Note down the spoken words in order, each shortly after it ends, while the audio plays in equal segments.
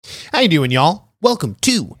How you doing, y'all? Welcome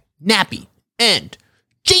to Nappy and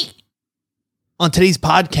G. On today's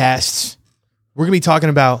podcasts, we're going to be talking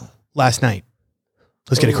about last night.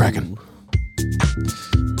 Let's get it cracking.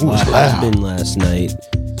 What happened last night?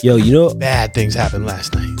 Yo, you know, Bad things happened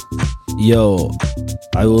last night. yo,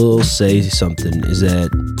 I will say something is that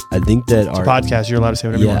I think that It's a podcast. You're allowed to say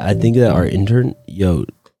whatever you want. I think that our intern,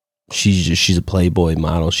 she's a Playboy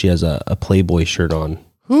model. She has a Playboy shirt on.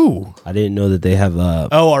 Who? I didn't know that they have a.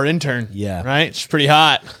 Oh, our intern. Yeah. Right? She's pretty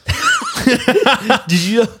hot. Did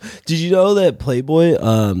you know that Playboy?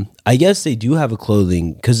 I guess they do have a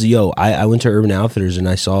clothing because I went to Urban Outfitters and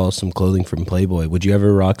I saw some clothing from Playboy. Would you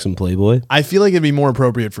ever rock some Playboy? I feel like it'd be more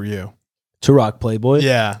appropriate for you. To rock Playboy?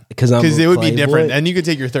 Yeah. Because it would be Playboy, different. And you could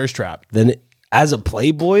take your thirst trap. Then as a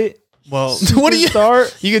Playboy. Well, what do you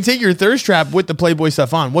Superstar? You can take your thirst trap with the Playboy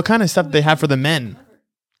stuff on. What kind of stuff do they have for the men?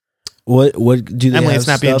 What do they Emily, have it's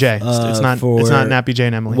Nappy and Jay. stuff, It's not Nappy, Jay,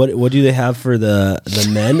 and Emily. What do they have for the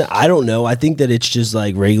men? I don't know. I think that it's just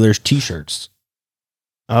like regular t-shirts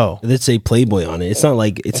Oh. that say Playboy on it. It's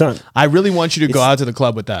not I really want you to go It's- out to the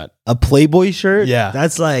club with that. a Playboy shirt. Yeah.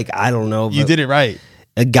 That's like, I don't know. You but did it right.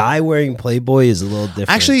 A guy wearing Playboy is a little different.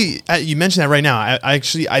 Actually, you mentioned that right now.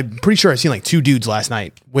 I'm pretty sure I've seen like 2 dudes last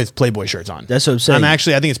night with Playboy shirts on. That's what I'm saying. I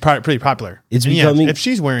think it's pretty popular. It's And becoming- if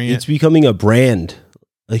she's wearing it, It's becoming a brand.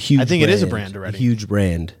 A huge I think it brand, is a brand already. A huge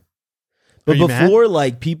brand. Are But you mad? before,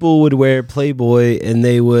 like, people would wear Playboy and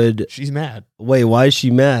they would... she's mad. Wait, why is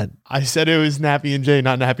she mad? I said it was Nappy and Jay,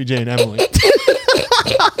 not Nappy, Jay, and Emily.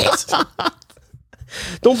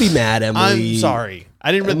 Don't be mad, Emily. I'm sorry.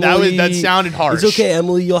 I didn't. Emily, That sounded harsh. It's okay,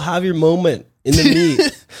 Emily. You'll have your moment in the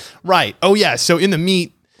meet. Right. Oh yeah. So in the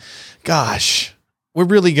meet, gosh, we're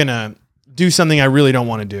really gonna do something I really don't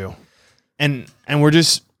want to do, and we're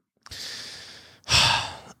just.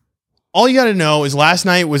 All you got to know is last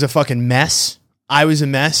night was a fucking mess. I was a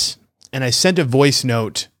mess, and I sent a voice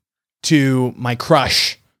note to my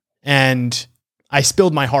crush, and I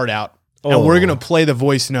spilled my heart out. And we're gonna play the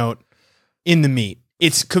voice note in the meet.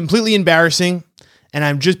 It's completely embarrassing, and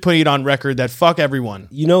I'm just putting it on record that fuck everyone.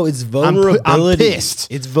 You know, it's vulnerability. I'm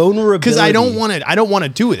pissed. It's vulnerability. Because I don't want to. I don't want to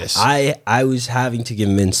do this. I was having to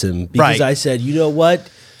convince him because Right. I said, you know what?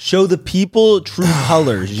 Show the people true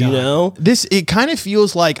colors. You know. It kind of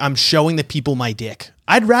feels like I'm showing the people my dick.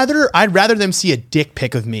 I'd rather them see a dick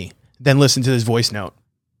pic of me than listen to this voice note.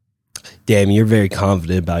 Damn, you're very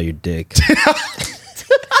confident about your dick.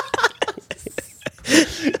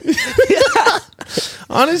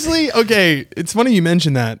 Honestly, okay, it's funny you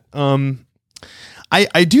mentioned that.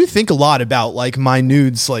 I do think a lot about like my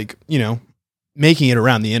nudes, like, you know, making it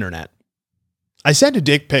around the internet. I sent a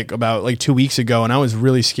dick pic about like 2 weeks ago and I was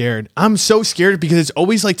really scared. I'm so scared because it's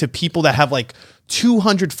always like to people that have like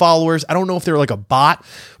 200 followers. I don't know if they're like a bot.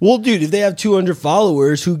 Well, dude, if they have 200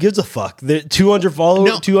 followers, who gives a fuck? The 200 followers,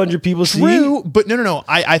 No, 200 people see. True, but no.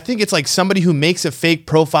 I think it's like somebody who makes a fake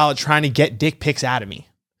profile trying to get dick pics out of me.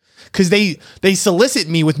 Because they solicit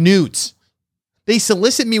me with nudes. They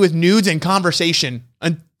solicit me with nudes and conversation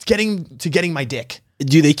and getting my dick.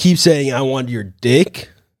 Do they keep saying, I want your dick?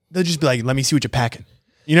 They'll just be like, let me see what you're packing.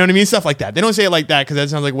 You know what I mean? Stuff like that. They don't say it like that because that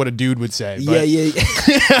sounds like what a dude would say. But, Yeah.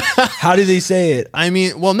 How do they say it? I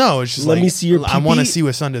mean, well, no, it's just Let like, me see your I want to pee-pee. see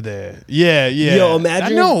what's under there. Yeah. Yo,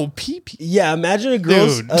 imagine- No, pee-pee. Yeah, imagine a girl.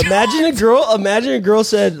 Dude. Imagine a girl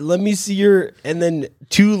said, "Let me see your," and then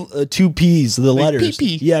two P's, the Like letters.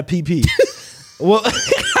 pee-pee. Yeah, PP. Well,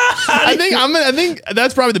 I think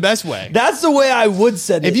that's probably the best way. that's the way I would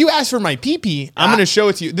said it. If you ask for my pee-pee, I'm going to show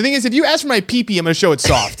it to you. The thing is, if you ask for my pee-pee, I'm going to show it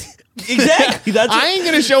soft. exactly, that's I ain't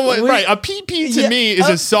going to show what, right. A pee-pee to Yeah, me is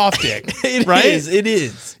a soft dick. It right? is. It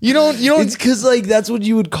is. You don't, It's because like that's what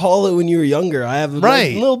you would call it when you were younger. I have a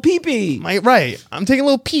Right. little pee. right. I'm taking a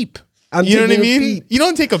little peep. I'm You know what I taking a mean? peep. You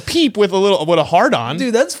don't take a peep with a hard on.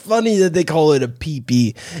 Dude, that's funny that they call it a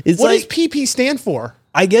PP. It's What does like PP stand for?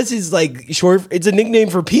 I guess it's like short. It's a nickname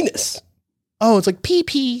for penis. Oh, it's like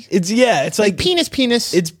PP. It's like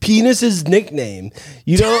Penis. It's penis's nickname.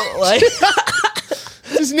 You know, like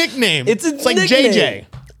It's his nickname. It's like nickname. JJ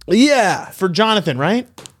yeah. for Jonathan, right?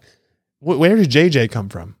 Where does JJ come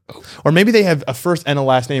from? Or maybe they have a first and a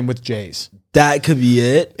last name with J's. That could be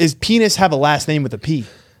it. Is penis have a last name with a P?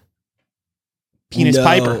 Penis No.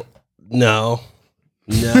 Piper. No.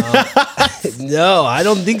 No, I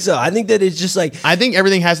don't think so. I think that it's just like, I think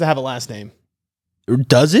everything has to have a last name.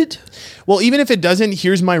 does it? Well, even if it doesn't,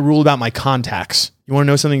 here's my rule about my contacts. You want to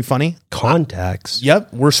know something funny? Contacts.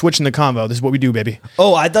 Yep, we're switching the convo. This is what we do, baby.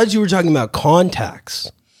 Oh, I thought you were talking about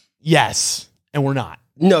contacts. Yes, and we're not.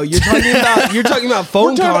 No, you're talking about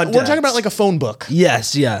phone contacts. We're talking about like a phone book,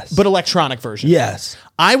 yes, but electronic version. yes.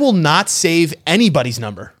 I will not save anybody's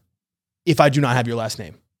number. if I do not have your last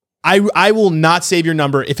name. I will not save your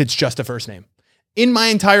number if it's just a first name. In my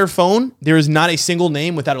entire phone, there is not a single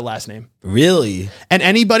name without a last name. Really? And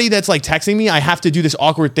anybody that's like texting me, I have to do this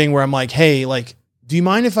awkward thing where I'm like, hey, like, do you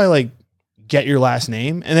mind if I like get your last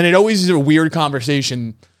name? And then it always is a weird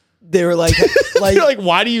conversation. They were like, They're like,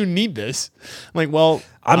 why do you need this? I'm like, well,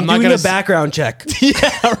 I'm not doing gonna a background check.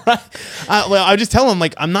 Yeah, right. Well, I just tell them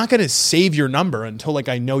like, I'm not going to save your number until like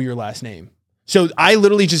I know your last name. So I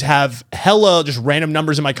literally just have hella just random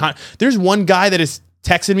numbers in my There's one guy that has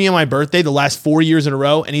texted me on my birthday the last 4 years in a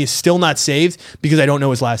row, and he is still not saved because I don't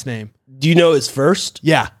know his last name. Do you know his first?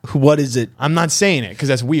 Yeah. What is it? I'm not saying it because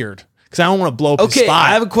that's weird. Because I don't want to blow up his Okay, spot.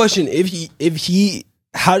 I have a question. If he,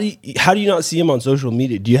 how do you not see him on social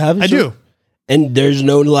media? Do you have his I do. And there's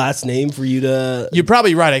no last name for you to. You're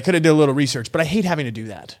probably right. I could have did a little research, but I hate having to do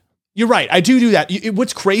that. You're right. I do that.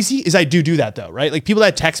 What's crazy is I do that though, right? Like people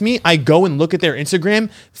that text me, I go and look at their Instagram,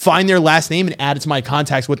 find their last name and add it to my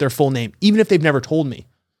contacts with their full name, even if they've never told me.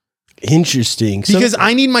 Interesting. Because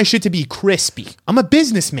I need my shit to be crispy. I'm a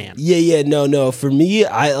businessman. Yeah. No. For me,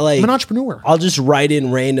 I'm an entrepreneur. I'll just write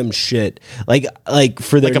in random shit. Like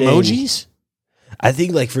for their Like name. emojis? I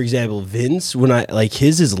think like, for example, Vince, when I like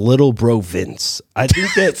his is little bro Vince. I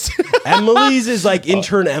think that Emily's is like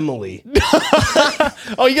intern Emily.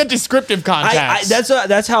 Oh, you got descriptive contacts.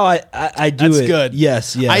 That's how I do That's it. good.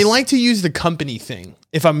 Yes. I like to use the company thing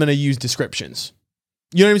if I'm going to use descriptions.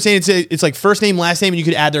 You know what I'm saying? It's like first name, last name, and you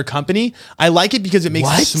could add their company. I like it because it makes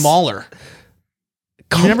it smaller.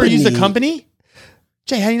 You never use the company?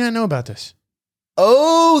 Jay, how do you not know about this?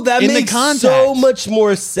 Oh, that In the makes contacts. so much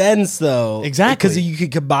more sense, though. Exactly. Because you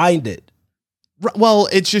could combine it. Well,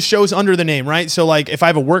 it just shows under the name, right? So like if I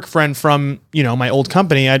have a work friend from, my old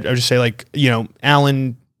company, I'd just say like,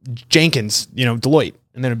 Alan Jenkins, Deloitte.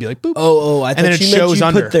 And then it'd be like, boop. Oh, I And then thought it you meant shows you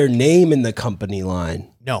under. put their name in the company line.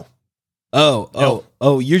 No.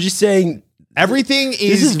 Oh, you're just saying Everything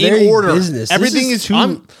is is very in order. business. This Everything is is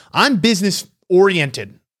too- I'm business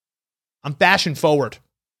oriented. I'm fashion forward.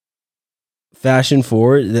 fashion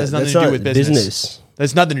forward. Has nothing That's to do not with business.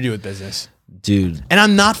 That's nothing to do with business. Dude. And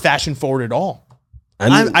I'm not fashion forward at all.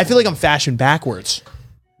 I feel like I'm fashion backwards.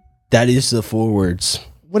 That is the forwards.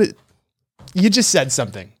 You just said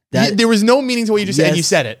something. There was no meaning to what you just said, and you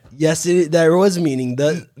said it. Yes, there was meaning.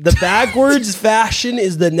 The backwards fashion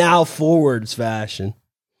is the now forwards fashion.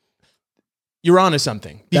 You're onto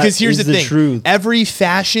something. Because That here's is the the thing. truth. Every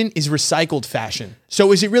fashion is recycled fashion.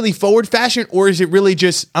 So is it really forward fashion, or is it really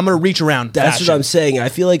just, I'm going to reach around That's fashion? what I'm saying. I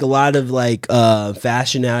feel like a lot of like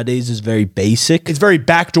fashion nowadays is very basic. It's very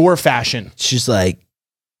backdoor fashion. It's just like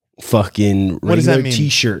fucking What does that regular mean?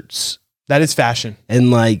 t-shirts That is fashion.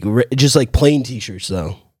 and like just like plain t-shirts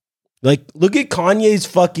though. Like look at Kanye's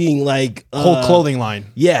fucking like Whole clothing line.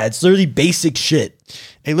 Yeah, it's literally basic shit.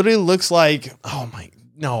 It literally looks like,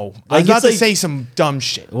 no. I Like, was about it's to like- say some dumb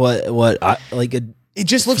shit. Like a It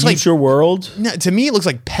just looks like, future world. no, to me, it looks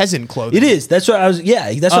like peasant clothing. It is. That's what I was.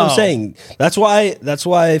 Yeah, that's what Oh. I'm saying. That's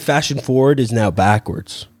why fashion forward is now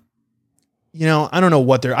backwards. I don't know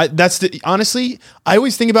what they're, honestly, I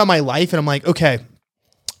always think about my life and I'm like, okay,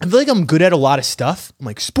 I feel like I'm good at a lot of stuff. I'm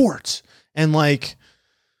like sports and like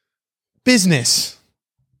business.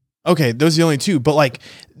 Okay, those are the only two. But like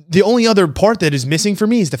the only other part that is missing for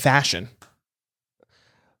me is the fashion.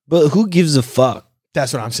 But who gives a fuck?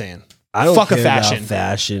 That's what I'm saying. I don't Fuck care a fashion. about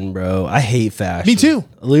fashion, bro. I hate fashion. Me too.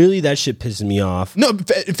 Literally, that shit pisses me off. No,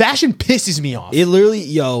 fashion pisses me off. It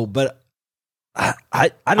literally, but I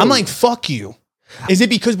don't. I'm like, fuck you. Is it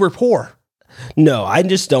because we're poor? no, I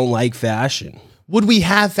just don't like fashion. Would we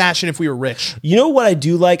have fashion if we were rich? You know what I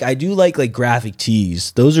do like? I do like graphic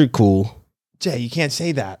tees. Those are cool. Jay, you can't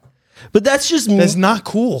say that. But that's just me. That's not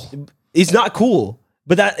cool. It's not cool.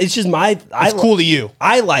 But it's just my. It's cool to you.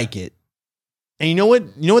 I like it. And you know what?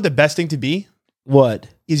 You know what the best thing to be What?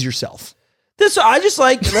 is yourself. I just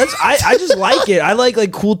like I just like it. I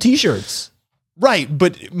like cool t-shirts. Right,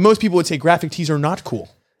 but most people would say graphic tees are not cool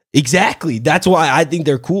Exactly. That's why I think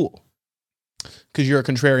they're cool. because you're a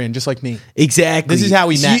contrarian, just like me. Exactly. This is how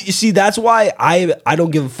we met. You see, that's why I don't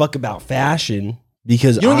give a fuck about fashion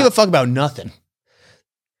because You don't give a fuck about nothing.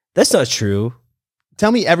 That's not true.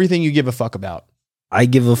 Tell me everything you give a fuck about. I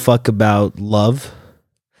give a fuck about love.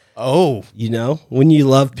 Oh, You know, when you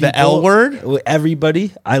love people, the L word?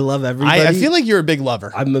 everybody. I love everybody. I feel like you're a big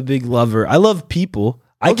lover. I'm a big lover. I love people.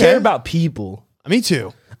 I Okay. care about people. Me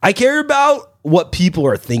too. I care about what people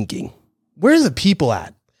are thinking. Where's the people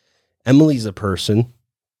at? Emily's a person.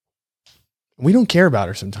 We don't care about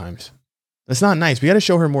her sometimes. That's not nice. We got to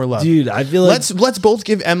show her more love. Dude, I feel like Let's both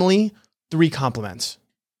give Emily 3 compliments.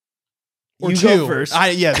 Or You 2. go first.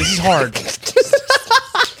 Yeah, this is hard.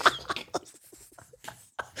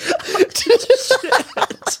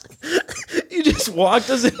 walked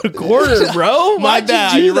us in a corner, bro. My Why'd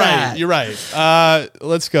bad. you do You're that? right. You're right.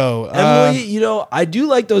 Let's go. Emily, I do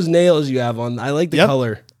like those nails you have on. I like the Yep.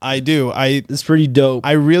 color. I do. It's pretty dope.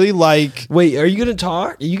 I really like. Wait, are you gonna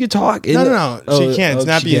talk? You can talk. No. She can't. It's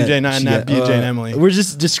not she BJ, can't. not She can't. BJ and Emily. We're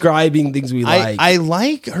just describing things we like. I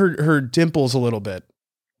like her dimples a little bit.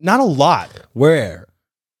 Not a lot. Where?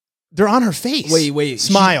 They're on her face. Wait.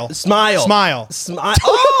 Smile. Smile. Smile.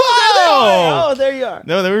 Oh, there you are.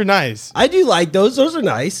 No, they were nice. I do like those. Those are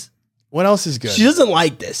nice. What else is good? She doesn't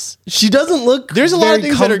like this. She doesn't look. There's a lot of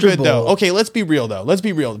very things that are good though. comfortable. Okay, let's be real though. Let's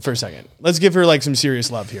be real for a second. Let's give her like some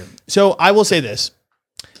serious love here. So I will say this.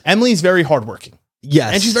 Emily's very hardworking.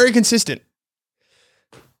 Yes, And she's very consistent.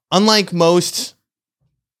 Unlike most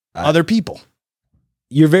other people.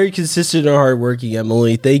 You're very consistent and hardworking,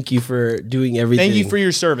 Emily. Thank you for doing everything. Thank you for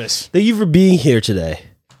your service. Thank you for being here today.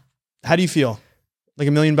 How do you feel? Like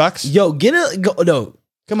 $1 million? Yo, no.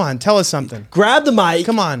 Come on, tell us something. Grab the mic.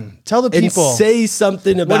 Come on, tell the and people. say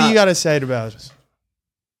something about. What do you got to say about us?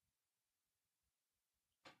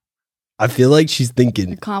 I feel like she's Your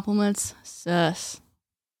thinking. compliments, sus.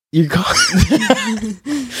 You don't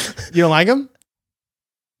like them?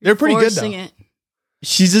 They're pretty good though. Forcing it.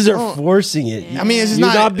 She's just Oh. forcing it. Yeah. I mean, it's You're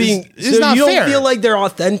not being. It's so not you fair. don't feel like they're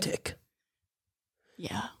authentic.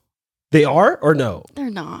 Yeah, They are or no? they're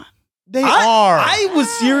not. They are. I was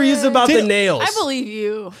serious about the Did- nails. I believe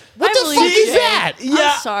you. What I the believe fuck is Jay. that?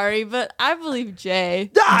 Yeah. I'm sorry, but I believe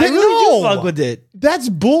Jay. Nah, I Then really do no. fuck with it. That's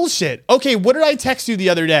bullshit. Okay, what did I text you the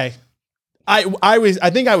other day? I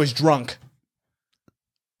think I was drunk.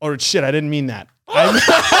 Or shit, I didn't mean that.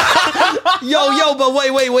 Yo, but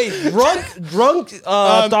wait. Drunk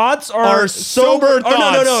thoughts are sober Oh,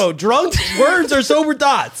 no. thoughts. Drunk words are sober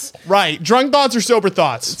thoughts. Right. Drunk thoughts or sober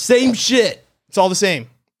thoughts. Same shit. It's all the same.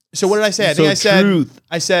 So what did I say? I So think truth.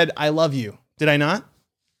 I said I love you. Did I not?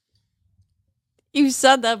 You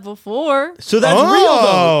said that before. So that's Oh. real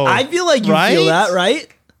though. I feel like you Right? feel that, right?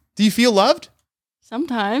 Do you feel loved?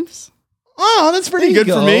 Sometimes. Oh, that's pretty There good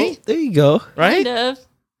you for go. me. There you go. Right? Kind of.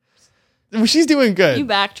 Well, she's doing good. You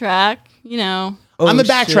backtrack. You know. I'm a Oh,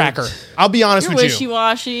 backtracker. shit. I'll be honest You're with wishy you.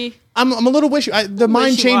 washy. I'm a little wishy. The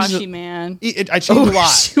mind changes. Wishy-washy, man. I change a lot.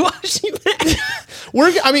 Wishy-washy, man.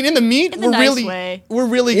 In the meat, In the we're nice really, way. we're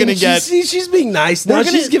really gonna get. She's being nice now. We're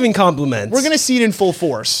gonna- She's giving compliments. We're gonna see it in full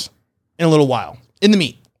force in a little while in the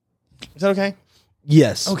meat. Is that okay?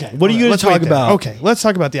 Yes. Okay. What are you going Let's to talk wait there. about? Okay, let's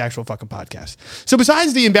talk about the actual fucking podcast. So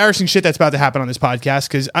besides the embarrassing shit that's about to happen on this podcast,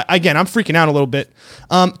 because again, I'm freaking out a little bit.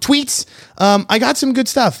 Tweets. I got some good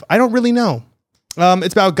stuff. I don't really know.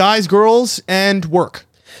 It's about guys, girls, and work.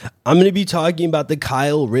 I'm going to be talking about the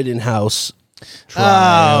Kyle Rittenhouse Oh,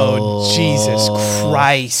 trial. Jesus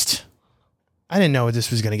Christ. I didn't know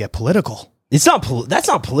this was going to get political. It's not. That's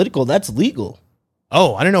not political. That's legal.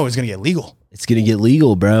 Oh, I didn't know it was going to get legal. It's gonna get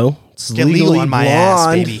legal, bro. It's Get legal legally on my ass,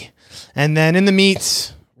 blonde. baby. And then in the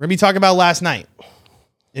meats, we're going to be talking about last night.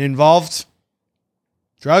 It involved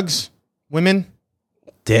drugs, women.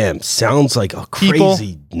 Damn, sounds like a People.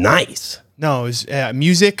 crazy nice. No, it was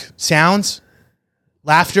music, sounds,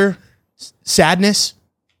 laughter, sadness,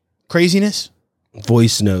 craziness,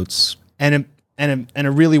 Voice notes. and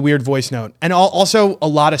a really weird voice note, and also a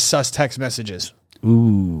lot of sus text messages.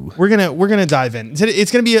 Ooh. We're gonna dive in.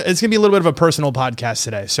 It's gonna be a little bit of a personal podcast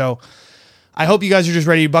today. So I hope you guys are just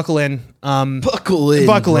ready to buckle in. Buckle in.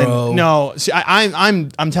 Buckle bro. in. No, see,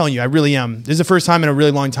 I'm telling you, I really am. This is the first time in a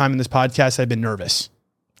really long time in this podcast I've been nervous,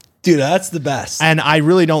 Dude, that's the best. and I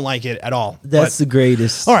really don't like it at all. That's But- the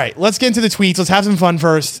greatest. all right. Let's get into the tweets. Let's have some fun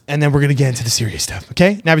first, and then we're gonna get into the serious stuff.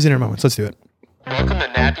 Okay, Nappy's Internet Moments. Let's do it. Welcome to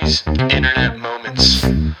Nappy's Internet Moments.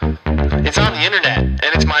 It's on the internet, and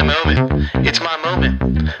it's my moment. It's my moment.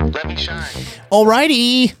 Let me shine.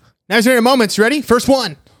 Alrighty. Nappy's Internet Moments. Ready? First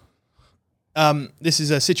one. This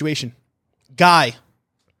is a situation. Guy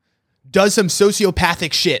does some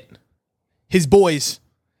sociopathic shit. His boys,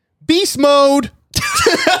 beast mode.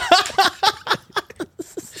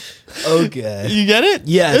 Okay. You get it?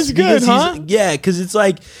 Yes. It's good, because huh? Yeah, because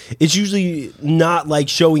it's usually not like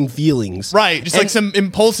showing feelings. Right. Just And- like some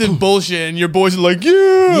impulsive bullshit, and your boys are like,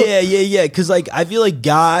 yeah. Yeah. Because like I feel like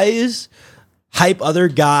guys hype other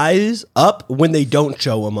guys up when they don't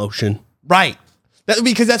show emotion. Right.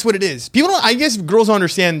 Because that's what it is. People don't, I guess girls don't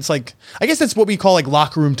understand. It's like, I guess that's what we call like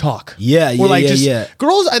locker room talk. Yeah, Or like yeah.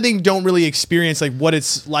 Girls, I think, don't really experience like what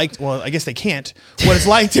it's like. Well, I guess they can't. What it's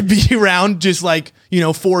like to be around just like,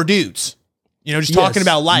 four dudes, just talking Yes,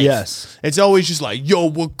 about life. yes. It's always just like, yo,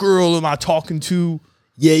 what girl am I talking to?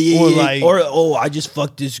 Yeah. Or like- or I just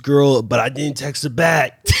fucked this girl, but I didn't text her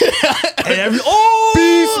back. And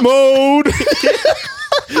Beast mode.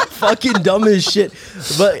 fucking dumb as shit.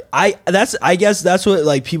 But I guess that's what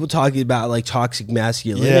like people talking about like toxic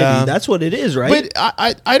masculinity. Yeah. That's what it is, right?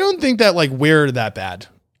 But I don't think that like we're that bad.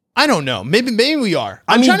 I don't know. Maybe we are.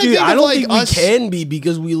 I I'm mean, trying to dude, think I of, don't like, think we us. can be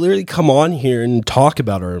because we literally come on here and talk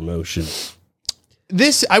about our emotions.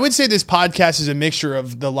 I would say this podcast is a mixture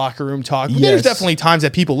of the locker room talk. But Yes. There's definitely times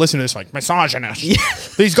that people listen to this like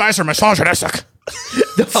misogynist. These guys are misogynistic.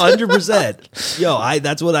 100%. Yo,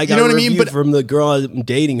 that's what I got know what I mean? review But- from the girl I'm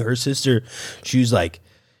dating. Her sister, she was like,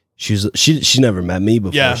 she never met me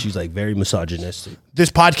before. Yeah. She's like very misogynistic.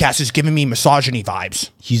 This podcast is giving me misogyny vibes.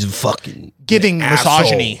 He's a fucking Giving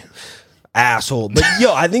misogyny. asshole. But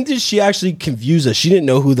yo, I think that she actually confused us. She didn't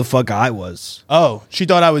know who the fuck I was. Oh, she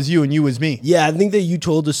thought I was you and you was me. Yeah, I think that you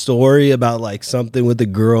told a story about like something with a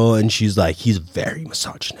girl, and she's like, he's very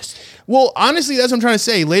misogynistic. Well, honestly, that's what I'm trying to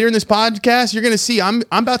say. Later in this podcast, you're going to see I'm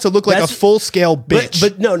about to look like That's- a full-scale bitch.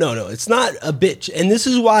 But no, it's not a bitch. And this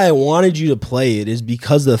is why I wanted you to play it, is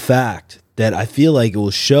because of the fact that I feel like it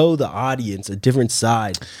will show the audience a different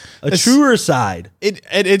side, a truer side.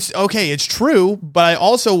 It's okay. It's true, but I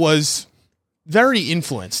also was very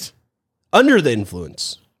influenced. Under the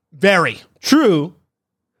influence. Very. True.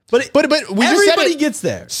 But But we just said everybody it. gets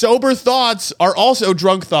there. Sober thoughts are also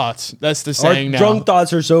drunk thoughts. That's the Our saying now. drunk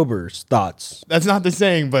thoughts are sober thoughts. That's not the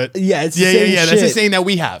saying, but Yeah, it's the same That's the shit. saying that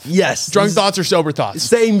we have. Yes. Drunk thoughts are sober thoughts.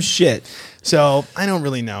 Same shit. So I don't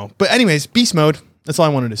really know. But anyways, beast mode. That's all I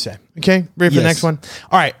wanted to say. Okay, ready for the Yes. next one?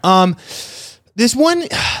 All right.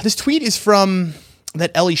 This tweet is from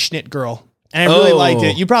that Ellie Schnitt girl, and I really Oh. liked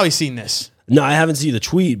it. You've probably seen this. No, I haven't seen the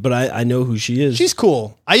tweet, but I know who she is. She's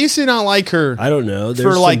cool. I used to not like her I don't know. for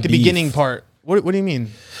There's like some the beef. beginning part. What do you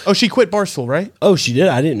mean? Oh, she quit Barstool, right? Oh, she did?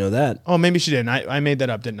 I didn't know that. Oh, maybe she didn't. I made that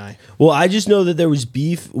up, didn't I? Well, I just know that there was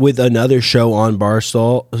beef with another show on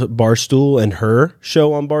Barstool and her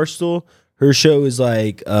show on Barstool. Her show is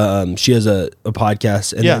like she has a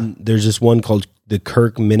podcast, and Yeah. then there's this one called the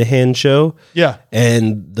Kirk Minahan Show. Yeah.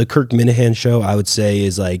 And the Kirk Minahan Show, I would say,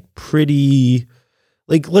 is like pretty,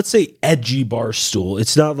 like, let's say edgy Barstool.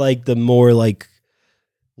 It's not like the more like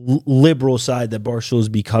liberal side that Barstool is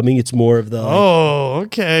becoming. It's more of the, like, Oh,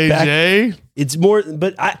 okay, Back- Jay. it's more,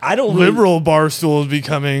 but I don't really, Liberal Barstool is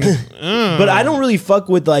becoming. but I don't really fuck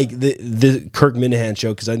with like the Kirk Minahan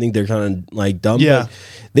Show because I think they're kind of like dumb. Yeah. But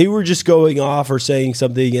they were just going off or saying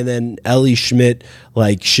something, and then Ellie Schmidt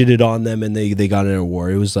like shitted on them, and they got in a war.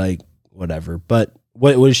 It was like whatever. But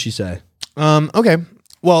what did she say? Okay.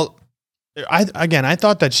 Well, I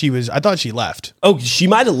thought she left. Oh, she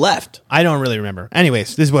might have left. I don't really remember.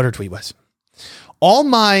 Anyways, this is what her tweet was. All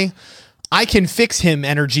my I can fix him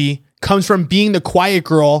energy comes from being the quiet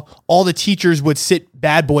girl all the teachers would sit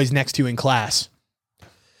bad boys next to in class.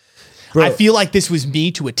 Bro. I feel like this was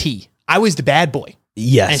me to a T. I was the bad boy.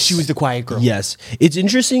 Yes. And she was the quiet girl. Yes. It's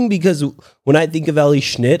interesting because when I think of Ellie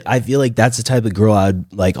Schnitt, I feel like that's the type of girl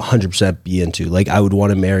I'd like 100% be into. Like I would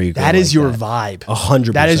want to marry a girl That is like your that. vibe.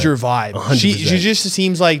 100%. That is your vibe. 100%. She just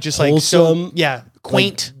seems like just like Wholesome, so yeah,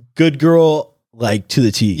 quaint. Like, good girl, like to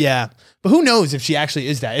the T. Yeah. But who knows if she actually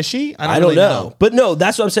is that? Is she? I don't really know. But no,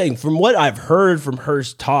 that's what I'm saying. From what I've heard from her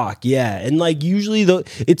talk, yeah. And like usually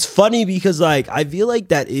it's funny because like I feel like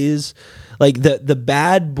that is like the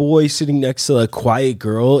bad boy sitting next to a quiet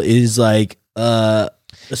girl is like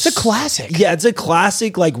It's a classic. Yeah, it's a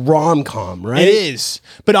classic like rom-com, right? It is.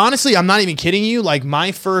 But honestly, I'm not even kidding you. Like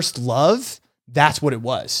my first love, that's what it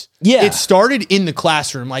was. Yeah. It started in the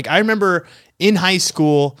classroom. Like I remember in high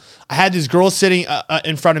school, I had this girl sitting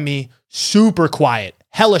in front of me, super quiet,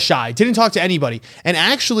 hella shy, didn't talk to anybody. And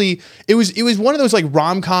actually, it was one of those like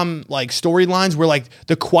rom-com like storylines where like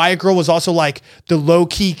the quiet girl was also like the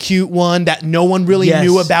low-key cute one that no one really Yes.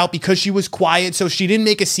 knew about because she was quiet. So she didn't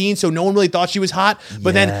make a scene, so no one really thought she was hot.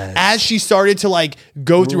 But then Yes. as she started to like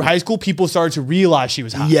go through high school, people started to realize she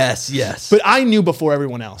was hot. Yes. But I knew before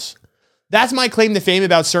everyone else. That's my claim to fame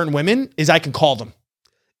about certain women is I can call them.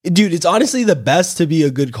 Dude, it's honestly the best to be a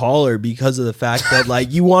good caller because of the fact that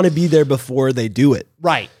like you want to be there before they do it.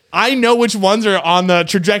 Right. I know which ones are on the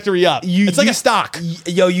trajectory up. It's like a stock.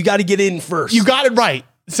 Yo, you got to get in first. You got it right.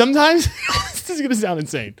 Sometimes, this is going to sound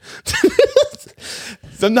insane.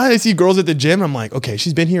 Sometimes I see girls at the gym. I'm like, okay,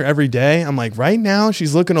 she's been here every day. I'm like, right now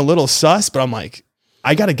she's looking a little sus, but I'm like,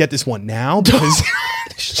 I got to get this one now because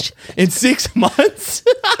in 6 months,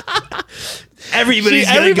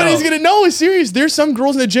 everybody's gonna know. It's serious. There's some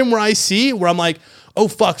girls in the gym where I see where I'm like, oh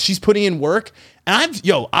fuck, she's putting in work. And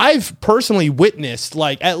I've personally witnessed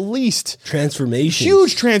like at least transformation.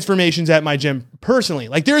 huge transformations at my gym personally.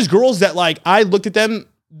 Like there's girls that like I looked at them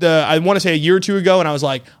I want to say a year or two ago and I was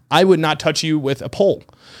like, I would not touch you with a pole.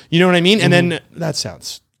 You know what I mean? And then that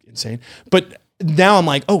sounds insane. But now I'm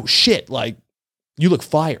like, oh shit, like you look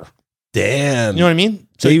fire. Damn. You know what I mean?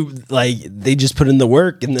 So they just put in the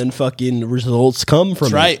work and then fucking results come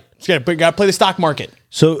from that's right. You gotta play the stock market.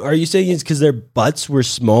 So are you saying it's because their butts were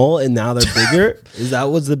small and now they're bigger? Is that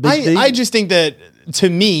what's the big thing? I just think that to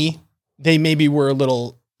me, they maybe were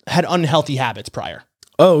had unhealthy habits prior.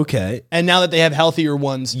 Oh, okay. And now that they have healthier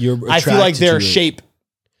ones, You're I feel like attracted their to it. shape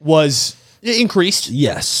was increased.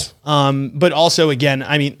 Yes. But also again,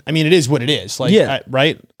 I mean, it is what it is. Like, Yeah.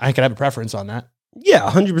 right? I could have a preference on that. Yeah,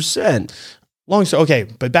 100%. Okay,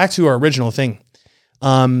 but back to our original thing. We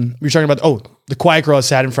were talking about the quiet girl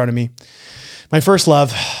sat in front of me. My first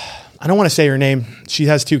love. I don't want to say her name. She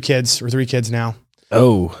has 2 kids or 3 kids now.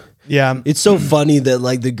 Oh. Yeah. It's so funny that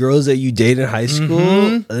like the girls that you date in high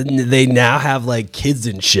school, they now have like kids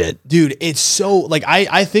and shit. Dude, it's so like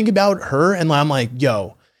I think about her and I'm like,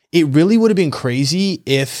 yo, it really would have been crazy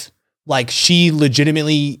if like she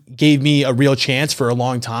legitimately gave me a real chance for a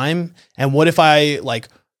long time. And what if I like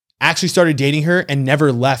actually started dating her and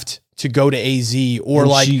never left to go to AZ or And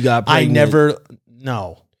like she got I pregnant. never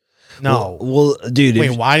no. Well, dude.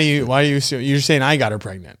 Wait, why do you you're saying I got her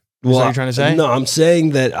pregnant? Is that what you're trying to say? No, I'm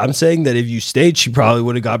saying that if you stayed, she probably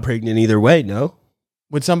would have got pregnant either way. No,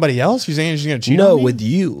 With somebody else? You're saying she's gonna cheat no, on me? with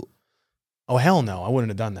you. Oh hell no, I wouldn't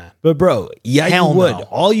have done that. But bro, yeah, Hell you would. no.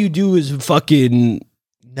 All you do is fucking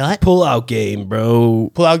Nut pull out game,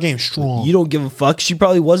 bro. pull out game strong. You don't give a fuck. She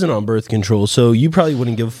probably wasn't on birth control, so you probably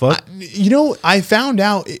wouldn't give a fuck. You know, I found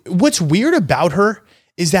out what's weird about her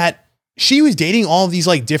is that she was dating all of these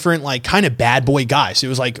like different, like kind of bad boy guys. It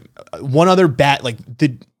was like one other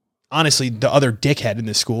honestly, the other dickhead in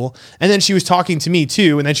this school. And then she was talking to me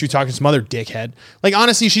too. And then she was talking to some other dickhead. Like,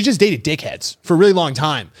 honestly, she just dated dickheads for a really long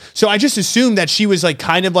time. So I just assumed that she was like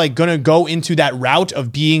kind of like going to go into that route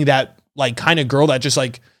of being that like kind of girl that just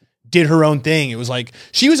like did her own thing. It was like,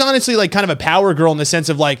 she was honestly like kind of a power girl in the sense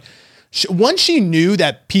of like, once she knew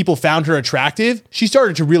that people found her attractive, she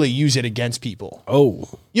started to really use it against people. Oh,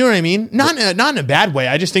 You know what I mean? Not in a bad way.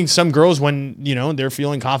 I just think some girls, when you know they're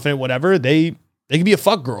feeling confident, whatever, they can be a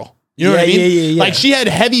fuck girl. You know what I mean? Yeah. Like she had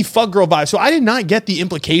heavy fuck girl vibes. So I did not get the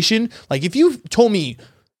implication. Like if you told me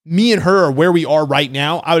and her are where we are right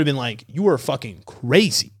now, I would have been like, you are fucking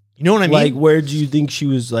crazy. You know what I mean? like where do you think she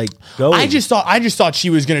was like going? I just thought she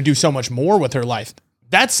was gonna do so much more with her life.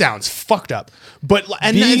 That sounds fucked up. But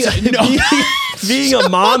and being, no. being a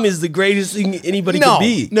mom is the greatest thing anybody No, could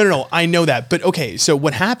be. no. I know that. But okay, so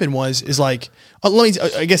what happened is like,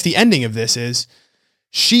 I guess the ending of this is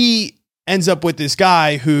she ends up with this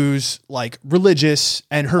guy who's like religious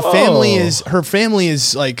and her family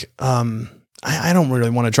is like, I don't really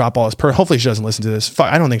want to drop all this hopefully she doesn't listen to this.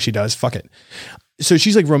 I don't think she does. Fuck it. So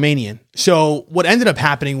she's like Romanian. So what ended up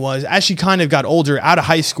happening was as she kind of got older out of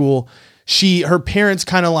high school, her parents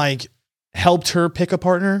kind of like helped her pick a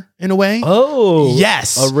partner in a way. Oh,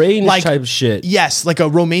 Yes. arranged Like- type shit. Yes, like a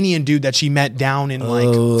Romanian dude that she met down in like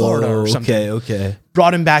Florida or something. Okay.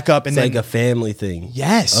 Brought him back up and It's then like a family thing.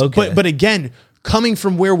 yes. Okay. But again, coming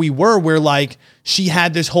from where we were, where like she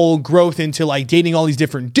had this whole growth into like dating all these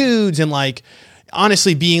different dudes and like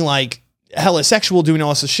honestly being like hella sexual, doing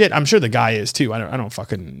all this shit. I'm sure the guy is too. I don't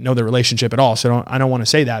fucking know the relationship at all, so I don't want to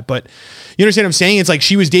say that. But you understand what I'm saying? It's like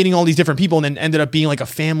she was dating all these different people and then ended up being like a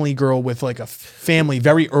family girl with like a family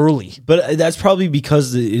very early. But that's probably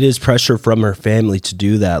because it is pressure from her family to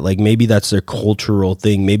do that. Like maybe that's their cultural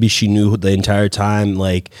thing. Maybe she knew the entire time,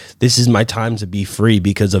 like, this is my time to be free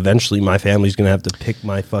because eventually my family's going to have to pick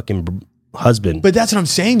my fucking husband. But that's what I'm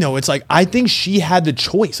saying though. It's like, I think she had the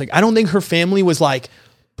choice. Like, I don't think her family was like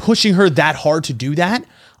pushing her that hard to do that.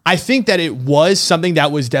 I think that it was something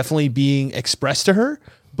that was definitely being expressed to her,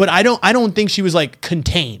 but I don't think she was like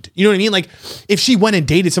contained. You know what I mean? Like if she went and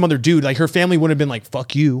dated some other dude, like her family would have been like,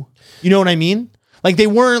 fuck you. You know what I mean? Like they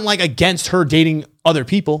weren't like against her dating other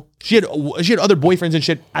people. She had other boyfriends and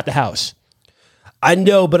shit at the house. I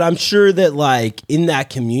know, but I'm sure that like in that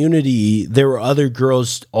community, there were other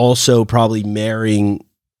girls also probably marrying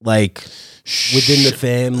like within the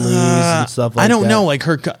families and stuff like that. I don't know. Like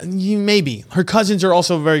maybe her cousins are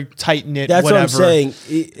also very tight knit. That's whatever. what I'm saying.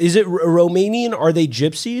 Is it Romanian? Are they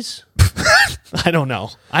gypsies? I don't know.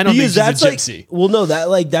 I don't think she's a gypsy. Like, well, no,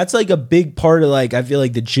 that's like a big part of like, I feel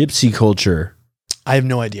like the gypsy culture. I have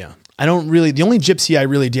no idea. I don't really. The only gypsy I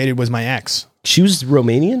really dated was my ex. She was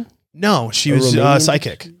Romanian? No, she was Romanian?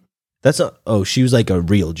 psychic. That's not. Oh, she was like a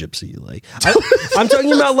real gypsy. Like I'm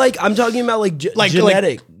talking about like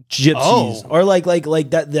genetic gypsies, Oh. or like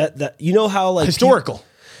that. You know how like Historical.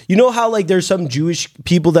 You know how like there's some Jewish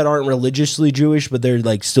people that aren't religiously Jewish, but they're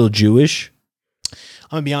like still Jewish.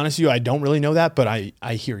 I'm gonna be honest with you. I don't really know that, but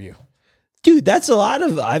I hear you. Dude, that's a lot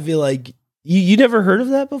of. I feel like You never heard of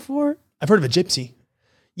that before? I've heard of a gypsy.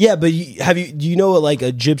 Yeah, but do you know what like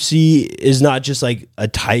a gypsy is not just like a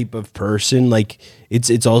type of person? Like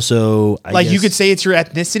it's also Like you guess- could say it's your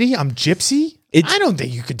ethnicity. I'm gypsy. I don't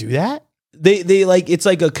think you could do that. they like it's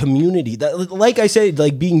like a community that, like I said,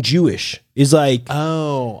 like being Jewish is like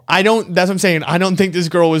Oh, I don't. That's what I'm saying. I don't think this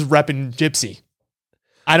girl was repping gypsy.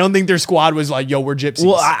 I don't think their squad was like, "Yo, we're gypsies."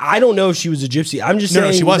 well, I don't know if she was a gypsy. I'm just No,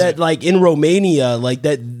 saying she wasn't. that like in Romania, like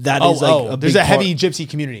that is like there's big a heavy part. gypsy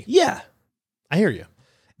community. Yeah, I hear you.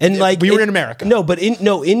 and like we were in America. No, but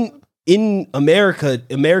in America,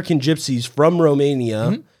 American gypsies from Romania,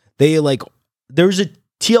 Mm-hmm. they like there's a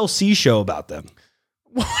TLC show about them,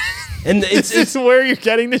 and This is where you're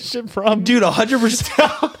getting this shit from, dude,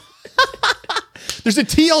 100%. There's a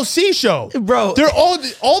TLC show, Bro. They're all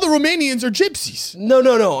the Romanians are gypsies. No,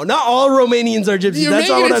 not all Romanians are gypsies. You're That's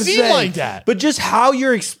not making what it I'm seem saying. like that. But just how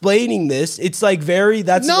you're explaining this, it's like very.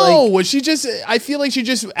 That's No, like, she just. I feel like she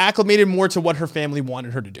just acclimated more to what her family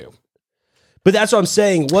wanted her to do. but that's what I'm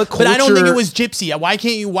saying. What culture? But I don't think it was gypsy. Why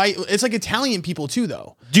can't you? Why it's like Italian people too,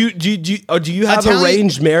 though. Do you have Italian-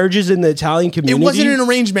 arranged marriages in the Italian It community? wasn't an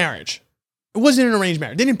arranged marriage. It wasn't an arranged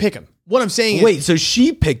marriage. They didn't pick him. What I'm saying is, Wait, so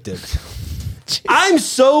she picked him. I'm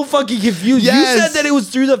so fucking confused. Yes. You said that it was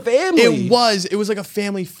through the family. it was like a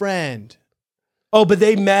family friend. Oh, but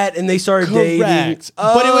they met and they started dating. Correct.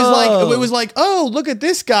 But it was like, oh, look at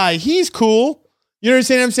this guy. He's cool. You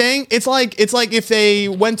understand what I'm saying? It's like if they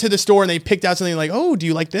went to the store and they picked out something like, oh, do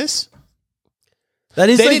you like this? That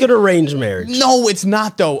is They like an didn't- arranged marriage. No, it's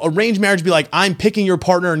not though. Arranged marriage would be like, I'm picking your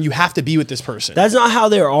partner and you have to be with this person. That's not how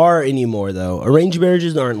there are anymore, though. Arranged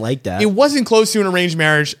marriages aren't like that. It wasn't close to an arranged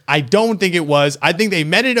marriage. I don't think it was. I think they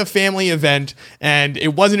met at a family event and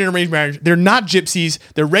it wasn't an arranged marriage. They're not gypsies.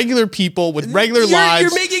 They're regular people with regular lives.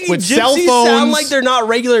 You're making with gypsies cell phones. sound like they're not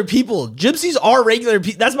regular people. Gypsies are regular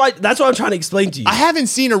people. That's what I'm trying to explain to you. I haven't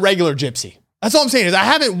seen a regular gypsy. That's all I'm saying is I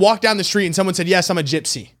haven't walked down the street and someone said, yes, I'm a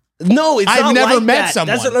gypsy. No, it's I've not never like met that.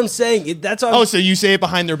 someone. That's what I'm saying. That's what Oh, so you say it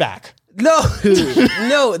behind their back. no,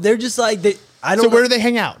 no. They're just like I don't. So where do they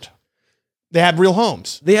hang out? They have real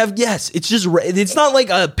homes. They have It's just it's not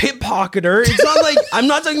like a pickpocketer. It's not like I'm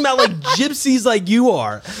not talking about like gypsies like you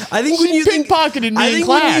are. I think when She you think pickpocketed me I in think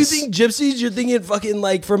when you class. think gypsies, you're thinking fucking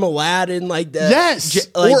like from Aladdin, like that. Yes.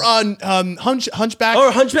 like, or on Hunchback.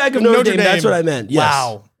 or Hunchback of Notre Dame. That's what I meant. Yes.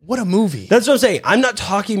 Wow. What a movie. That's what I'm saying. I'm not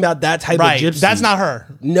talking about that type right. of gypsy. That's not her.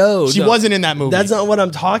 No, She no. wasn't in that movie. That's not what I'm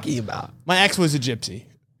talking about. My ex was a gypsy.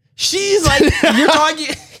 She's like you're talking.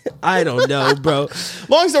 I don't know, bro.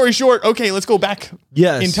 Long story short, okay, let's go back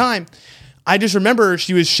Yes. in time. I just remember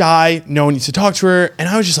she was shy. No one needs to talk to her. And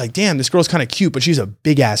I was just like, damn, this girl's kind of cute, but she's a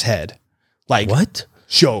big ass head. Like, What?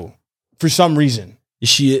 show for some reason. Is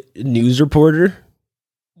she a news reporter?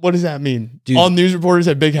 What does that mean? Dude. All news reporters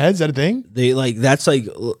have big heads? Is that a thing? They like that's like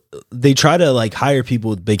they try to like hire people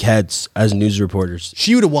with big heads as news reporters.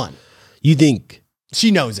 She would have won. You think She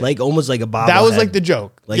knows it. like almost like a bobblehead. that was like the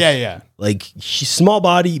joke. Like- yeah. like she's small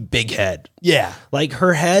body, big head. Yeah. Like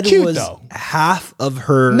her head Cute, was though. half of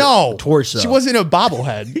her No. torso. She wasn't a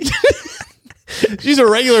bobblehead. She's a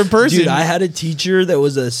regular person. Dude, I had a teacher that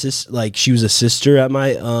was she was a sister at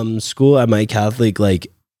my school, at my Catholic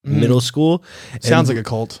middle school. Sounds like a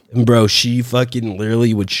cult. And bro, she fucking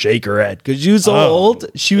literally would shake her head because she was so old.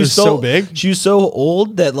 She was was so big? She was so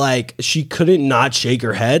old that like she couldn't not shake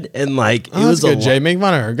her head, and like it Oh, was that's a good, Jay. lot. Make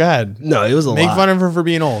fun of her. Go ahead. No, it was a Make lot. fun of her for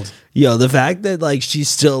being old. Yo, the fact that like she's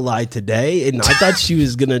still alive today, and I thought she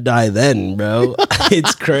was gonna die then, bro.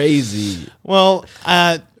 It's crazy. Well,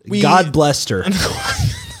 God blessed her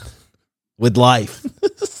with life.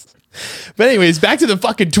 But anyways, back to the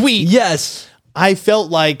fucking tweet. Yes. I felt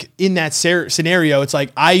like in that scenario, it's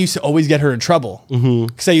like I used to always get her in trouble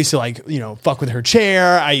because I used to like, fuck with her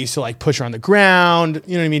chair. I used to like push her on the ground.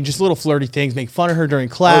 You know what I mean? Just little flirty things, make fun of her during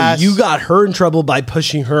Oh, class. you got her in trouble by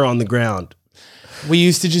pushing her on the ground. We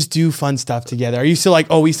used to just do fun stuff together. I used to like,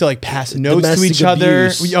 we used to like pass notes to Domestic each other.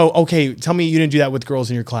 abuse. Okay. Tell me you didn't do that with girls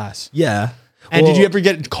in your class. Yeah. And Well, did you ever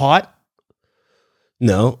get caught?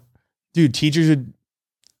 No. Dude, teachers would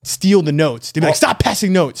steal the notes. They'd be like, stop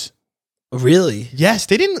passing notes. Really? Yes,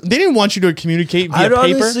 they didn't want you to communicate via I'd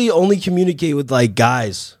paper. honestly only communicate with like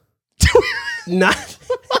guys. Not.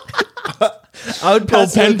 I would Oh,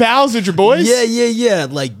 pass pen notes- pals with your boys? Yeah.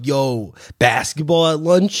 Like, yo, basketball at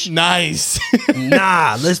lunch? Nice.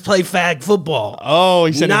 Nah, let's play fag football. Oh,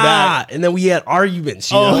 he said it Nah, back. and then we had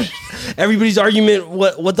arguments. You Oh. know, everybody's argument.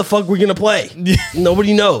 What the fuck we're gonna play?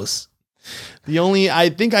 Nobody knows. I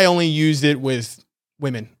think I only used it with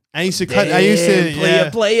women. I used to cut. I used to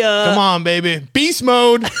Damn, playa. Come on, baby. Beast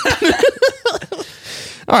mode.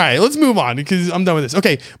 All right, let's move on because I'm done with this.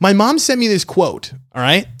 Okay, my mom sent me this quote. All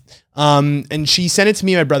right, and she sent it to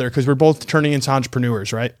me and my brother because we're both turning into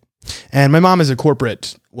entrepreneurs, right? And my mom is a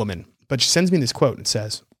corporate woman, but she sends me this quote. It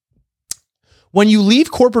says, "When you leave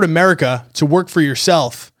corporate America to work for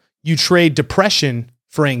yourself, you trade depression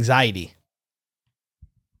for anxiety."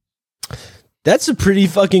 That's a pretty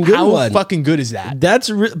fucking good How one. fucking good is that?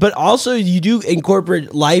 But also you do in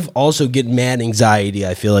corporate life also get mad anxiety,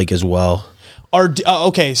 I feel like, as well.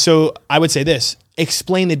 Okay, so I would say this.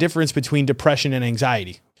 Explain the difference between depression and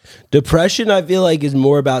anxiety. Depression, I feel like, is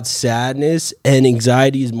more about sadness, and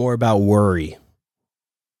anxiety is more about worry.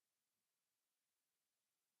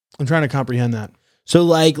 I'm trying to comprehend that. So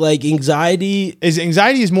like anxiety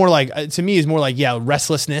Is more like, to me, is more like, yeah,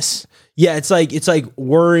 restlessness. Yeah, it's like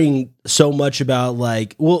worrying so much about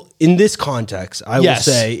like, well, in this context, I Yes.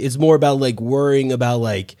 will say it's more about like worrying about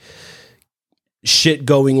like shit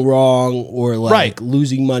going wrong or like Right.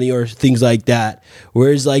 losing money or things like that.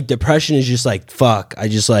 Whereas like depression is just like, fuck, I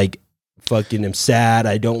just like fucking am sad.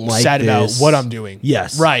 I don't like Sad about this. what I'm doing.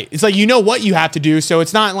 Yes. Right. It's like, you know what you have to do. So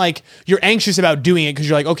it's not like you're anxious about doing it because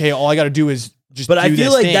you're like, okay, all I got to do is just But do I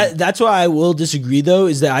feel this like thing. that's why I will disagree though,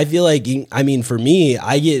 is that I feel like, I mean, for me,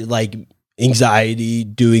 I get like anxiety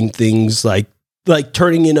doing things like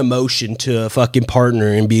turning in emotion to a fucking partner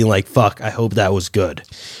and being like, fuck, I hope that was good.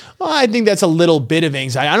 Well, I think that's a little bit of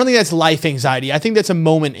anxiety. I don't think that's life anxiety. I think that's a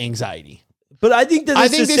moment anxiety. But I think that I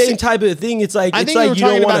it's think the this- same type of thing. It's like I it's think we like were you don't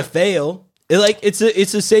talking want to about- fail. It's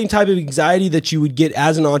the same type of anxiety that you would get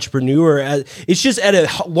as an entrepreneur. It's just at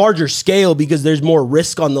a larger scale because there's more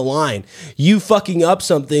risk on the line. You fucking up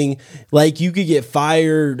something, like you could get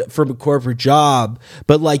fired from a corporate job,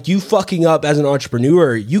 but like you fucking up as an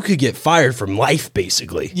entrepreneur, you could get fired from life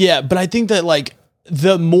basically. Yeah, but I think that like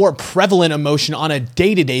the more prevalent emotion on a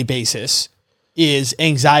day-to-day basis is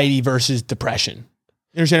anxiety versus depression.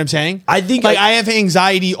 You understand what I'm saying? I think like I have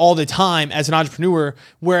anxiety all the time as an entrepreneur,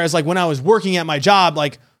 whereas like when I was working at my job,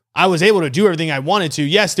 like I was able to do everything I wanted to.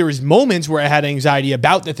 Yes, there was moments where I had anxiety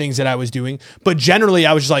about the things that I was doing, but generally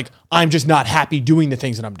I was just like, I'm just not happy doing the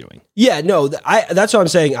things that I'm doing. Yeah, no, that's what I'm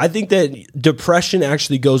saying. I think that depression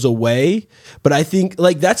actually goes away, but I think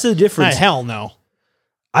like that's the difference. Hell no.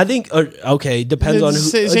 I think okay, depends on who.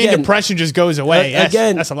 Saying Again, depression just goes away.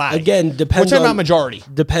 again, that's a lie. Again, We're depends talking on about majority.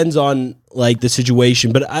 depends on like the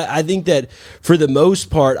situation, but I think that for the most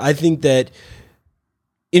part, I think that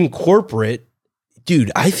in corporate, dude,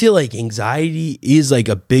 I feel like anxiety is like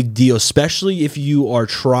a big deal, especially if you are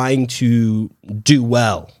trying to do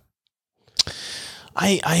well.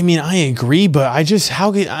 I mean, I agree, but I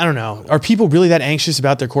don't know. Are people really that anxious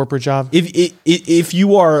about their corporate job? If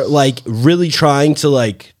you are like really trying to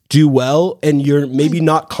like do well and you're maybe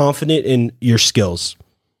not confident in your skills.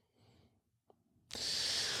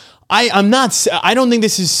 I don't think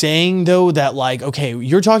this is saying though that like, okay,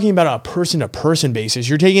 you're talking about a person to person basis.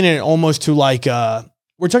 You're taking it almost to like,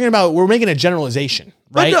 we're making a generalization,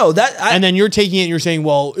 right? But no, and then you're taking it and you're saying,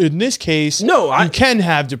 well, in this case, No, you can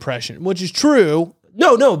have depression, which is true.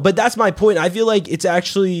 No, but that's my point. I feel like it's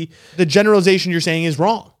actually The generalization you're saying is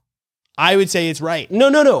wrong. I would say it's right.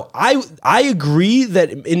 no. I agree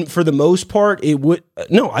that for the most part it would.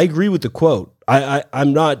 No, I agree with the quote.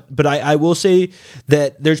 I'm not, but I will say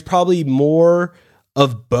that there's probably more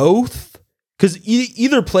of both. Because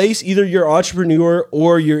either place, either you're entrepreneur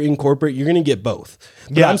or you're in corporate, you're going to get both.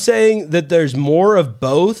 But Yeah. I'm saying that there's more of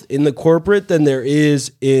both in the corporate than there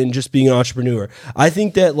is in just being an entrepreneur. I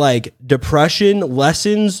think that like depression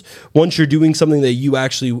lessens once you're doing something that you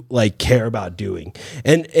actually like care about doing.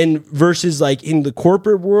 And versus like in the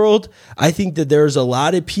corporate world, I think that there's a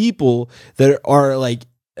lot of people that are like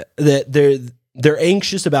that they're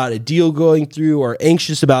anxious about a deal going through or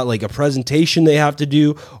anxious about like a presentation they have to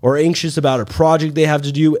do or anxious about a project they have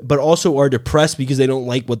to do, but also are depressed because they don't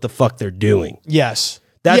like what the fuck they're doing. Yes.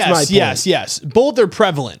 That's yes, my point. Yes. Both are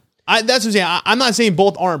prevalent. That's what I'm saying. I'm not saying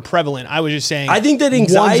both aren't prevalent. I was just saying I think that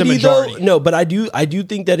one's a anxiety though, majority. no, but I do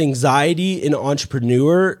think that anxiety in an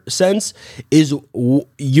entrepreneur sense is,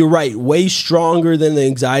 you're right, way stronger than the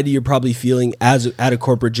anxiety you're probably feeling at a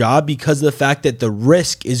corporate job because of the fact that the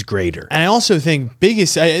risk is greater. And I also think bigger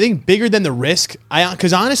than the risk.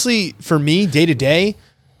 Because honestly, for me, day to day,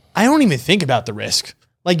 I don't even think about the risk.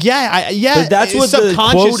 Like, But that's what the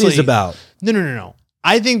quote is about. No.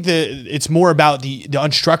 I think it's more about the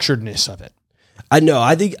unstructuredness of it. I know.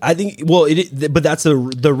 I think. Well, but that's the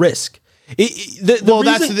risk. That's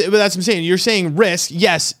what I'm saying. You're saying risk.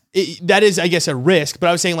 Yes, that is, I guess, a risk. But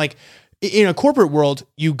I was saying like in a corporate world,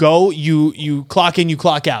 you go, you clock in, you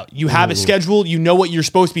clock out. You have a schedule. You know what you're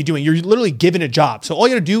supposed to be doing. You're literally given a job. So all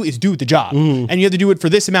you got to do is do the job, and you have to do it for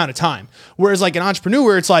this amount of time. Whereas like an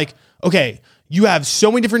entrepreneur, it's like, okay, you have so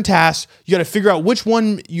many different tasks. You got to figure out which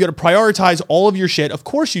one you got to prioritize all of your shit. Of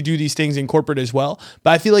course, you do these things in corporate as well,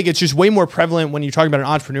 but I feel like it's just way more prevalent when you're talking about an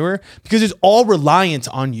entrepreneur because it's all reliant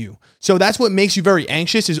on you. So that's what makes you very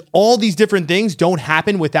anxious is all these different things don't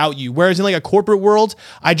happen without you. Whereas in like a corporate world,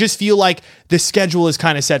 I just feel like the schedule is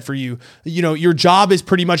kind of set for you. You know, your job is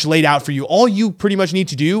pretty much laid out for you. All you pretty much need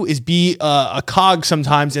to do is be a cog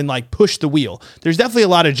sometimes and like push the wheel. There's definitely a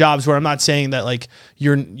lot of jobs where I'm not saying that like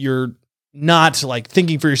you're not like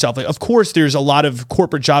thinking for yourself. Like, of course, there's a lot of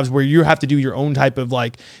corporate jobs where you have to do your own type of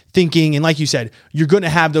like thinking. And like you said, you're going to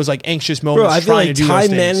have those like anxious moments. Bro, I feel trying like to do those time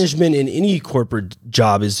things. management in any corporate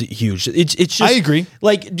job is huge. It's just, I agree.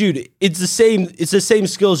 Like, dude, it's the same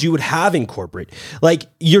skills you would have in corporate. Like,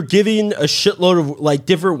 you're given a shitload of like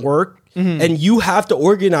different work. And you have to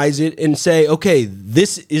organize it and say, okay,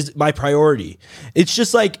 this is my priority. It's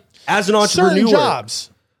just like as an entrepreneur, Certain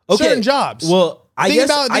jobs. Okay. Certain jobs. Well, I Think guess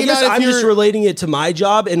about if I'm just you're- relating it to my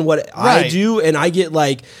job and what I Right. do, and I get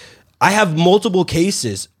like I have multiple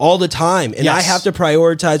cases all the time, and I Yes. have to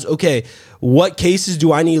prioritize. Okay, what cases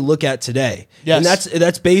do I need to look at today? Yes. And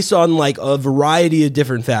that's based on like a variety of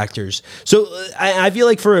different factors. So I feel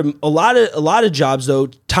like for a lot of jobs though,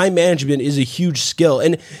 time management is a huge skill,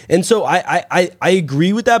 and so I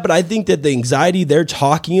agree with that. But I think that the anxiety they're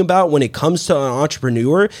talking about when it comes to an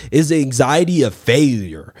entrepreneur is the anxiety of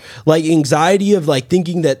failure, like anxiety of like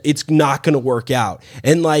thinking that it's not going to work out,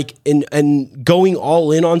 and like and going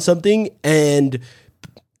all in on something and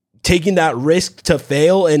taking that risk to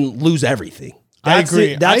fail and lose everything. I That's agree.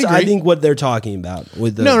 it. That's I agree. I think what they're talking about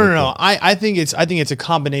with the No. I think it's a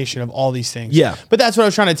combination of all these things. Yeah. But that's what I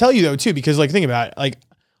was trying to tell you though too, because like think about it. Like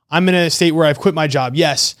I'm in a state where I've quit my job.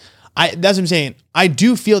 Yes. That's what I'm saying. I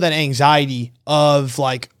do feel that anxiety of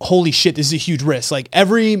like, holy shit, this is a huge risk. Like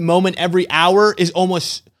every moment, every hour is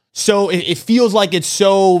almost so it feels like it's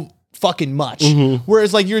so fucking much.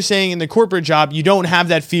 Whereas like you're saying in the corporate job, you don't have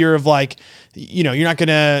that fear of like, you know, you're not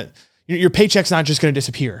gonna your paycheck's not just gonna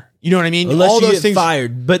disappear. You know what I mean? unless all you those get things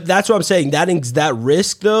fired. But that's what I'm saying. That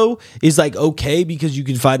risk though is like okay because you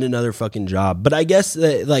can find another fucking job. But I guess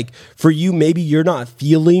that like for you, maybe you're not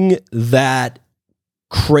feeling that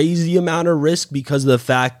crazy amount of risk because of the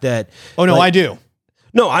fact that Oh no, like, I do.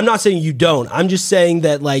 No, I'm not saying you don't. I'm just saying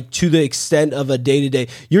that like to the extent of a day-to-day,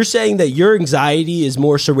 you're saying that your anxiety is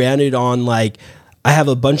more surrounded on like I have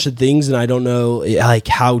a bunch of things and I don't know like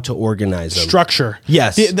how to organize them. Structure.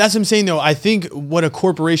 Yes. That's what I'm saying though. I think what a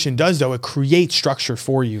corporation does though, it creates structure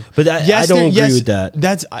for you. But I don't agree with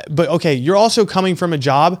that. But okay, you're also coming from a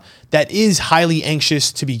job that is highly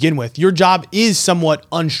anxious to begin with. Your job is somewhat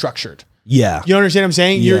unstructured. Yeah. You understand what I'm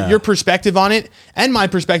saying? Yeah. Your perspective on it and my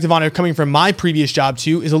perspective on it coming from my previous job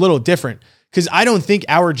too is a little different because I don't think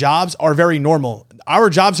our jobs are very normal.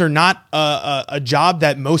 Our jobs are not a job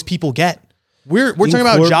that most people get. We're talking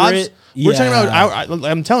about jobs. We're talking about.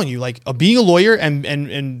 I'm telling you, like being a lawyer and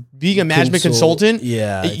being a management consultant.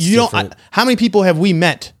 Yeah, it's you don't. different. How many people have we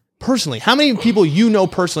met personally? How many people you know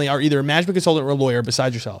personally are either a management consultant or a lawyer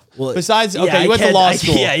besides yourself? Besides, yeah, okay, you went to can't- law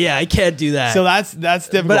school. Yeah, I can't do that. So that's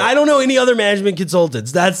difficult. but I don't know any other management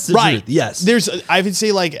consultants. That's the Right. truth. Yes. There's, I would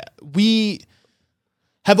say like we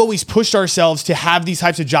have always pushed ourselves to have these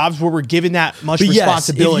types of jobs where we're given that much But yes, if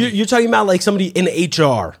responsibility. you're talking about like somebody in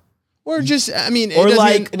HR. or just, I mean, Or it doesn't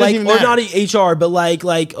like, even- it doesn't even or matter. not HR, but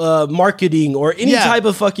like marketing or any Yeah. type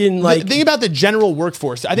of fucking like. Think about the general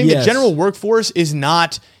workforce. I think the Yes. general workforce is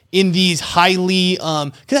not in these highly,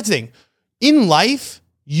 because that's the thing. In life,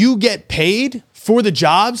 you get paid for the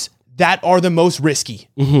jobs that are the most risky.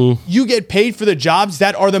 Mm-hmm. You get paid for the jobs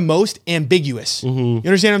that are the most ambiguous. You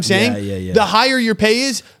understand what I'm saying? Mm-hmm. Yeah. The higher your pay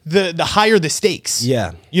is, the higher the stakes.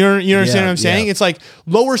 Yeah. You understand Yeah, what I'm saying? yeah. It's like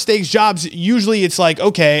lower stakes jobs. Usually it's like,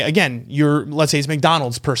 okay, again, let's say it's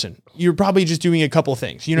McDonald's person. You're probably just doing a couple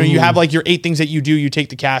things. You know, you have like your 8 things that you do, you take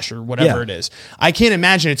the cash or whatever Mm-hmm. Yeah. it is. I can't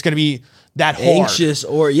imagine it's going to be that hard. anxious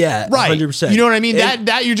or Right. 100%. You know what I mean? And-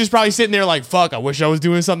 That you're just probably sitting there like, fuck, I wish I was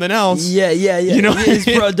doing something else. Yeah. You know what I it's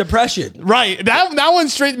mean? depression. Right. That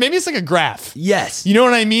one's straight. Maybe it's like a graph. Yes. You know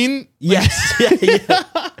what I mean? Yes.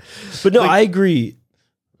 yeah. But no, I agree.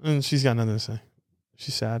 And she's got nothing to say.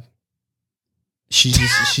 She's sad.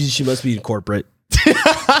 She must be in corporate.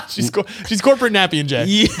 she's corporate nappy and Jay.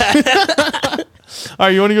 Yeah. All right,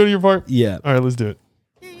 you want to go to your part? Yeah. All right, let's do it.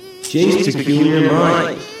 Jay's Peculiar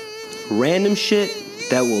Mind. Random shit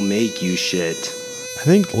that will make you shit. I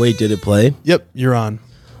think. Wait, did it play? Yep, you're on.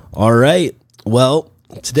 All right. Well,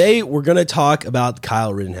 Today we're gonna talk about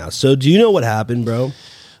Kyle Rittenhouse. So do you know what happened, bro?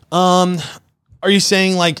 Are you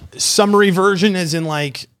saying like summary version as in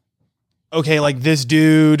like, okay, like this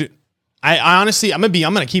dude, I honestly, I'm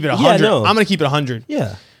gonna keep it 100. no. I'm gonna keep it 100.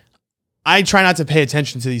 Yeah. I try not to pay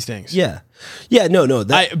attention to these things. Yeah. Yeah, no.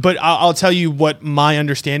 But I'll tell you what my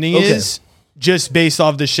understanding Okay. is just based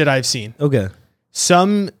off the shit I've seen. Okay.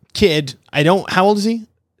 Some kid, how old is he?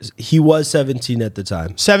 He was 17 at the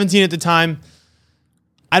time. 17 at the time.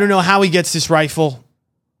 I don't know how he gets this rifle,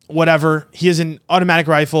 whatever. He has an automatic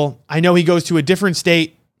rifle. I know he goes to a different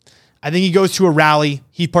state. I think he goes to a rally.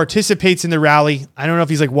 He participates in the rally. I don't know if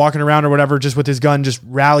he's like walking around or whatever, just with his gun, just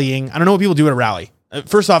rallying. I don't know what people do at a rally.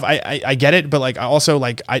 First off, I get it, but like I also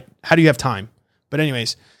like how do you have time? But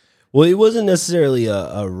anyways, Well, it wasn't necessarily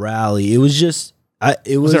a rally. It was just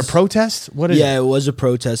was it a protest? What is it? Yeah, it was a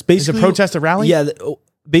protest. Is Basically, a protest a rally? Yeah.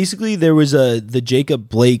 Basically, there was the Jacob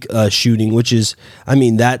Blake shooting, which is, I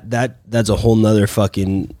mean, that's a whole nother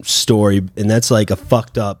fucking story, and that's like a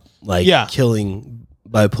fucked up killing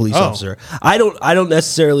by a police officer. I don't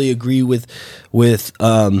necessarily agree with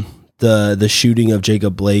the shooting of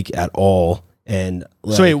Jacob Blake at all. And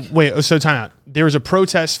like, So wait. So time out. There was a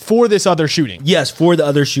protest for this other shooting. yes, for the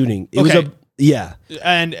other shooting, it was yeah.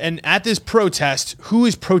 And at this protest, who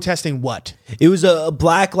is protesting what? It was a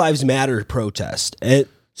Black Lives Matter protest.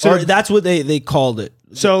 So- Or that's what they called it.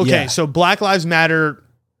 So okay, Yeah. so Black Lives Matter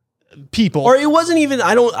people. Or it wasn't even.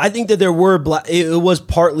 I think that there were. It was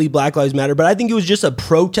partly Black Lives Matter, but I think it was just a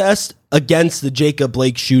protest against the Jacob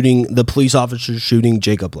Blake shooting, the police officer shooting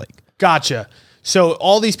Jacob Blake. Gotcha. So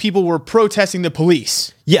all these people were protesting the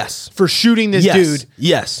police Yes. for shooting this Yes. dude.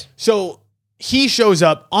 Yes. So he shows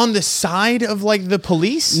up on the side of like the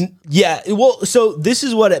police. Yeah. Well, so this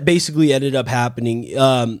is what it basically ended up happening.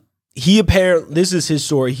 This is his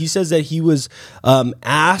story. He says that he was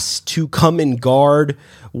asked to come and guard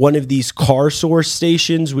one of these car source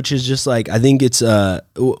stations, which is just like, I think it's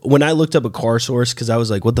when I looked up a car source, because I was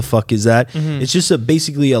like, what the fuck is that? It's just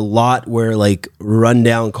basically a lot where like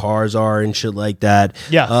rundown cars are and shit like that.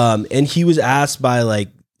 Yeah. And he was asked by like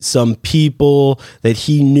some people that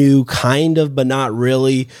he knew kind of, but not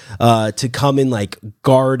really, to come and like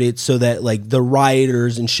guard it so that like the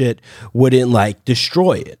rioters and shit wouldn't like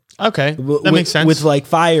destroy it. Okay, that makes sense. With like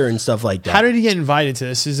fire and stuff like that. How did he get invited to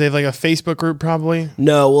this? Is they have like a Facebook group probably?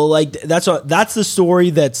 No, well, like that's the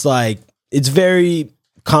story. That's like, it's very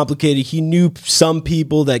complicated. He knew some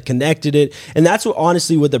people that connected it, and that's what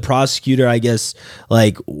honestly what the prosecutor, I guess,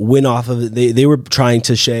 like went off of it. They were trying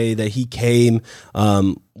to say that he came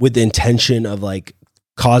with the intention of like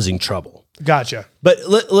causing trouble. Gotcha. But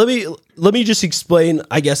let me just explain,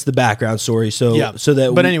 I guess, the background story. So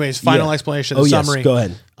that. But anyways, final explanation. The summary. Yes, go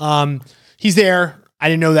ahead. He's there. I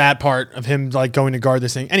didn't know that part of him like going to guard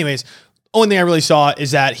this thing. Anyways, only thing I really saw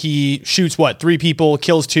is that he shoots 3 people,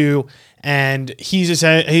 kills 2, and he's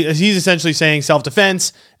essentially saying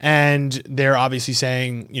self-defense, and they're obviously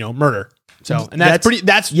saying murder. So and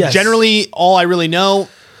that's yes. generally all I really know.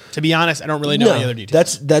 To be honest, I don't really know any other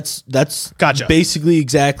details. That's Gotcha. basically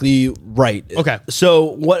exactly right. Okay.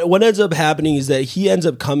 So what ends up happening is that he ends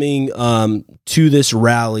up coming to this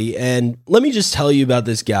rally, and let me just tell you about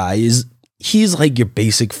this guy. He's like your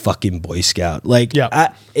basic fucking Boy Scout. Like,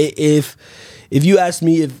 yeah. If you asked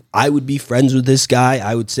me if I would be friends with this guy,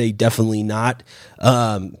 I would say definitely not.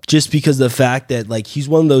 Just because of the fact that like he's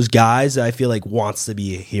one of those guys that I feel like wants to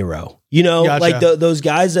be a hero. Gotcha. Like those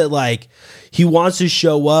guys that like he wants to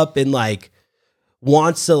show up and like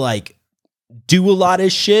wants to like do a lot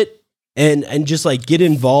of shit and just like get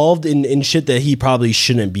involved in shit that he probably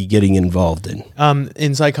shouldn't be getting involved in.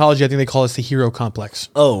 In psychology, I think they call this the hero complex.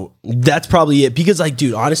 Oh, that's probably it. Because like,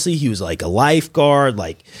 dude, honestly, he was like a lifeguard.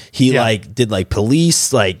 Like he like did like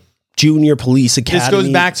police, like junior police academy. This goes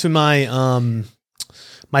back to my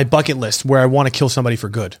my bucket list where I want to kill somebody for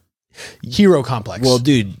good. Hero complex. Well,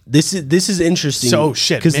 dude, this is interesting. So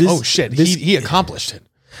shit. He accomplished it.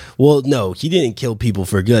 Well, no, he didn't kill people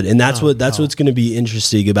for good. And that's what's going to be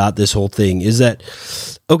interesting about this whole thing is that,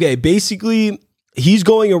 okay, basically he's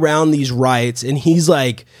going around these riots and he's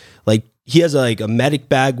like he has like a medic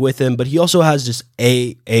bag with him, but he also has this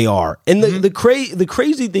AR. And the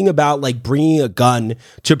crazy thing about like bringing a gun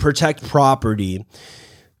to protect property,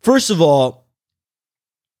 first of all,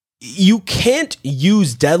 you can't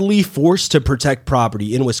use deadly force to protect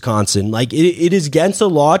property in Wisconsin. Like it is against the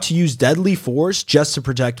law to use deadly force just to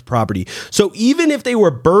protect property. So even if they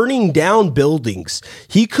were burning down buildings,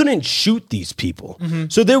 he couldn't shoot these people.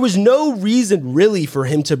 So there was no reason really for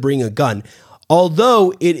him to bring a gun.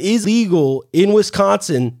 Although it is legal in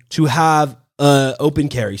Wisconsin to have open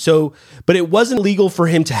carry. So, but it wasn't legal for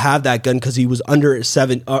him to have that gun because he was under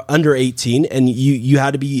 18, and you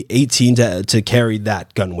had to be 18 to carry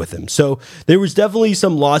that gun with him. So there was definitely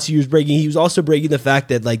some laws he was breaking. He was also breaking the fact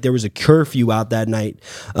that like there was a curfew out that night.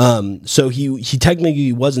 So he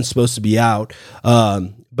technically wasn't supposed to be out.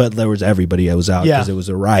 But there was everybody that was out because it was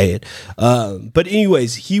a riot. But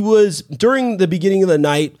anyways, he was, during the beginning of the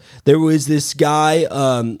night, there was this guy,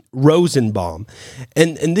 Rosenbaum.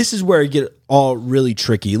 And this is where it get all really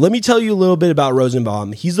tricky. Let me tell you a little bit about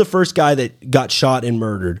Rosenbaum. He's the first guy that got shot and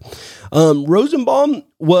murdered. Rosenbaum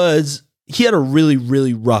he had a really,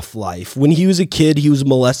 really rough life. When he was a kid, he was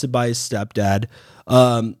molested by his stepdad.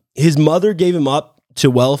 His mother gave him up to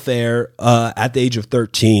welfare at the age of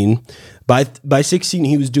 13. By 16,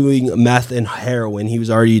 he was doing meth and heroin. He was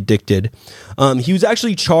already addicted. He was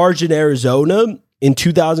actually charged in Arizona in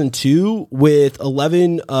 2002 with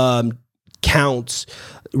 11 counts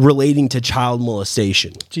relating to child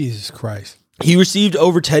molestation. Jesus Christ. He received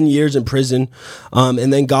over 10 years in prison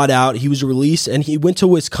and then got out. He was released, and he went to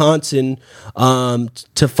Wisconsin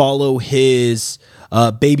to follow his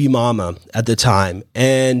baby mama at the time.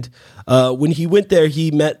 And when he went there,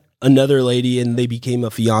 he met another lady and they became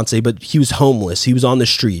a fiance, but he was homeless. He was on the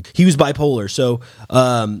street. He was bipolar. So,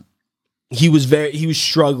 he was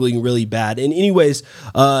struggling really bad. And anyways,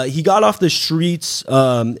 he got off the streets,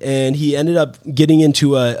 and he ended up getting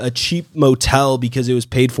into a cheap motel because it was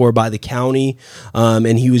paid for by the county.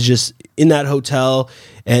 And he was just in that hotel.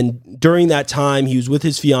 And during that time, he was with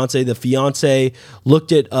his fiance. The fiance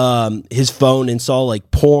looked at his phone and saw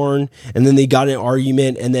like porn, and then they got in an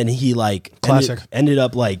argument, and then he like ended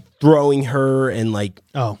up like throwing her, and like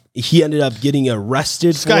he ended up getting arrested.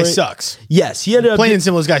 This guy sucks. Yes, he ended up plain and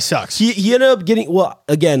simple. This guy sucks. He ended up getting, well,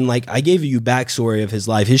 again, like I gave you backstory of his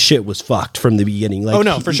life. His shit was fucked from the beginning.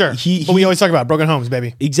 Like, for sure. But we always talk about broken homes,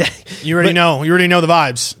 baby. Exactly. You already know. You already know the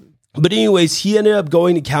vibes. But anyways, he ended up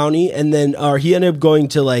going to county, and then he ended up going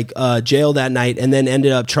to like jail that night, and then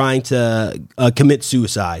ended up trying to commit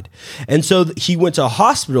suicide. And so he went to a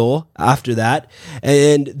hospital after that.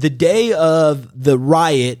 And the day of the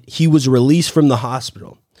riot, he was released from the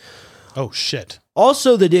hospital. Oh shit.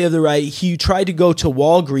 Also, the day of the riot, he tried to go to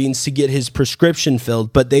Walgreens to get his prescription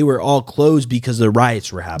filled, but they were all closed because the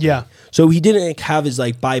riots were happening. Yeah. So he didn't have his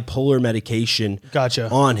like bipolar medication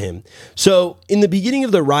on him. So in the beginning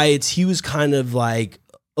of the riots, he was kind of like,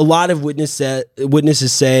 a lot of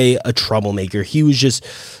witnesses say a troublemaker. He was just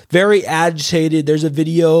very agitated. There's a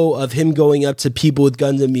video of him going up to people with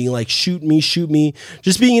guns and being like, shoot me, shoot me.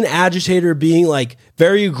 Just being an agitator, being like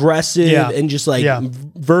very aggressive and just like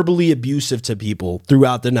verbally abusive to people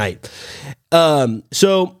throughout the night.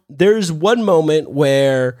 So there's one moment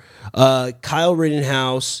where Kyle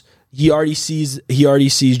Rittenhouse, he already sees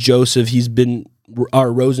Joseph. He's been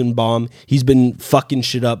Rosenbaum. He's been fucking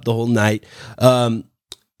shit up the whole night.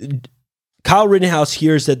 Kyle Rittenhouse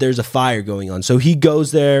hears that there's a fire going on. So he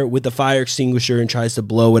goes there with the fire extinguisher and tries to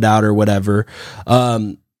blow it out or whatever.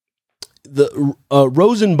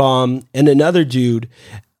 Rosenbaum and another dude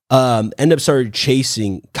end up started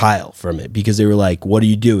chasing Kyle from it because they were like, what are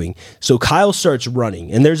you doing? So Kyle starts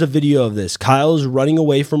running, and there's a video of this. Kyle's running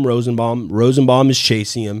away from Rosenbaum. Rosenbaum is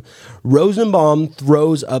chasing him. Rosenbaum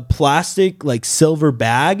throws a plastic like silver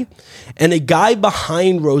bag, and a guy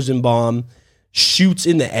behind Rosenbaum shoots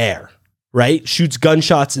in the air, right? Shoots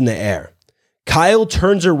gunshots in the air. Kyle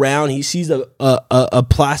turns around. He sees a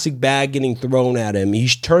plastic bag getting thrown at him. He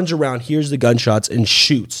turns around, hears the gunshots, and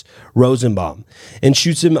shoots Rosenbaum. And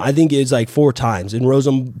shoots him, I think it's like 4 times. And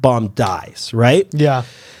Rosenbaum dies, right? Yeah.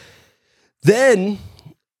 Then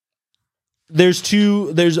there's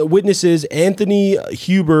witnesses, Anthony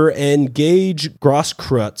Huber and Gage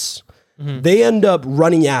Grosskreutz. Mm-hmm. They end up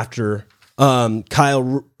running after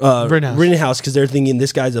Kyle Rittenhouse because they're thinking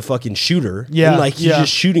this guy's a fucking shooter. Yeah, and like he's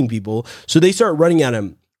just shooting people. So they start running at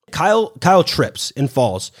him. Kyle trips and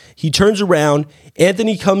falls. He turns around.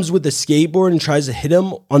 Anthony comes with a skateboard and tries to hit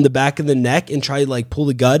him on the back of the neck and try to like pull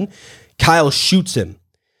the gun. Kyle shoots him.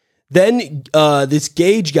 Then this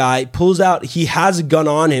Gage guy pulls out. He has a gun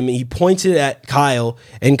on him and he points it at Kyle,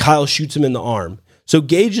 and Kyle shoots him in the arm. So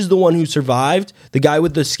Gage is the one who survived. The guy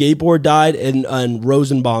with the skateboard died, and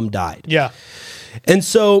Rosenbaum died. Yeah. And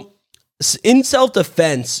so in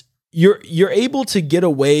self-defense, you're able to get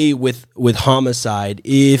away with homicide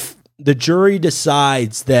if the jury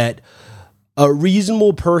decides that a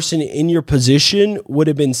reasonable person in your position would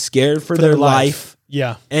have been scared for their life.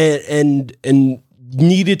 Yeah. And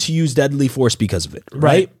needed to use deadly force because of it.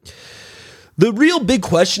 Right? The real big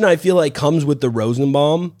question I feel like comes with the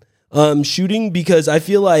Rosenbaum shooting, because I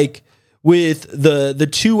feel like with the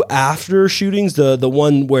two after shootings, the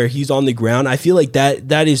one where he's on the ground, I feel like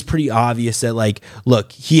that is pretty obvious that, like,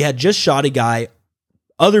 look, he had just shot a guy.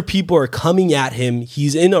 Other people are coming at him.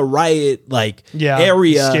 He's in a riot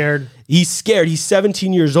area. Scared. He's scared. He's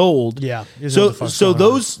 17 years old. Yeah. He doesn't know So what the fuck's going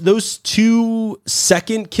on. those 2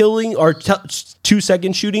 second killing or 2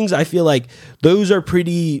 second shootings, I feel like those are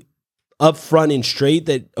pretty upfront and straight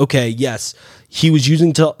that, okay, yes, he was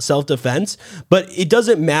using self-defense, but it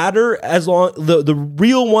doesn't matter as long the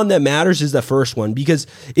real one that matters is the first one, because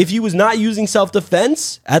if he was not using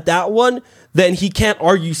self-defense at that one, then he can't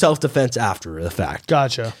argue self-defense after the fact.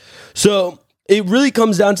 Gotcha. So it really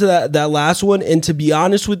comes down to that last one. And to be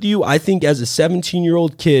honest with you, I think as a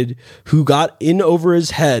 17-year-old kid who got in over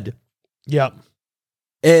his head Yep.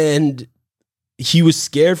 and he was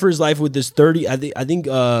scared for his life with this 30. I think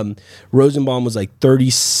Rosenbaum was like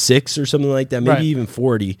 36 or something like that, maybe Right. even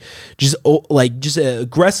 40. Just an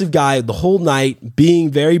aggressive guy the whole night, being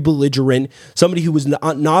very belligerent. Somebody who was not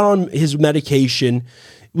on his medication.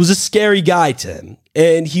 It was a scary guy to him,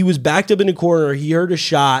 and he was backed up in a corner. He heard a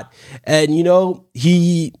shot, and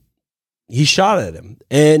he shot at him,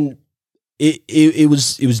 and it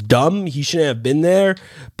was dumb. He shouldn't have been there.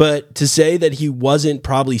 But to say that he wasn't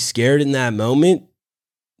probably scared in that moment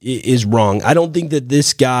is wrong. I don't think that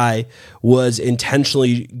this guy was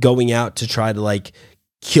intentionally going out to try to like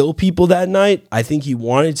kill people that night. I think he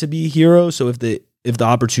wanted to be a hero. So if the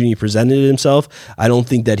opportunity presented himself, I don't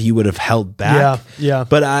think that he would have held back. Yeah.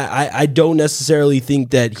 But I don't necessarily think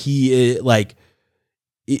that he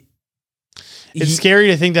It's scary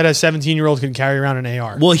to think that a 17-year-old can carry around an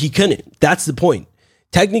AR. Well, he couldn't. That's the point.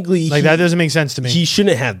 Technically, that doesn't make sense to me. He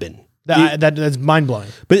shouldn't have been. That's mind blowing.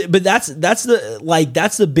 But that's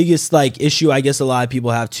the biggest like issue I guess a lot of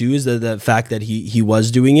people have too, is the fact that he was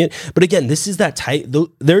doing it. But again, this is that type.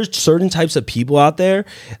 There's certain types of people out there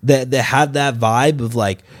that have that vibe of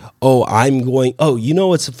like, oh, you know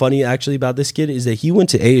what's funny actually about this kid is that he went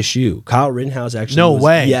to ASU. Kyle Rittenhouse actually. No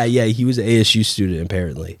way. Yeah, he was an ASU student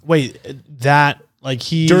apparently. Wait, that like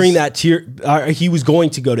he during that tier, he was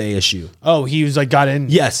going to go to ASU. Oh, he was like got in.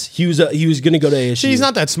 Yes, he was going to go to ASU. He's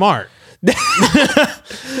not that smart.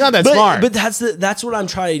 Not that smart. But that's what I'm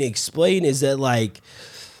trying to explain is that like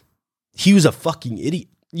he was a fucking idiot.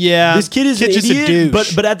 Yeah, this kid is an just idiot. a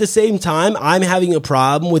douche. But at the same time, I'm having a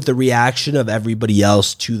problem with the reaction of everybody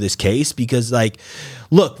else to this case because like,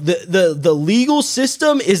 look, the legal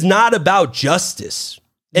system is not about justice.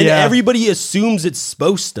 And everybody assumes it's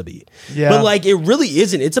supposed to be. Yeah. But like it really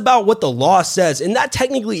isn't. It's about what the law says. And that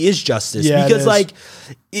technically is justice. Yeah, because like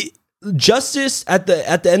justice at the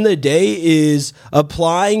end of the day is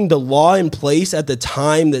applying the law in place at the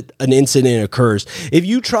time that an incident occurs. If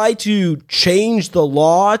you try to change the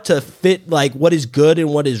law to fit like what is good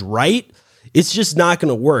and what is right, it's just not going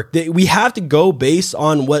to work. We have to go based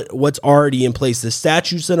on what's already in place, the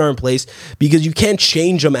statutes that are in place, because you can't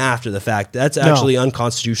change them after the fact. That's actually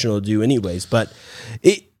unconstitutional to do anyways. But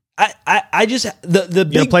I just the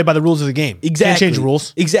big play by the rules of the game. Exactly. Can't change the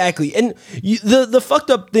rules. Exactly. And the fucked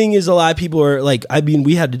up thing is a lot of people are like, I mean,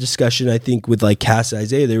 we had a discussion, I think, with like Cass and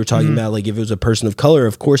Isaiah. They were talking about like if it was a person of color,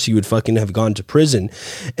 of course he would fucking have gone to prison.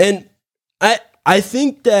 And I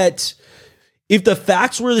think that if the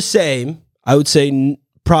facts were the same, I would say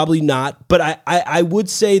probably not. But I would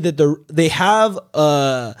say that they have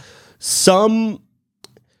some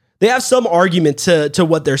argument to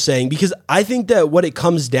what they're saying, because I think that what it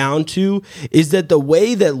comes down to is that the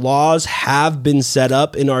way that laws have been set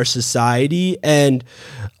up in our society and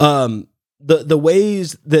the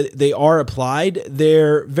ways that they are applied,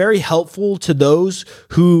 they're very helpful to those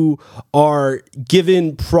who are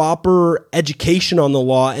given proper education on the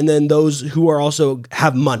law, and then those who are also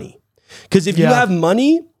have money. Because if you have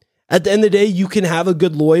money, at the end of the day, you can have a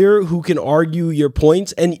good lawyer who can argue your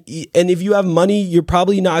points. And if you have money, you're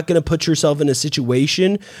probably not going to put yourself in a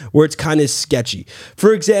situation where it's kind of sketchy.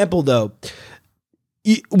 For example, though,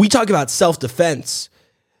 we talk about self-defense,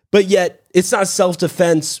 but yet it's not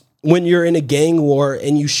self-defense when you're in a gang war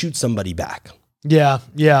and you shoot somebody back. Yeah.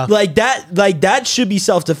 Like that should be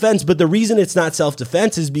self-defense. But the reason it's not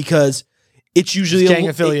self-defense is because it's usually gang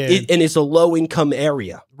affiliated, and it's a low income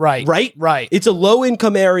area. Right. It's a low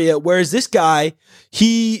income area. Whereas this guy,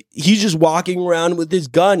 he's just walking around with his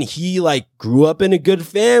gun. He like grew up in a good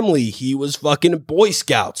family. He was fucking Boy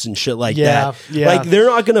Scouts and shit like that. Yeah. Like they're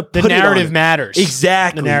not going to put the narrative matters.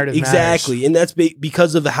 Exactly. The narrative matters. And that's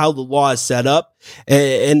because of how the law is set up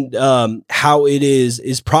and how it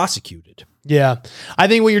is prosecuted. Yeah. I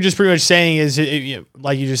think what you're just pretty much saying is,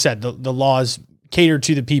 like you just said, the laws cater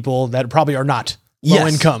to the people that probably are not low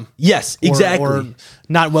income. Yes, Or- exactly. Or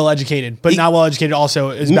not well educated, but not well educated also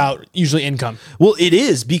is about usually income. Well, it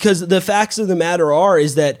is, because the facts of the matter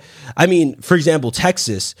is that, I mean, for example,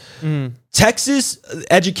 Texas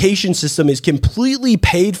education system is completely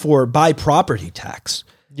paid for by property tax.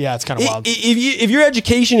 Yeah, it's kind of wild. If your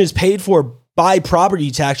education is paid for by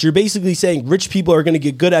property tax, you're basically saying rich people are going to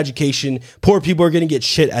get good education, poor people are going to get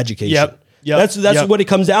shit education. Yep. That's what it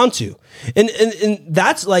comes down to. And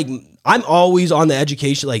that's like, I'm always on the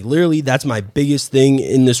education, like literally that's my biggest thing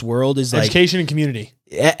in this world is like Education and community.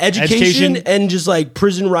 education and just like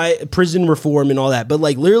prison reform and all that. But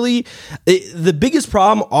like literally the biggest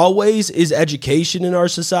problem always is education in our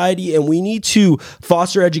society, and we need to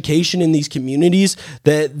foster education in these communities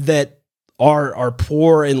that are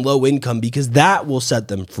poor and low income, because that will set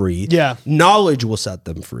them free. Yeah. Knowledge will set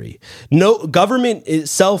them free. No government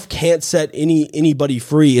itself can't set anybody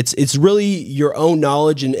free. It's really your own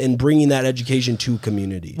knowledge and bringing that education to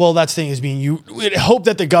community. Well, that's the thing is you would hope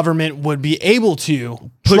that the government would be able to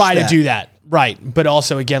try that. to do that. Right. But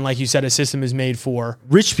also, again, like you said, a system is made for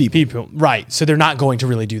Rich people. Right. So they're not going to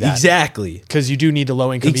really do that. Exactly. Because you do need the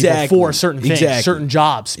low income Exactly. people for certain things, Exactly. certain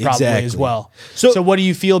jobs probably as Exactly. well. So what do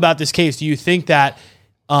you feel about this case? Do you think that,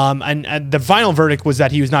 and the final verdict was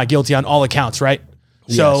that he was not guilty on all accounts, right?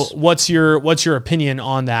 So Yes. what's your opinion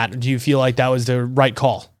on that? Do you feel like that was the right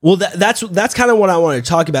call? Well, that's kind of what I wanted to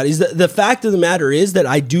talk about. Is that the fact of the matter is that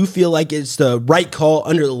I do feel like it's the right call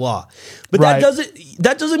under the law, but Right.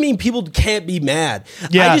 that doesn't mean people can't be mad.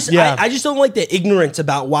 Yeah, I just don't like the ignorance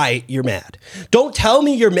about why you're mad. Don't tell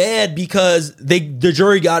me you're mad because the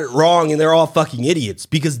jury got it wrong and they're all fucking idiots,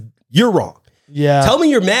 because you're wrong. Yeah. Tell me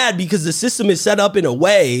you're mad because the system is set up in a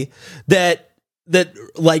way that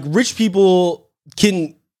like rich people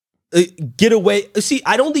can get away. See,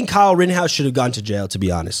 I don't think Kyle Rittenhouse should have gone to jail, to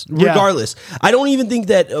be honest. Yeah. Regardless, I don't even think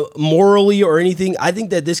that morally or anything. I think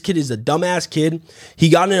that this kid is a dumbass kid. He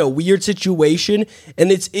got in a weird situation,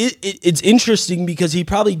 and it's interesting because he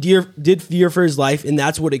probably did fear for his life, and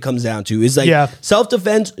that's what it comes down to. Is like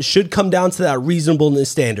self-defense should come down to that reasonableness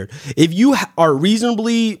standard. If you are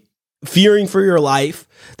reasonably fearing for your life,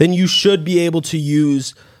 then you should be able to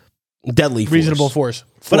use deadly force. Reasonable force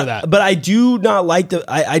for that. But I do not like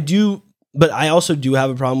I do, but I also do have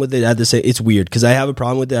a problem with it at the same. It's weird because I have a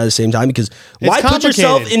problem with it at the same time, because why put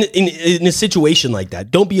yourself in a situation like that?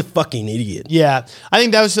 Don't be a fucking idiot. Yeah, I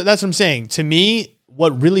think that's what I'm saying. To me,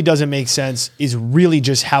 what really doesn't make sense is really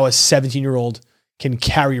just how a 17-year-old can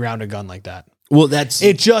carry around a gun like that. Well,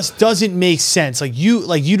 it just doesn't make sense. Like you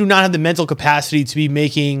do not have the mental capacity to be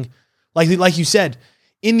making, like you said,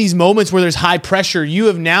 in these moments where there's high pressure, you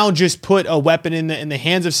have now just put a weapon in the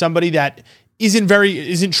hands of somebody that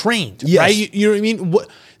isn't trained, Yes. right? You know what I mean?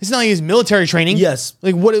 It's not like his military training. Yes.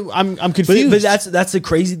 Like what? I'm confused. But that's the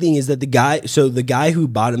crazy thing, is that the guy who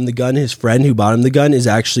bought him the gun, his friend who bought him the gun, is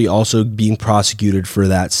actually also being prosecuted for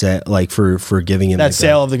that for giving him that the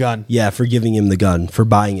sale gun. of the gun. Yeah, for giving him the gun, for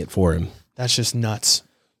buying it for him. That's just nuts.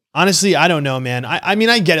 Honestly, I don't know, man. I mean,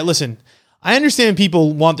 I get it. Listen, I understand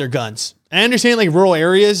people want their guns. I understand like rural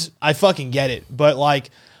areas. I fucking get it. But like,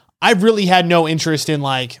 I've really had no interest in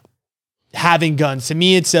like having guns. To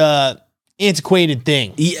me, it's a antiquated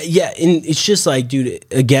thing. Yeah, and it's just like, dude,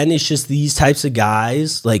 again, it's just these types of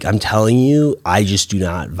guys, like I'm telling you, I just do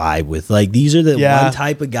not vibe with. Like, these are the one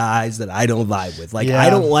type of guys that I don't vibe with. Like, I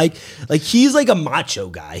don't like he's like a macho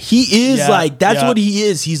guy. He is that's what he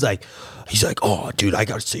is. He's like, oh, dude, I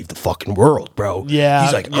gotta save the fucking world, bro. Yeah.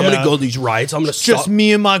 He's like, I'm gonna go to these riots. I'm gonna Just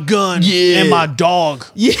me and my gun and my dog.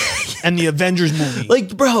 Yeah. And the Avengers movie.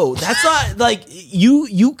 Like, bro, that's not like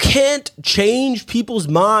you can't change people's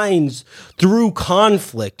minds through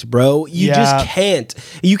conflict, bro. You just can't.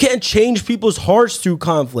 You can't change people's hearts through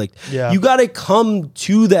conflict. Yeah. You got to come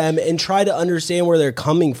to them and try to understand where they're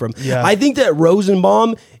coming from. Yeah. I think that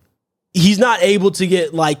Rosenbaum, he's not able to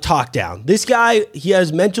get like talked down. This guy, he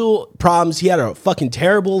has mental problems. He had a fucking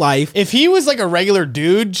terrible life. If he was like a regular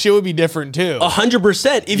dude, shit would be different too.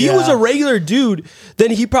 100%. If he was a regular dude,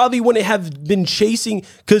 then he probably wouldn't have been chasing,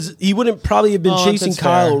 because he wouldn't probably have been chasing that's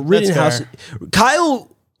Kyle fair. Rittenhouse. That's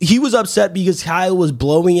Kyle, he was upset because Kyle was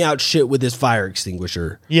blowing out shit with his fire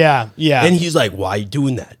extinguisher. Yeah. And he's like, why are you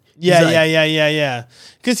doing that? Yeah, He's like, yeah.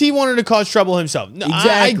 Because he wanted to cause trouble himself. No,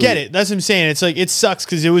 I Exactly. get it. That's what I'm saying. It's like, it sucks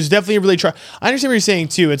because it was definitely a really I understand what you're saying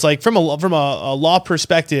too. It's like from a law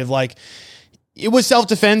perspective, like it was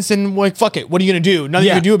self-defense and like, fuck it. What are you going to do? Nothing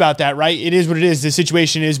you can do about that, right? It is what it is. The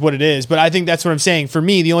situation is what it is. But I think that's what I'm saying. For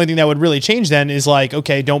me, the only thing that would really change then is like,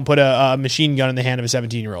 okay, don't put a machine gun in the hand of a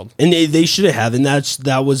 17-year-old. And they should have, and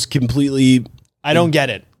that was completely. I don't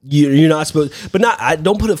get it. You're not supposed, but I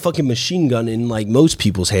don't put a fucking machine gun in like most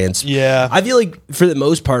people's hands. Yeah. I feel like for the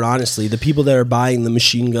most part, honestly, the people that are buying the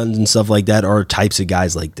machine guns and stuff like that are types of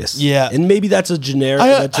guys like this. Yeah. and maybe that's a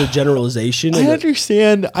that's a generalization. I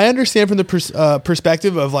understand from the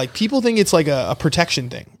perspective of like people think it's like a protection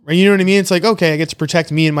thing, right? You know what I mean? It's like, okay, I get to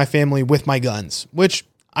protect me and my family with my guns, which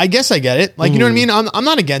I guess I get it. Like, you know what I mean? I'm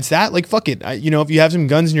not against that. Like, fuck it. If you have some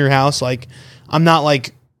guns in your house, like, I'm not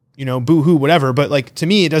like, boo-hoo, whatever. But like, to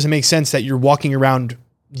me, it doesn't make sense that you're walking around,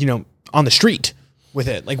 on the street with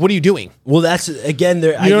it. Like, what are you doing? Well, that's again,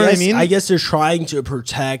 You know what I mean? I guess they're trying to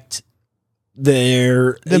protect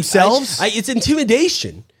themselves. It's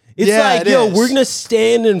intimidation. It's Yeah, like, it yo, is. we're gonna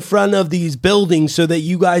stand in front of these buildings so that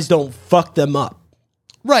you guys don't fuck them up.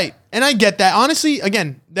 Right. And I get that. Honestly,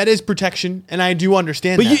 again, that is protection. And I do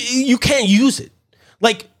understand But that. you can't use it.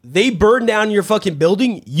 Like, they burn down your fucking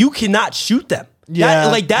building, you cannot shoot them. Yeah,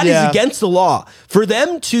 That is against the law. For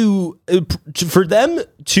them to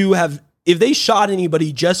have, if they shot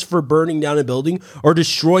anybody just for burning down a building or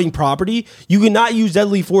destroying property, you cannot use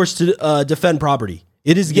deadly force to defend property.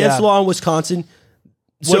 It is against the law in Wisconsin.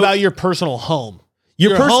 What about your personal home?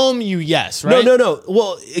 Your home, yes, right? No.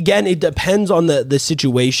 Well, again, it depends on the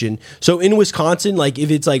situation. So in Wisconsin, like if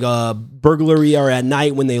it's like a burglary or at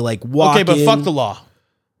night when they like walk Okay, but in, fuck the law.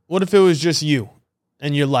 What if it was just you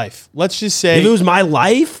and your life? Let's just say if it was my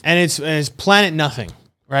life, and it's planet nothing,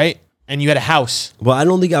 right? And you had a house. well, I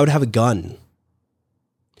don't think I would have a gun.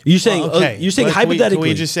 You're saying you're saying hypothetically. Can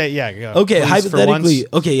we just say go, okay, please, hypothetically.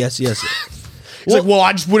 Okay, yes. It's like, well,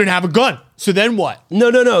 I just wouldn't have a gun. So then what?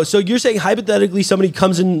 No. So you're saying hypothetically somebody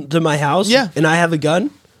comes into my house, Yeah. and I have a gun.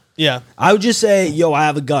 Yeah. I would just say, yo, I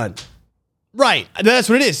have a gun. Right. That's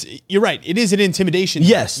what it is. You're right. It is an intimidation.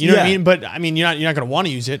 Yes, You know what I yeah. mean? But I mean, you're not going to want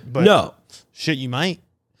to use it. But No. shit, you might.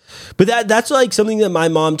 But that's like something that my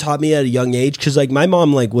mom taught me at a young age, because like my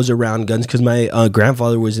mom like was around guns because my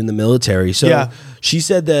grandfather was in the military. So Yeah. she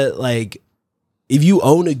said that like if you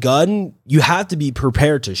own a gun, you have to be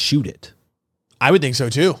prepared to shoot it. I would think so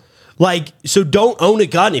too. Like, so don't own a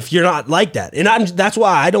gun if you're not like that. And that's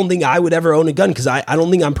why I don't think I would ever own a gun, because I don't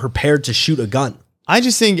think I'm prepared to shoot a gun. I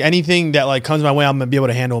just think anything that like comes my way, I'm going to be able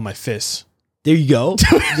to handle with my fists. There you go.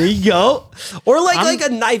 There you go. Or like a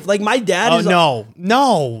knife. Like my dad is No.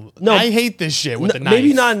 I hate this shit with the knife.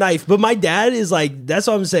 maybe not a knife, but my dad is like, that's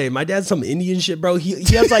what I'm saying. My dad's some Indian shit, bro. He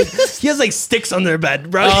has like he has like sticks on their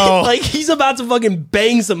bed, bro. Oh. Like he's about to fucking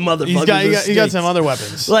bang some motherfuckers. He got some other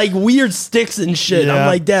weapons. like weird sticks and shit. Yeah. I'm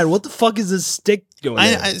like, Dad, what the fuck is this stick doing?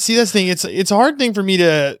 I see that's the thing. It's a hard thing for me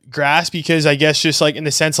to grasp, because I guess just like in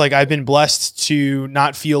the sense like I've been blessed to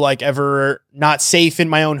not feel like ever not safe in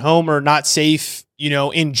my own home or not safe,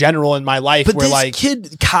 in general in my life. But where this like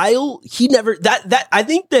kid Kyle, he never that I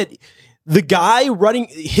think that the guy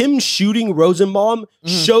him shooting Rosenbaum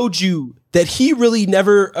showed you that he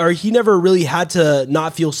never really had to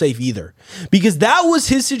not feel safe either, because that was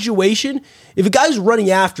his situation. If a guy's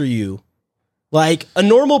running after you, like a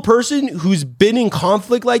normal person who's been in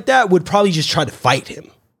conflict like that would probably just try to fight him.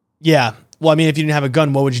 yeah. Well, I mean, if you didn't have a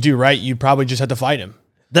gun, what would you do? Right? You'd probably just have to fight him.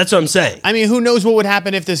 That's what I'm saying. I mean, who knows what would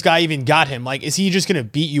happen if this guy even got him? Like, is he just going to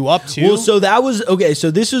beat you up too? Well, so that was okay. So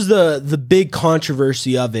this was the big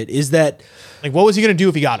controversy of it, is that like, what was he going to do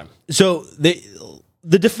if he got him? so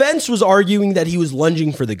the defense was arguing that he was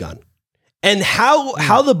lunging for the gun. And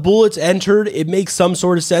how the bullets entered, it makes some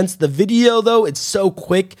sort of sense. The video, though, it's so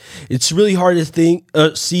quick, it's really hard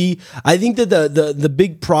to see. I think that the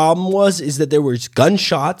big problem is that there was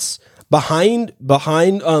gunshots behind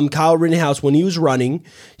Kyle Rittenhouse when he was running.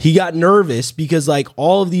 He got nervous because like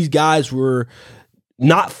all of these guys were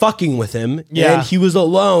not fucking with him, Yeah. and he was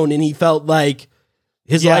alone, and he felt like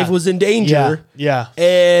his Yeah. life was in danger. Yeah.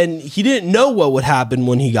 And he didn't know what would happen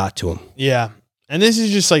when he got to him. Yeah. And this is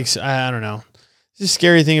just like, I don't know. It's a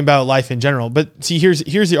scary thing about life in general. But see, here's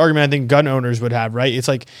the argument I think gun owners would have, right? It's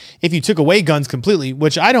like if you took away guns completely,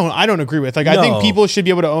 which I don't agree with. Like, I think No. people should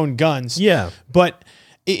be able to own guns. Yeah. But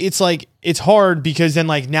it's like, it's hard because then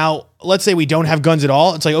like now, let's say we don't have guns at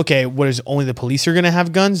all. It's like, okay, what is only the police are going to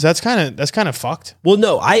have guns? That's kind of fucked. Well,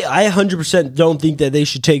 no, I 100% don't think that they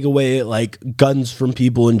should take away like guns from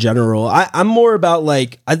people in general. I'm more about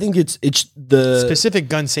like, I think it's the Specific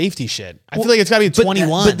gun safety shit. I feel like it's got to be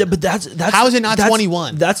 21. But that's How is it not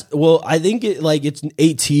 21? I think it's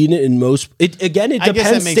 18 in most. It again, it I guess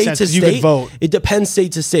that depends makes state sense, to 'cause you could state. vote. It depends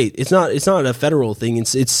state to state. It's not a federal thing.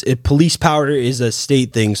 It's police power is a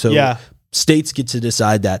state thing. So Yeah. states get to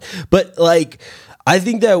decide that. But like, I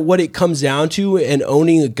think that what it comes down to and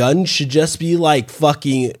owning a gun should just be like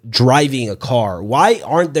fucking driving a car. Why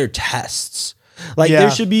aren't there tests? Like Yeah.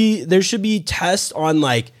 there should be tests on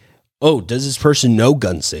like oh, does this person know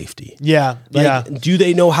gun safety? Yeah, Like, yeah. do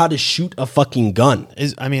they know how to shoot a fucking gun?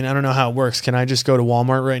 I mean, I don't know how it works. Can I just go to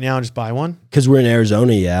Walmart right now and just buy one? Because we're in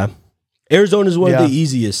Arizona, yeah. Arizona is one Yeah. of the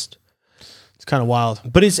easiest. It's kind of wild.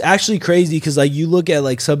 But it's actually crazy because like you look at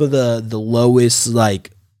like some of the lowest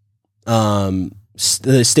like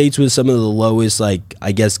the states with some of the lowest like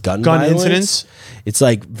I guess gun violence. Incidents. It's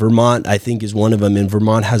like Vermont, I think, is one of them, and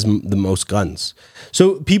Vermont has the most guns.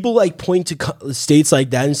 So people like point to states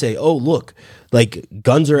like that and say, "Oh, look, like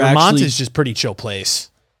guns are Vermont actually." is just pretty chill place.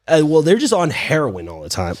 Well, they're just on heroin all the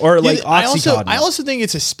time, or like Oxycontin. I also think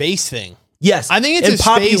it's a space thing. yes, I think it's and a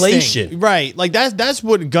space population. thing. Right? Like that's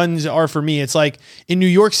what guns are for me. It's like in New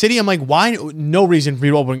York City, I'm like, why? No reason for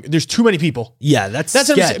you to open. There's too many people. Yeah, that's What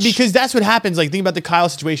I'm saying, sketch. because that's what happens. Like think about the Kyle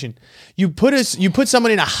situation. You put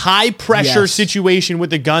someone in a high pressure Yes. situation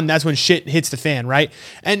with a gun. That's when shit hits the fan, right?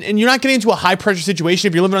 And you're not getting into a high pressure situation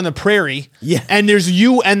if you're living on the prairie. Yeah. And there's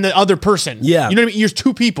you and the other person. Yeah. You know what I mean? There's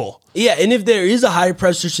two people. Yeah, and if there is a high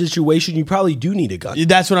pressure situation, you probably do need a gun.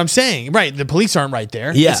 That's what I'm saying. Right. The police aren't right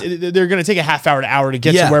there. Yeah. They're going to take a half hour to hour to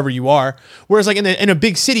get Yeah. to wherever you are. Whereas like in a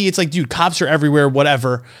big city, it's like, dude, cops are everywhere,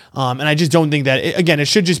 whatever. And I just don't think that, again, it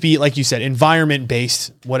should just be, like you said, environment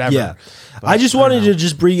based, whatever. Yeah. I just wanted to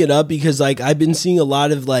just bring it up because like I've been seeing a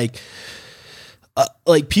lot of like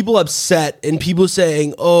people upset and people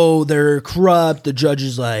saying, oh, they're corrupt. The judge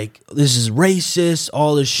is like, this is racist,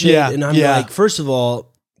 all this shit. Yeah, And I'm yeah. like, first of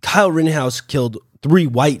all, Kyle Rittenhouse killed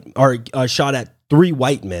shot at 3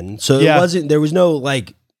 white men. So Yeah. there was no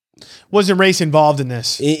like Wasn't race involved in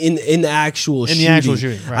this? in the actual shooting. the actual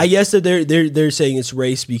shooting, right. I guess that they're saying it's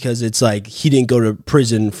race because it's like he didn't go to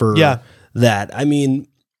prison for Yeah. that. I mean,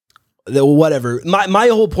 whatever. My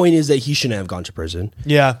whole point is that he shouldn't have gone to prison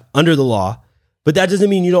Yeah. under the law, but that doesn't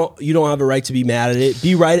mean you don't have a right to be mad at it.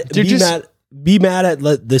 Be mad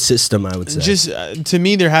at the system. I would say. Just to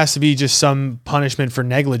me, there has to be just some punishment for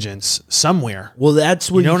negligence somewhere. Well,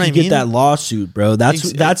 that's where You know you, what can I get mean? that lawsuit, bro.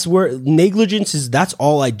 That's where negligence is. That's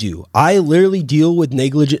all I do. I literally deal with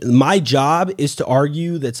negligence. My job is to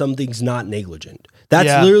argue that something's not negligent. That's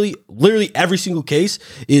Yeah. literally every single case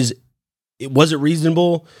is. Was it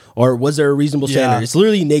reasonable or was there a reasonable standard? Yeah. It's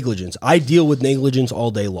literally negligence. I deal with negligence all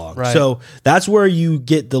day long. Right. So that's where you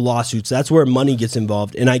get the lawsuits. That's where money gets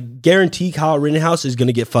involved. And I guarantee Kyle Rittenhouse is going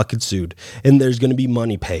to get fucking sued and there's going to be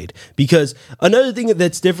money paid. Because another thing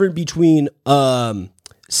that's different between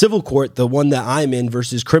civil court, the one that I'm in,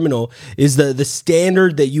 versus criminal, is the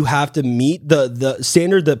standard that you have to meet, the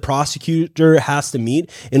standard the prosecutor has to meet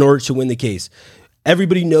in order to win the case.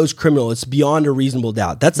 Everybody knows criminal. It's beyond a reasonable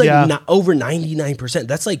doubt. That's like Yeah. over 99%.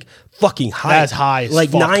 That's like fucking high. That's high as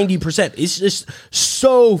Like fuck. 90%. It's just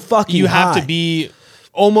so fucking You have high. to be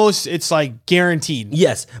almost, it's like guaranteed.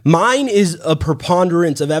 Yes, mine is a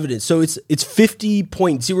preponderance of evidence, so it's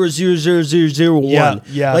 50.000001.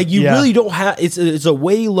 Yeah, like you yeah. really don't have. It's a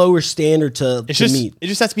way lower standard to meet. It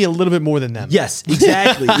just has to be a little bit more than them. Yes,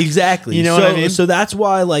 exactly, exactly. You know so, what I mean? So that's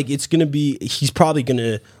why, like, it's gonna be. He's probably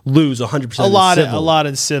gonna lose 100%. a lot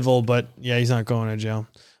in civil, but yeah, he's not going to jail.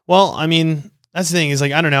 Well, I mean, that's the thing is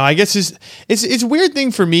like, I don't know. I guess it's a weird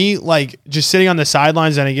thing for me, like just sitting on the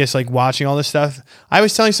sidelines and I guess like watching all this stuff. I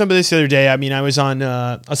was telling somebody this the other day. I mean, I was talking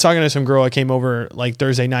to some girl that came over like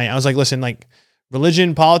Thursday night. I was like, listen, like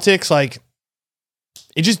religion, politics, like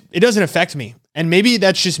it doesn't affect me. And maybe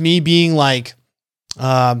that's just me being like,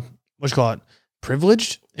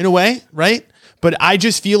 privileged in a way, right? But I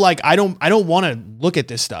just feel like I don't want to look at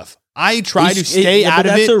this stuff. I try to stay out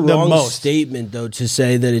of it That's a the wrong most. statement, though, to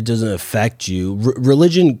say that it doesn't affect you.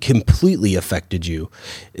 Religion completely affected you.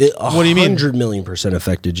 What do you mean? 100 million%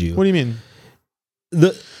 affected you. What do you mean?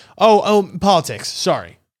 The Politics.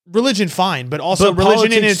 Sorry, religion, fine, but also But religion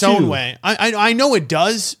in politics its own too. way. I know it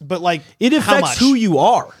does, but like it how affects much? who you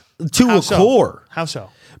are to How a so? core, How so?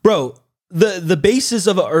 bro. The basis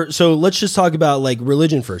of so let's just talk about like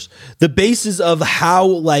religion first. The basis of how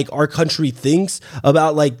like our country thinks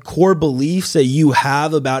about like core beliefs that you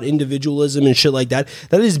have about individualism and shit like that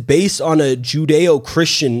is based on a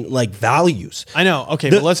Judeo-Christian like values. I know. Okay,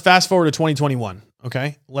 but let's fast forward to 2021.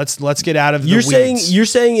 Okay, let's get out of the You're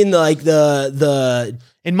weeds. saying in the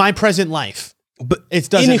In my present life, but it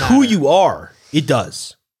doesn't in who matter. you are, it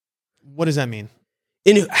does. What does that mean?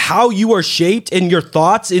 In how you are shaped and your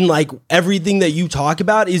thoughts in like everything that you talk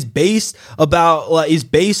about is based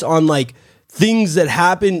on like things that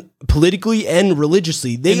happen politically and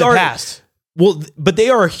religiously. They In the are past. well, but they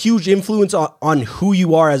are a huge influence on who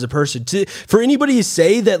you are as a person. For anybody to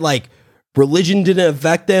say that like religion didn't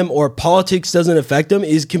affect them or politics doesn't affect them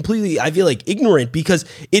is completely, I feel like, ignorant, because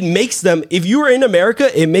it makes them, if you are in America,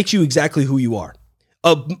 it makes you exactly who you are.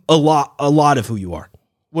 A lot of who you are.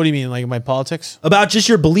 What do you mean, like my politics? About just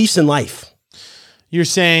your beliefs in life. You're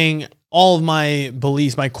saying all of my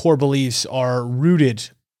beliefs, my core beliefs, are rooted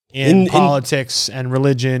in politics and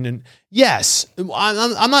religion. And yes,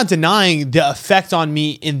 I'm not denying the effect on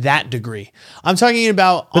me in that degree. I'm talking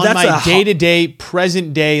about on my day-to-day,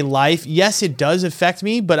 present-day life. Yes, it does affect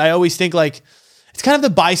me, but I always think like it's kind of the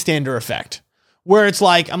bystander effect. Where it's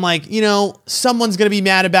like, I'm like, someone's going to be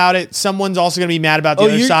mad about it. Someone's also going to be mad about the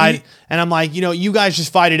other side. And I'm like, you guys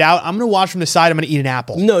just fight it out. I'm going to watch from the side. I'm going to eat an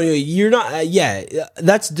apple. No, you're not. Yeah,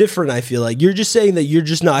 that's different. I feel like you're just saying that you're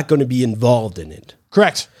just not going to be be in it.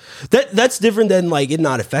 Correct. That's different than like it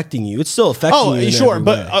not affecting you. It's still affecting you. Oh, sure.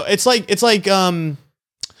 But it's like, so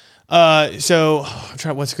I'm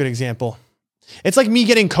trying, what's a good example? It's like me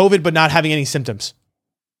getting COVID, but not having any symptoms.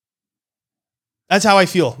 That's how I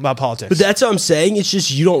feel about politics. But that's what I'm saying. It's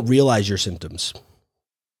just you don't realize your symptoms.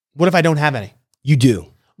 What if I don't have any? You do.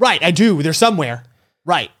 Right, I do. They're somewhere.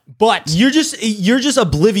 Right. But you're just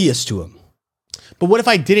oblivious to them. But what if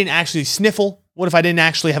I didn't actually sniffle? What if I didn't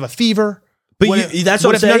actually have a fever? But that's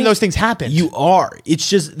what I'm saying. None of those things happen? You are. It's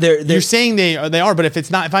just they're You're saying they are, but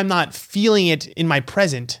if I'm not feeling it in my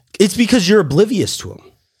present, it's because you're oblivious to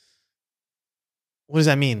them. What does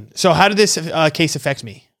that mean? So how did this case affect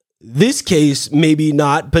me? This case, maybe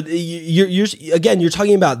not, but you're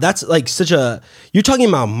talking about that's like you're talking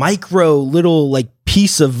about micro little like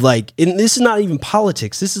piece of like, and this is not even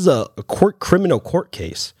politics. This is a criminal court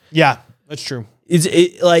case. Yeah, that's true. It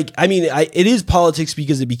is politics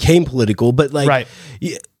because it became political, but like, right.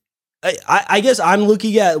 I guess I'm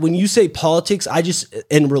looking at when you say politics,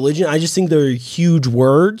 and religion, I just think they're huge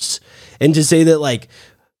words, and to say that like,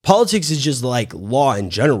 politics is just like law in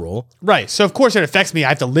general. Right. So of course it affects me. I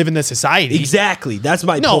have to live in this society. Exactly. That's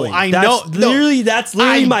my point. I know. That's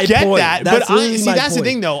literally my point. I get that. But that's the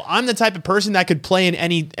thing though. I'm the type of person that could play in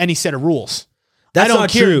any set of rules. That's not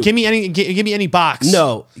true. Give me any box.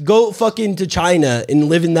 No. Go fucking to China and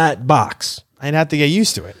live in that box. I'd have to get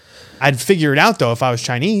used to it. I'd figure it out though if I was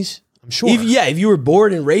Chinese. I'm sure. If you were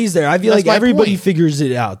born and raised there, I feel like everybody figures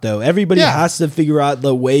it out though. Everybody has to figure out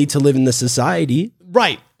the way to live in the society.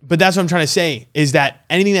 Right. But that's what I'm trying to say is that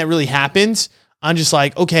anything that really happens, I'm just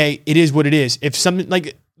like, okay, it is what it is. If something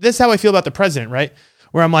like that's how I feel about the president, right?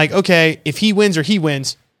 Where I'm like, okay, if he wins or he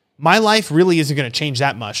wins, my life really isn't going to change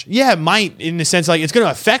that much. Yeah, it might in the sense like it's going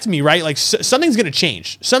to affect me, right? Like something's going to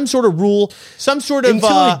change, some sort of rule, some sort of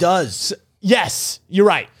until it does. Yes, you're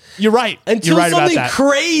right. You're right. Until you're right something about that.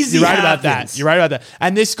 crazy You're right happens. about that. You're right about that.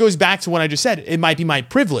 And this goes back to what I just said. It might be my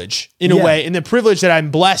privilege in a way, in the privilege that I'm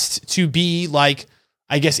blessed to be like,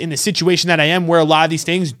 I guess in the situation that I am where a lot of these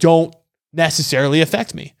things don't necessarily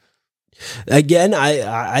affect me. Again,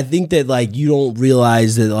 I think that like you don't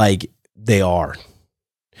realize that like they are.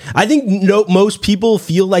 I think most people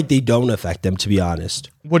feel like they don't affect them, to be honest.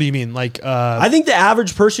 What do you mean? Like, I think the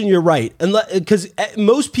average person, you're right. Because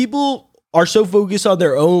most people are so focused on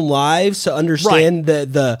their own lives to understand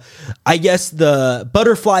the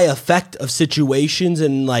butterfly effect of situations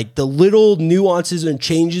and like the little nuances and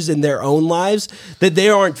changes in their own lives that they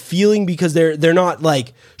aren't feeling because they're not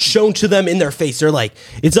like shown to them in their face. They're like,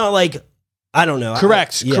 it's not like, I don't know.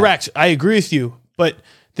 Correct. I agree with you. But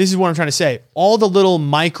this is what I'm trying to say. All the little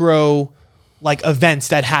micro like events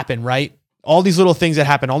that happen, right? All these little things that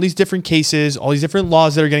happen, all these different cases, all these different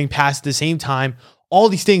laws that are getting passed at the same time. All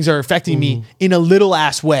these things are affecting me in a little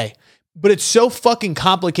ass way, but it's so fucking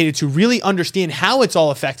complicated to really understand how it's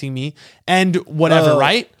all affecting me and whatever,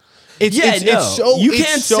 right? It's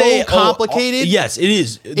so complicated. Yes, it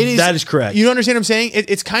is. That is correct. You understand what I'm saying?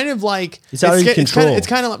 It's kind of like it's out of your control. It's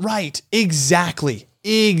kind of right. Exactly.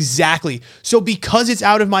 So because it's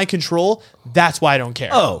out of my control, that's why I don't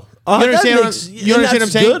care. Oh. You understand what I'm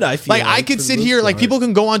saying? Good, I feel like I could sit here, like people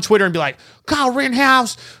can go on Twitter and be like, Kyle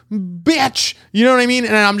Rittenhouse, bitch. You know what I mean?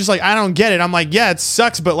 And I'm just like, I don't get it. I'm like, yeah, it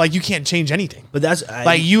sucks, but like you can't change anything. But that's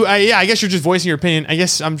I guess you're just voicing your opinion. I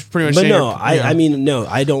guess I'm pretty much. But saying no,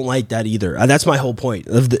 I don't like that either. That's my whole point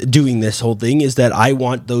of doing this whole thing is that I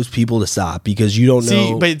want those people to stop because you don't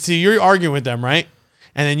know. But you're arguing with them, right?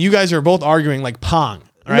 And then you guys are both arguing like Pong.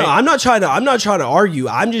 Right? No, I'm not trying to argue.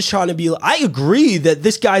 I'm just trying to be. I agree that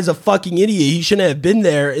this guy's a fucking idiot. He shouldn't have been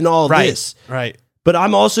there in all this. Right. But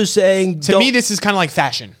I'm also saying to me, this is kind of like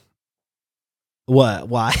fashion. What?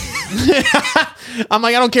 Why? I'm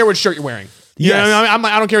like, I don't care what shirt you're wearing. You know what I mean? I'm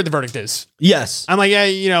like, I don't care what the verdict is. Yes. I'm like,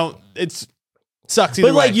 yeah, it's sucks either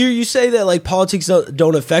way. But like way. you say that like politics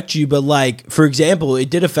don't affect you, but like for example,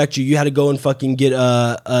 it did affect you. You had to go and fucking get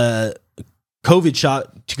a COVID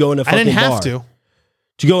shot to go in a fucking bar. I didn't have to.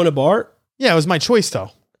 To go in a bar? Yeah, it was my choice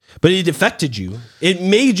though. But it affected you. It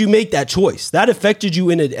made you make that choice. That affected you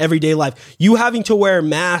in an everyday life. You having to wear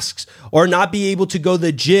masks or not be able to go to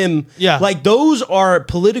the gym. Yeah. Like those are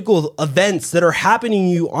political events that are happening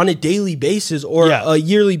to you on a daily basis or a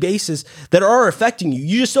yearly basis that are affecting you.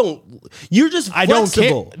 You just don't, you're just flexible. I don't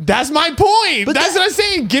care. That's my point. But That's what I'm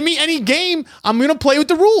saying. Give me any game. I'm going to play with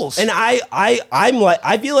the rules. And I'm like,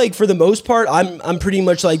 I feel like for the most part, I'm pretty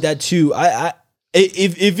much like that too.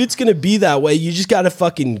 If it's gonna be that way, you just gotta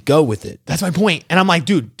fucking go with it. That's my point. And I'm like,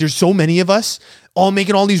 dude, there's so many of us all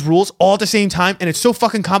making all these rules all at the same time, and it's so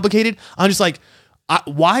fucking complicated. I'm just like,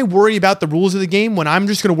 why worry about the rules of the game when I'm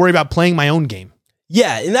just gonna worry about playing my own game?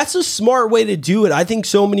 Yeah, and that's a smart way to do it. I think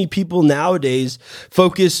so many people nowadays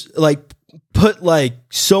put like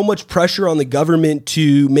so much pressure on the government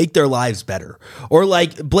to make their lives better, or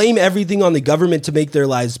like blame everything on the government to make their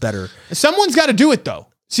lives better. Someone's got to do it though.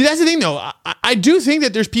 See, that's the thing though. I do think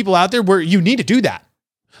that there's people out there where you need to do that.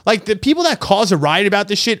 Like the people that cause a riot about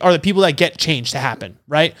this shit are the people that get change to happen,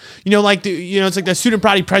 right? You know, like it's like the student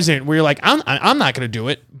body president where you're like, I'm not going to do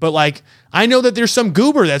it, but like I know that there's some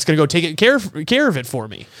goober that's going to go take care of it for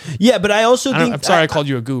me. Yeah, but I also think I'm sorry I called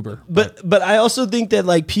you a goober, but I also think that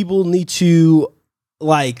like people need to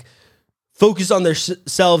like focus on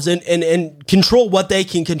themselves and control what they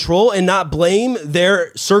can control and not blame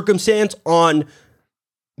their circumstance on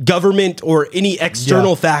government or any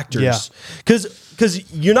external factors.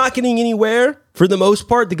 Because you're not getting anywhere for the most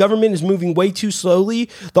part. The government is moving way too slowly.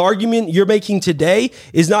 The argument you're making today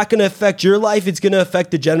is not going to affect your life. It's going to affect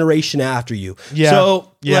the generation after you.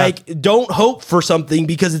 So like, don't hope for something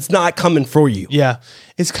because it's not coming for you. Yeah.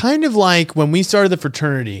 It's kind of like when we started the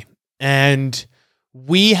fraternity and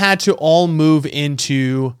we had to all move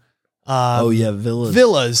into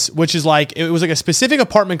villas, which is like, it was like a specific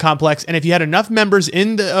apartment complex. And if you had enough members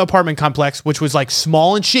in the apartment complex, which was like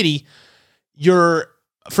small and shitty, your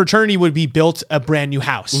fraternity would be built a brand new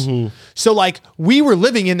house. Mm-hmm. So like we were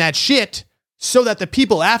living in that shit so that the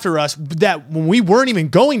people after us that when we weren't even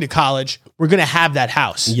going to college, were going to have that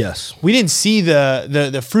house. Yes. We didn't see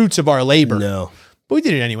the fruits of our labor. No. But we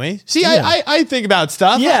did it anyway. See, I think about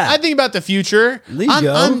stuff. Yeah. I think about the future. There you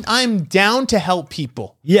go. I'm down to help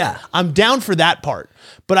people. Yeah. I'm down for that part.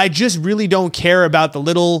 But I just really don't care about the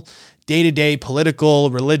little day-to-day political,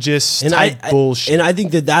 religious bullshit. And I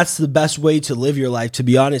think that that's the best way to live your life, to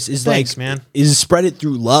be honest, is is spread it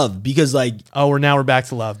through love. Because like, we're back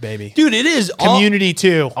to love, baby. Dude, it is community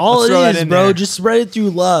too. All it is, bro. There. Just spread it through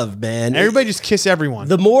love, man. Everybody just kiss everyone.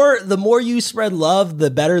 The more you spread love,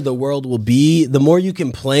 the better the world will be. The more you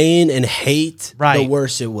complain and hate, the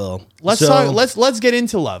worse it will. Let's get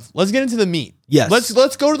into love. Let's get into the meat. Yes.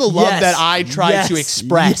 Let's go to the love that I try to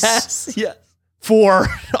express. Yes. For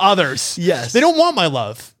others. Yes. They don't want my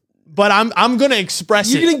love, but I'm going to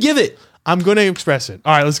express You're going to give it. I'm going to express it.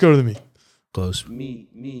 All right, let's go to the meat. Close.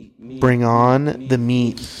 Meat. Bring on the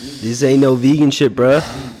meat. This ain't no vegan shit, bruh.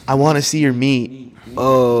 I want to see your meat.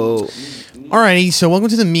 Oh. Alrighty, so welcome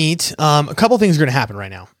to the meat. A couple things are going to happen right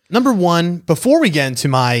now. Number one, before we get into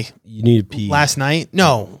my you need to pee last night.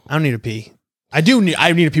 No, I don't need to pee. I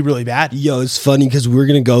need to pee really bad. Yo, it's funny because we're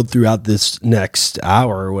going to go throughout this next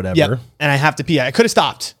hour or whatever. Yep. And I have to pee. I could have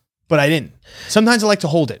stopped, but I didn't. Sometimes I like to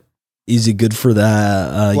hold it. Is it good for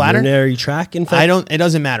the urinary tract infection? It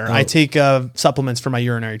doesn't matter. I take supplements for my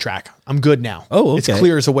urinary tract. I'm good now. Oh, okay. It's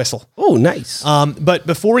clear as a whistle. Oh, nice. But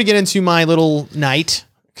before we get into my little night,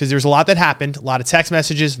 because there's a lot that happened, a lot of text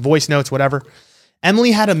messages, voice notes, whatever.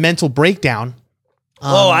 Emily had a mental breakdown.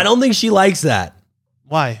 I don't think she likes that.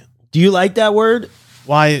 Why? Do you like that word?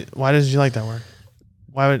 Why does she like that word?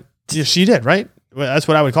 Why would she did, right? Well, that's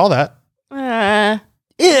what I would call that. Yeah.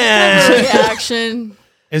 Reaction.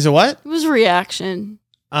 Is it what? It was a reaction.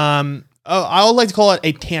 I would like to call it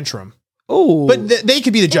a tantrum. Oh. But they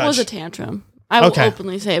could be the judge. It was a tantrum. I will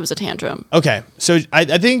openly say it was a tantrum. Okay. So I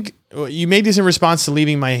think you made this in response to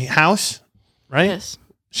leaving my house, right? Yes.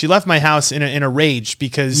 She left my house in a rage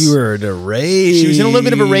because you were in a rage. She was in a little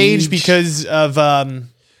bit of a rage because of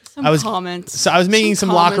comments. So I was making some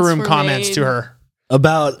locker room comments to her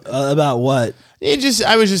about what?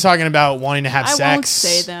 I was just talking about wanting to have sex. I won't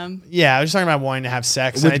say them. Yeah, I was talking about wanting to have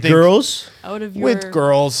sex with girls. Out of your with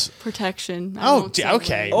girls protection.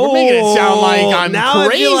 Okay. We're making it sound like I'm now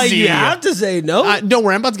crazy. I feel like you have to say no. Don't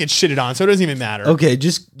worry, I'm about to get shitted on, so it doesn't even matter. Okay,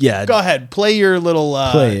 go ahead. Play your little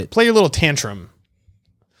play your little tantrum.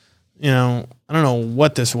 You know, I don't know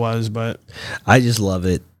what this was, but I just love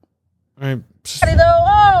it. Right.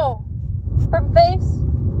 Oh, perfect face.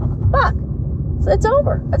 Fuck. It's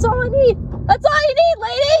over. That's all I need. That's all you need,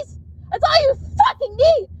 ladies. That's all you fucking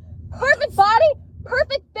need. Perfect body,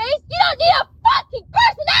 perfect face. You don't need a fucking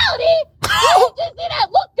personality. You just need to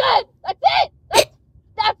look good.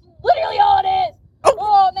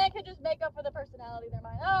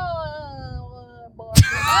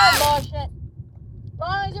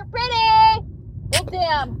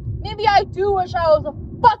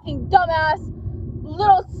 some fucking dumbass,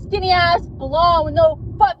 little skinny ass blonde with no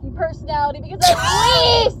fucking personality, because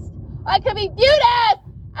at least I could be viewed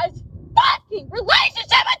as fucking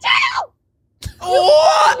relationship material.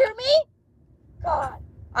 What? You hear me? God,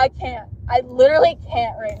 I can't. I literally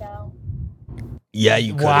can't right now. Yeah,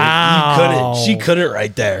 you couldn't. Wow. You couldn't. She couldn't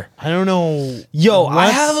right there. I don't know. Yo, I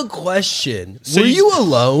What? have a question. So Were you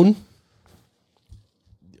alone?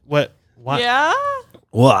 What? Yeah.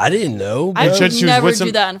 Well, I didn't know. I bro. said would she was never with do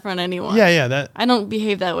some- that in front of anyone. Yeah, that. I don't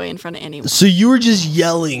behave that way in front of anyone. So you were just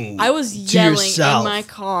yelling. I was to yelling yourself, in my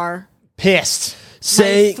car. Pissed. My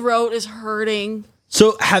saying. throat is hurting.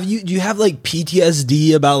 So do you have like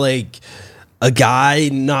PTSD about like a guy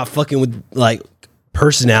not fucking with like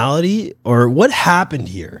personality, or what happened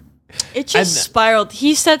here? It just spiraled.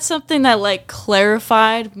 He said something that like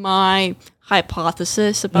clarified my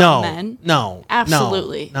hypothesis about men. No.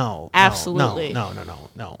 Absolutely. No. Absolutely.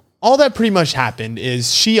 No. All that pretty much happened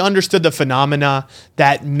is she understood the phenomena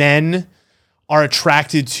that men are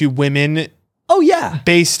attracted to women Oh yeah,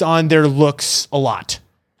 based on their looks a lot.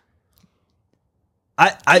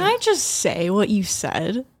 Can I just say what you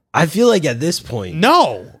said? I feel like at this point,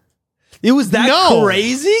 No. it was that No.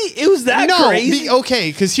 crazy. It was that crazy.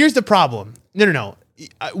 Okay, because here's the problem. No.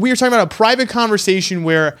 We were talking about a private conversation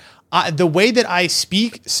where the way that I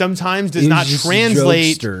speak sometimes does He was not just a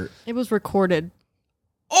translate. jokester. It was recorded.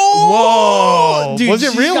 Oh, Whoa. dude, Was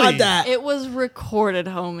it she really? got that. It was recorded,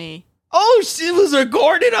 homie. Oh, shit was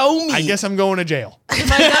recorded, homie. I guess I'm going to jail. If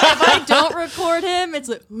I don't record him, it's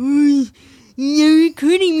like, ooh, you're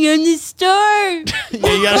recording me on the star. you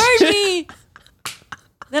gotta- Record me.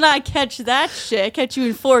 Then I catch that shit. Catch you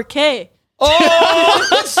in 4K.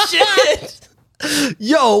 Oh shit!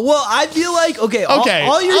 Yo, well, I feel like okay. Okay,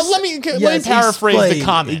 all your let me paraphrase the explain,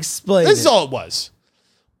 comment. Explain. This is it. all it was.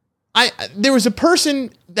 There was a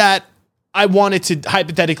person that I wanted to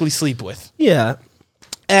hypothetically sleep with, Yeah.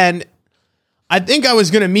 and I think I was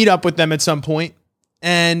going to meet up with them at some point,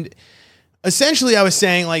 and essentially I was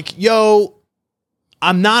saying like, "Yo,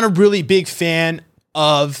 I'm not a really big fan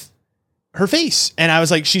of her face," and I was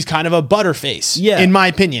like, "She's kind of a butter face, Yeah. in my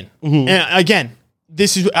opinion." And again,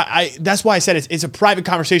 this is that's why I said it's a private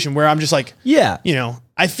conversation where I'm just like, Yeah. you know,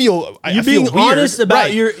 I feel You're I feel being weird. honest about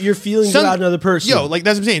Right. your feelings about another person. Yo, like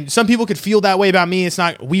that's what I'm saying. Some people could feel that way about me. It's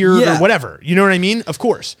not weird Yeah. or whatever. You know what I mean? Of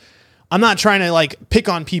course. I'm not trying to like pick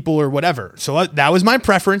on people or whatever. So that was my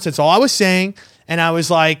preference. That's all I was saying. And I was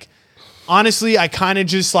like, honestly, I kind of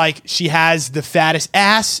just like, she has the fattest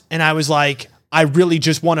ass. And I was like, I really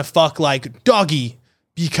just want to fuck like doggy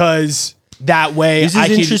because that way This is I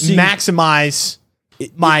can interesting. maximize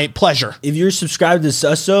my pleasure. if you're subscribed to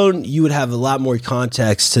Sus Zone, you would have a lot more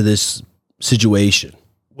context to this situation.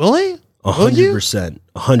 Will I? Will you?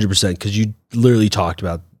 100%, because you literally talked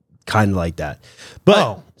about kind of like that. But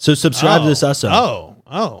Oh. so subscribe to the Sus Zone.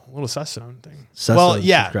 Oh, little sus zone thing. Sus Well, Zone,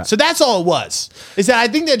 yeah. subscribe. So that's all it was. Is that I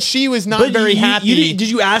think that she was not very happy. did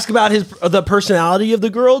you ask about the personality of the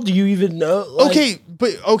girl? Do you even know? like-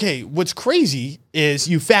 Okay. What's crazy is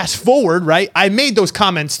you fast forward, right? I made those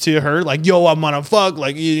comments to her, like, "Yo, I'm gonna fuck,"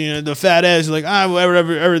 like, you know, the fat ass, like,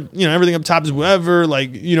 whatever, you know, everything up top is whatever, like,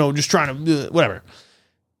 you know, just trying to whatever.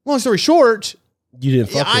 Long story short, You didn't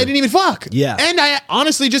fuck her. I didn't even fuck. Yeah. and I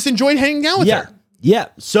honestly just enjoyed hanging out with Yeah. her. Yeah.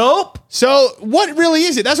 Soap. So what really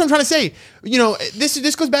is it? That's what I'm trying to say. You know,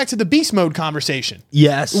 this goes back to the beast mode conversation.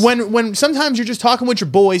 Yes. When sometimes you're just talking with your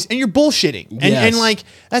boys and you're bullshitting. And Yes. like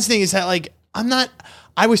that's the thing is that like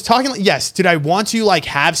I was talking like, yes, did I want to like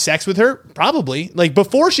have sex with her? Probably. Like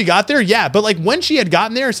before she got there, yeah. But like when she had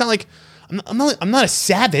gotten there, it's not like I'm not a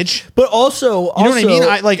savage. But also, You know what I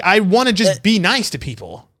mean? I want to just be nice to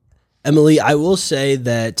people. Emily, I will say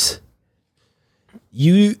that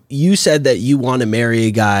you said that you want to marry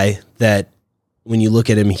a guy that when you look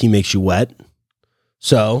at him, he makes you wet.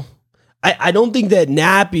 So I don't think that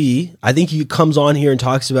Nappy, I think he comes on here and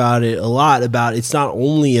talks about it a lot, about it's not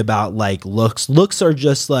only about like looks. Looks are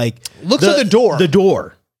just like Looks are the door. The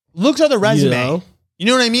door. Looks are the resume. know? You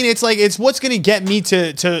know what I mean? It's like it's what's going to get me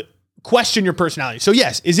to question your personality. So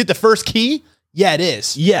yes, is it the first key? Yeah, it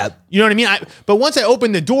is. Yeah. You know what I mean? But once I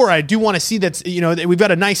open the door, I do want to see that, you know, that we've got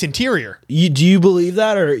a nice interior. Do you believe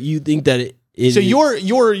that, or you think that it So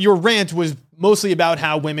your rant was mostly about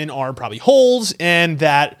how women are probably holes and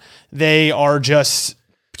that they are just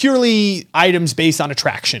purely items based on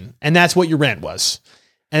attraction. And that's what your rant was.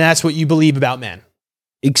 And that's what you believe about men.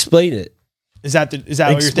 explain it? Is that what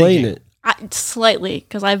you're Explain thinking? it. Slightly,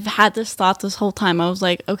 because I've had this thought this whole time. I was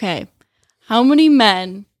like, okay, how many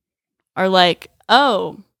men are like,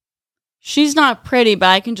 oh, she's not pretty, but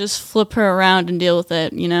I can just flip her around and deal with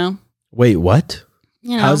it, you know? Wait, what?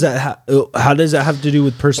 You know, How's that? How does that have to do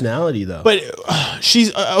with personality, though? But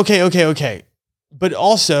she's okay. But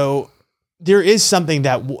also, there is something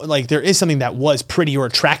that was pretty or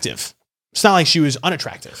attractive. It's not like she was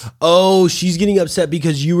unattractive. Oh, she's getting upset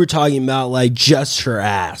because you were talking about like just her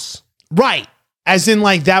ass. Right. As in,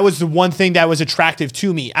 like, that was the one thing that was attractive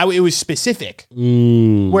to me. It was specific.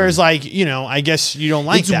 Whereas, like, you know, I guess you don't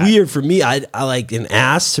like It's that. weird for me. I like an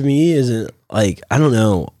ass to me isn't like, I don't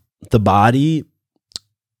know, the body.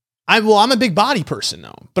 I'm a big body person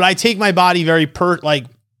though, but I take my body very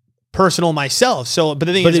personal myself. So, but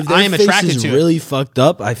the thing But is, if their I am face attracted is to it. really fucked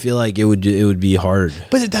up, I feel like it would be hard.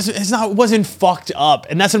 But it wasn't fucked up.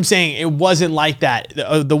 And that's what I'm saying. It wasn't like that.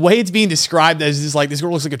 The way it's being described as this, like, this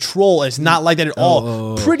girl looks like a troll. It's not like that at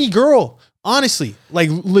all. Pretty girl. Honestly, like,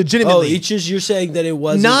 legitimately. Oh, it's just you're saying that it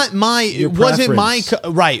wasn't not my, it your wasn't my,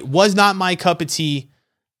 preference. right. Was not my cup of tea.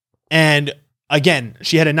 And again,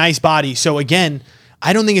 she had a nice body. So again,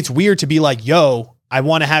 I don't think it's weird to be like, yo, I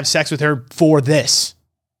want to have sex with her for this.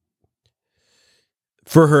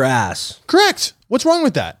 for her ass. Correct. What's wrong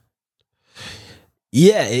with that?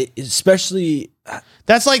 Yeah, especially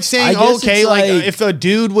That's like saying, I guess okay, it's like like- if a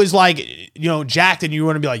dude was like, you know, jacked and you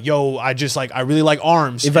want to be like, yo, I really like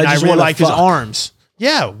arms. If and I just really wanna like his fuck. arms.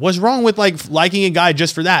 Yeah. What's wrong with like liking a guy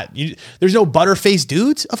just for that? There's no butterface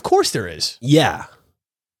dudes? Of course there is. yeah.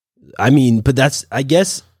 I mean, but that's I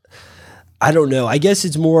guess I don't know. I guess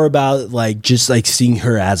it's more about like just like seeing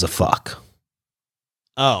her as a fuck.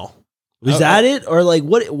 Oh. Was that it? Or like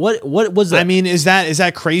what was that? I mean, is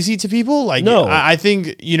that crazy to people? Like, No. I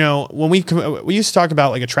think, you know, when we used to talk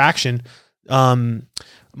about like attraction,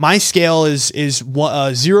 my scale is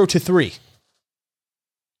 0 to 3.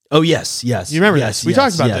 Oh yes. You remember this? We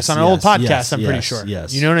talked about this on an old podcast. I'm pretty sure.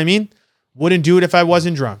 Yes. You know what I mean? Wouldn't do it if I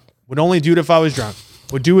wasn't drunk. Would only do it if I was drunk.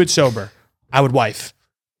 Would do it sober. I would wife.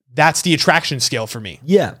 That's the attraction scale for me.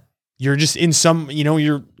 Yeah. You're just in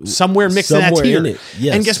you're somewhere mixed in that Somewhere tier. in it,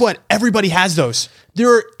 yes. And guess what? Everybody has those.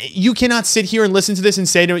 You cannot sit here and listen to this and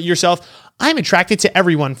say to yourself, I'm attracted to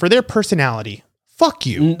everyone for their personality. Fuck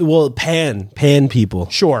you. Well, pan people.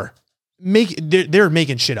 Sure. They're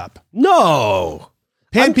making shit up. No.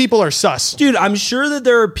 Pan people are sus. Dude, I'm sure that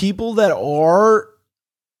there are people that are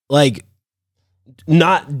like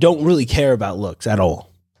don't really care about looks at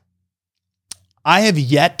all. I have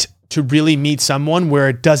yet to really meet someone where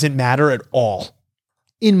it doesn't matter at all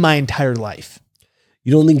in my entire life.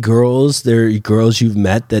 You don't think there are girls you've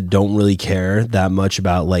met that don't really care that much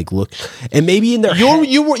about like look, and maybe in their head,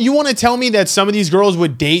 You want to tell me that some of these girls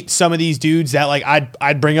would date some of these dudes that like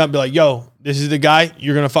I'd bring up and be like, yo, this is the guy,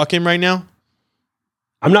 you're gonna fuck him right now?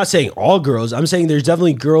 I'm not saying all girls. I'm saying there's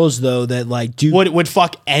definitely girls though that like do Would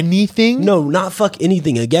fuck anything? no, not fuck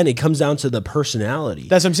anything. Again, it comes down to the personality.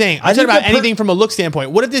 That's what I'm saying. I I'm talking think about the anything from a look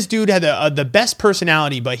standpoint. What if this dude had the best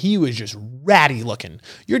personality, but he was just ratty looking?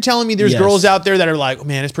 You're telling me there's Yes. girls out there that are like, oh,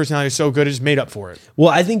 man, his personality is so good, it's made up for it. Well,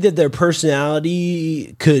 I think that their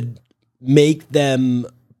personality could make them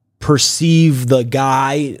perceive the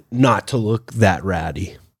guy not to look that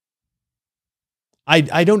ratty.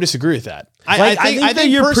 I don't disagree with that. Like, I think that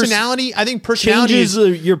your personality. I think personality Changes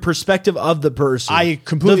is. your perspective of the person. I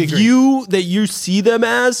completely the agree. view that you see them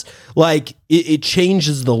as, like it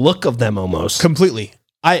changes the look of them almost. Completely.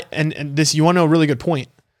 And this, you want to know a really good point.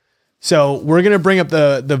 So we're gonna bring up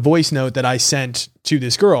the voice note that I sent to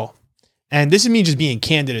this girl, and this is me just being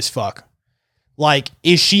candid as fuck. Like,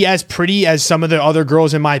 is she as pretty as some of the other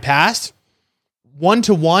girls in my past?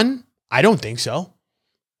 1-to-1, I don't think so.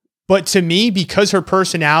 But to me, because her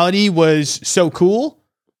personality was so cool,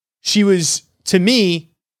 she was to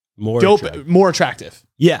me More dope, attractive. more attractive.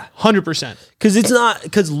 Yeah, 100%.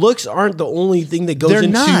 because looks aren't the only thing that goes They're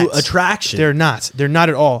into not. attraction. They're not. They're not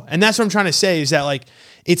at all. And that's what I'm trying to say is that like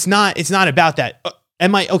it's not about that.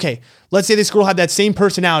 Okay, let's say this girl had that same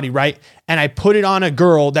personality, right? And I put it on a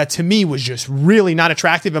girl that to me was just really not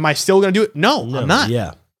attractive. Am I still going to do it? No, I'm not.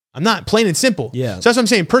 Yeah. I'm not, plain and simple. Yeah. So that's what I'm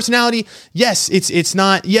saying. Personality, yes, it's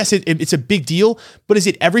not, yes, it's a big deal, but is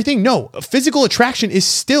it everything? No. Physical attraction is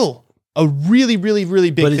still a really, really,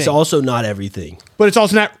 really big But thing. it's also not everything. But it's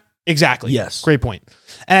also not exactly. Yes. Great point.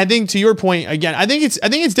 And I think to your point, again, I think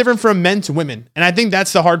it's different from men to women. And I think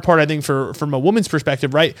that's the hard part, I think, from a woman's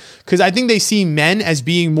perspective, right? Because I think they see men as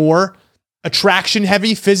being more attraction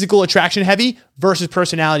heavy, physical attraction heavy versus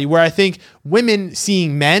personality. Where I think women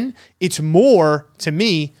seeing men, it's more, to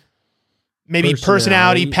me, maybe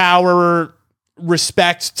personality, power,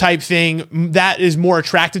 respect type thing that is more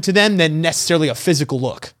attractive to them than necessarily a physical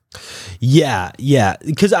look. Yeah,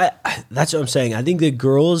 because that's what I'm saying. I think that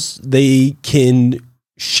girls, they can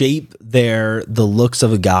shape the looks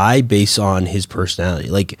of a guy based on his personality,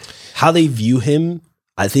 like how they view him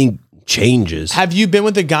I think changes. Have you been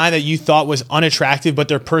with a guy that you thought was unattractive, but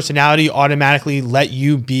their personality automatically let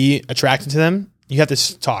you be attracted to them? You have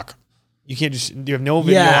to talk. You can't just, you have no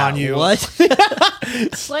video on you. What?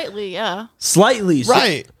 Slightly, yeah. Slightly. So-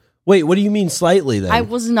 Right. Wait, what do you mean slightly then? I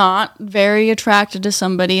was not very attracted to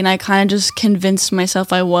somebody, and I kind of just convinced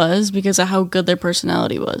myself I was because of how good their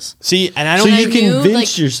personality was. See, and I so don't you I knew, convinced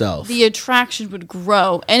like, yourself. The attraction would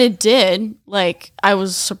grow, and it did. Like, I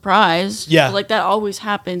was surprised. Yeah. But, like, that always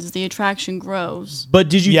happens. The attraction grows. But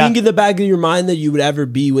did you Yeah. think in the back of your mind that you would ever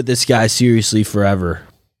be with this guy seriously forever?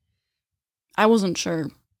 I wasn't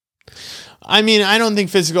sure. I mean, I don't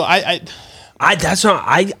think physical, I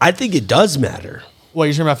think it does matter. what,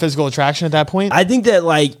 you're talking about physical attraction at that point? I think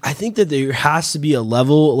that there has to be a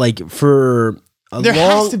level like for a There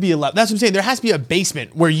long, has to be a level. That's what I'm saying. There has to be a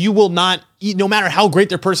basement where you will not eat, no matter how great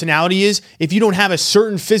their personality is, if you don't have a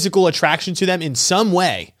certain physical attraction to them in some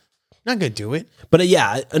way, you're not going to do it. But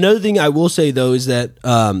yeah, another thing I will say though is that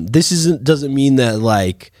doesn't mean that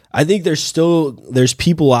like I think there's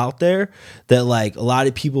people out there that like a lot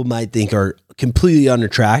of people might think are completely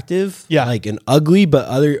unattractive, Yeah. like and ugly, but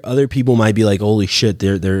other people might be like, holy shit,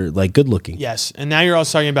 they're like good looking. Yes. And now you're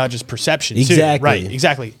also talking about just perception too. Exactly. Right.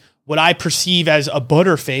 Exactly. What I perceive as a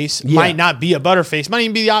butterface might not be a butterface, might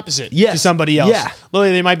even be the opposite to somebody else. Yeah.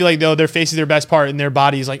 Literally, they might be like, their face is their best part and their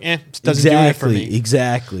body is like, it doesn't do it for me.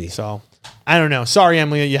 Exactly. So I don't know. Sorry,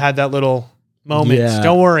 Emily, you had that little moment. Yeah.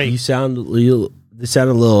 Don't worry. You sounded a little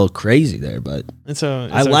crazy there, but It's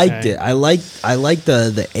I liked okay. it. I liked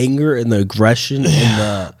the anger and the aggression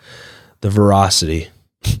and the veracity.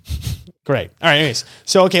 Great. All right. Anyways,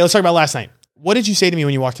 so okay, let's talk about last night. What did you say to me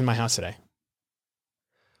when you walked in my house today?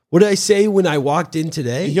 What did I say when I walked in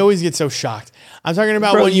today? You always get so shocked. I'm talking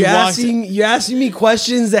about Bro, when you walked you're asking me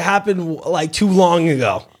questions that happened like too long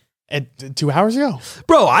ago. at 2 hours ago.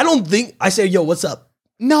 Bro, I don't think I said, yo, what's up?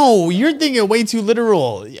 No, you're thinking way too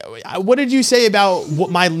literal. What did you say about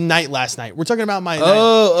my night last night? We're talking about my night.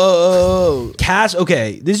 Oh. Cass,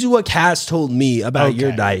 okay. This is what Cass told me about your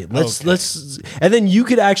Okay, night. okay. Let's and then you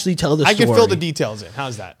could actually tell the I story. can fill the details in.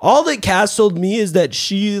 How's that? All that Cass told me is that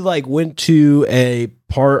she like went to a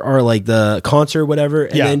part or like the concert or whatever,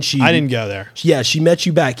 and then I didn't go there. Yeah, she met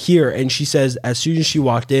you back here, and she says as soon as she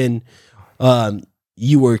walked in,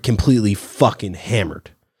 you were completely fucking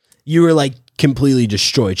hammered. You were like completely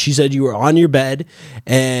destroyed. She said you were on your bed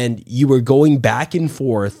and you were going back and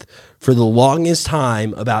forth for the longest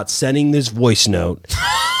time about sending this voice note.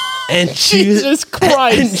 And Jesus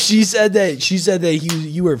Christ. And she said that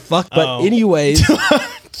you were fucked. But Oh. anyways,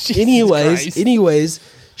 Christ.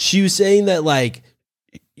 she was saying that like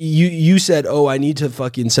you said, oh, I need to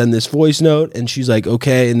fucking send this voice note, and she's like,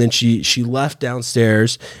 okay, and then she left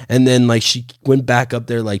downstairs, and then like she went back up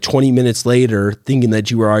there like 20 minutes later, thinking that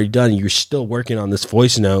you were already done. You're still working on this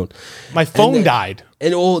voice note. My phone died.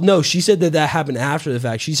 And no, she said that happened after the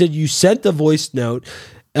fact. She said you sent the voice note,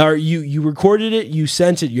 or you recorded it, you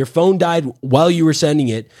sent it. Your phone died while you were sending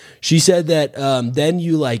it. She said that then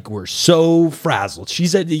you like were so frazzled. She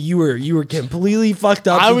said that you were completely fucked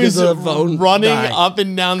up. I because was of the phone running died. up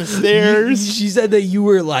and down the stairs. She said that you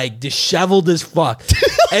were like disheveled as fuck.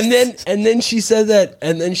 and then she said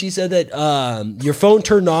that your phone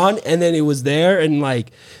turned on and then it was there and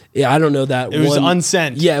like. Yeah, I don't know that. It was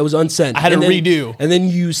unsent. Yeah, it was unsent. I had to redo. And then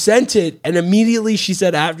you sent it, and immediately she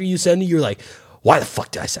said after you sent it, you were like, why the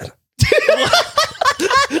fuck did I send it?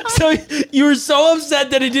 So you were so upset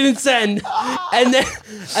that it didn't send. And then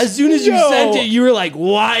as soon as you sent it, you were like,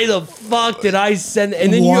 why the fuck did I send it?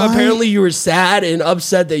 And then apparently you were sad and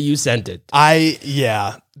upset that you sent it. Okay,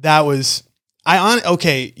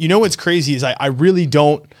 you know what's crazy is I really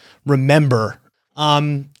don't remember.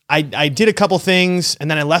 I did a couple things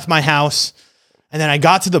and then I left my house and then I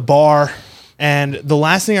got to the bar and the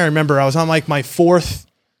last thing I remember, I was on like my fourth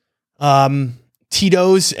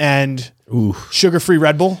Tito's and sugar-free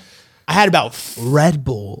Red Bull. I had about Red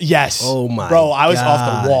Bull. Yes. Oh my Bro, I was God.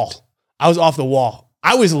 off the wall. I was off the wall.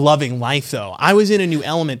 I was loving life though. I was in a new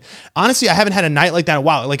element. Honestly, I haven't had a night like that in a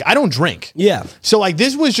while. Like I don't drink. Yeah. So like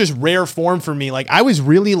this was just rare form for me. Like I was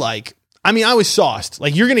really like, I mean, I was sauced.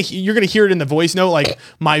 Like you're gonna hear it in the voice note. Like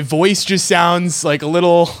my voice just sounds like a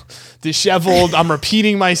little disheveled. I'm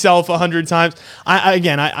repeating myself 100 times.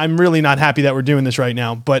 I'm really not happy that we're doing this right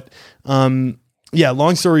now. But yeah.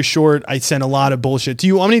 Long story short, I sent a lot of bullshit. Do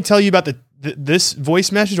you want me to tell you about this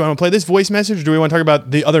voice message? Do I want to play this voice message, or do we want to talk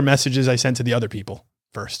about the other messages I sent to the other people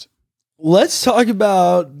first? Let's talk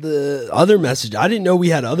about the other message. I didn't know we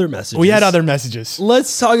had other messages. We had other messages.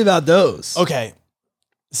 Let's talk about those. Okay.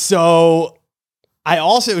 So I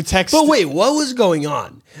also texted. But wait, what was going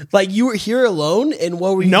on? Like you were here alone and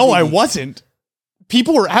what were you No, I thinking? wasn't.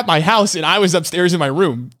 people were at my house and I was upstairs in my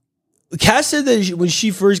room. Cass said that when she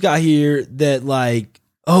first got here, that like,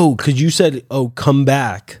 oh, because you said, oh, come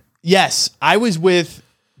back. Yes, I was with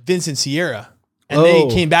Vincent Sierra, and they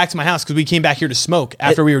came back to my house because we came back here to smoke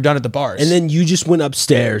after we were done at the bars. And then you just went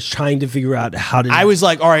upstairs trying to figure out how to. I was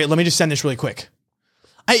like, all right, let me just send this really quick.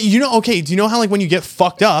 Do you know how like when you get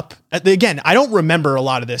fucked up, again, I don't remember a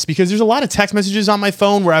lot of this because there's a lot of text messages on my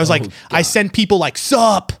phone where I was like, God. I send people like,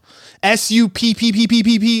 sup,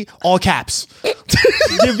 SUPPPPPP, all caps.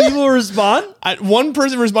 Did people respond? One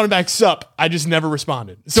person responded back, sup. I just never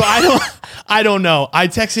responded. So I don't know. I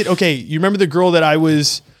texted, okay, you remember the girl that I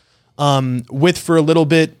was with for a little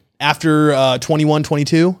bit after 21,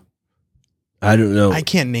 22? I don't know. I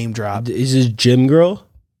can't name drop. Is this Gym Girl?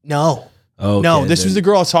 No. Okay, no, this was the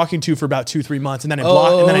girl I was talking to for about 2-3 months, and then I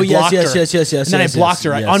blocked her. Yes. And then I blocked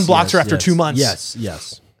her. I unblocked her after 2 months.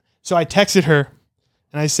 Yes. So I texted her,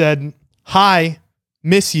 and I said, "Hi,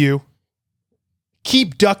 miss you.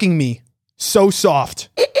 Keep ducking me. So soft,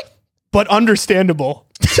 but understandable."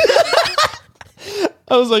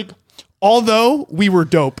 I was like, although we were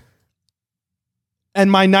dope,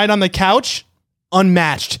 and my night on the couch,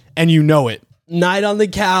 unmatched, and you know it. Night on the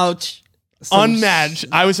couch, unmatched.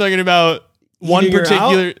 I was talking about one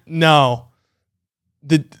particular. No,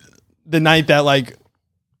 the night that like,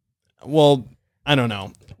 well, I don't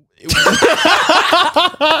know. This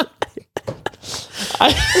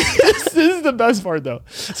is the best part though.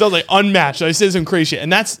 So I was like unmatched. I said some crazy shit,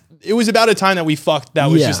 and it was about a time that we fucked that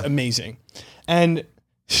was just amazing. And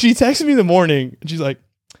she texted me in the morning, and she's like,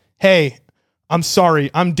 "Hey, I'm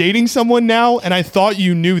sorry. I'm dating someone now, and I thought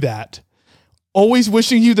you knew that. Always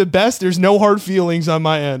wishing you the best. There's no hard feelings on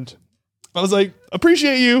my end." I was like,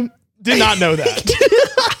 "Appreciate you. Did not know that."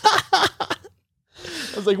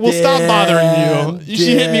 I was like, "Well, stop bothering you."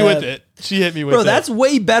 She hit me with it. Bro, that's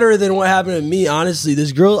way better than what happened to me. Honestly,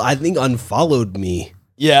 this girl, I think, unfollowed me.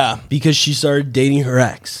 Yeah, because she started dating her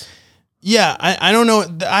ex. Yeah, I don't know.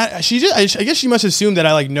 I guess she must assume that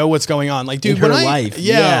I like know what's going on. Like, dude, in her life.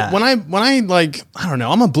 Yeah, when I like, I don't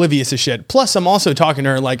know. I'm oblivious to shit. Plus, I'm also talking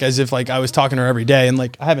to her like as if like I was talking to her every day, and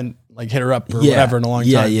like I haven't like hit her up or whatever in a long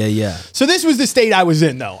time. Yeah. So this was the state I was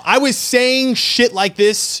in, though. I was saying shit like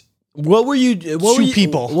this. What were you? What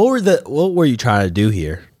were you trying to do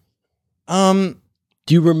here? Do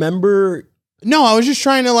you remember? No, I was just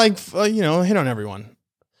trying to like hit on everyone.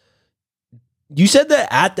 You said that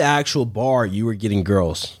at the actual bar you were getting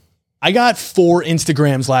girls. I got 4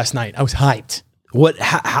 Instagrams last night. I was hyped. What?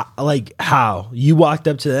 How? You walked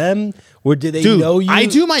up to them, or did they know you? I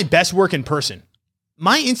do my best work in person.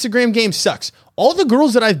 My Instagram game sucks. All the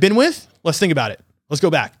girls that I've been with, let's think about it. Let's go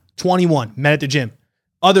back. 21, met at the gym.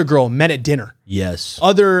 Other girl, met at dinner. Yes.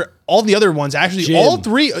 All the other ones, actually, gym. all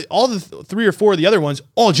the 3 or 4 of the other ones,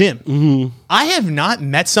 all gym. Mm-hmm. I have not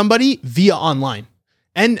met somebody via online.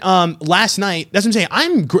 And last night, that's what I'm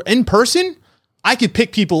saying. In person, I could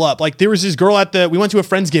pick people up. Like there was this girl we went to a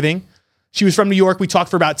Friendsgiving. She was from New York. We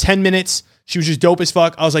talked for about 10 minutes. She was just dope as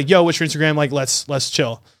fuck. I was like, yo, what's your Instagram? Like, let's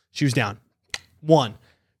chill. She was down. 1,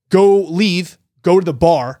 go to the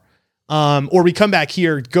bar. Or we come back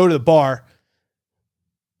here, go to the bar.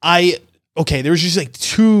 There was just like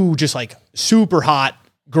 2 just like super hot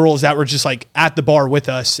girls that were just like at the bar with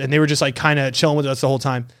us. And they were just like kind of chilling with us the whole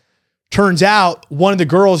time. Turns out one of the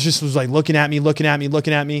girls just was like looking at me.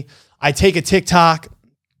 I take a TikTok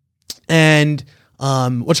and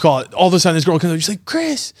all of a sudden this girl comes up, she's like,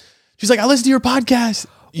 "Chris," she's like, "I listen to your podcast."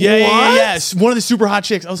 Yeah. One of the super hot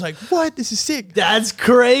chicks. I was like, "What? This is sick." That's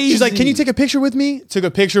crazy. She's like, "Can you take a picture with me?" Took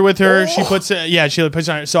a picture with her. She puts it, she puts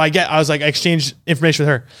it on her. So I was like, I exchanged information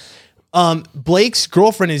with her. Blake's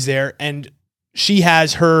girlfriend is there and she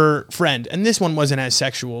has her friend, and this one wasn't as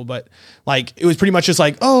sexual, but like it was pretty much just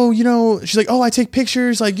like, oh, she's like, oh, I take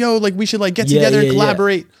pictures, like, yo, like we should like get together and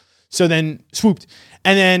collaborate. Yeah. So then swooped,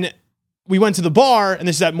 and then we went to the bar, and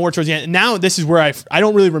this is at more towards the end. And now this is where I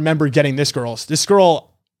don't really remember getting this girl.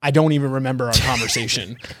 I don't even remember our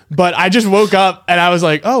conversation, but I just woke up and I was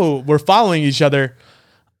like, oh, we're following each other.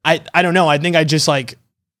 I don't know. I think I just like,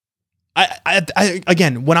 I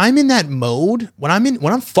again, when I'm in that mode, when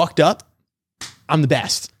I'm fucked up, I'm the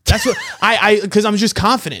best. That's what because I'm just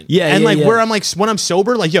confident. Where I'm like, when I'm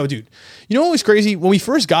sober, like, yo, dude, you know what was crazy? When we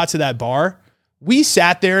first got to that bar, we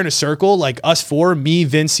sat there in a circle, like us 4, me,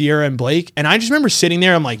 Vince, Sierra, and Blake. And I just remember sitting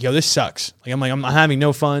there. I'm like, yo, this sucks. Like, I'm having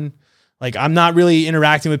no fun. Like, I'm not really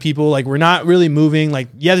interacting with people. Like, we're not really moving. Like,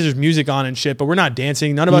 yeah, there's music on and shit, but we're not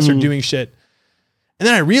dancing. None of us are doing shit. And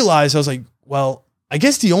then I realized, I was like, well, I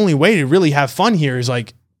guess the only way to really have fun here is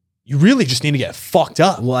like, you really just need to get fucked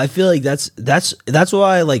up. Well, I feel like that's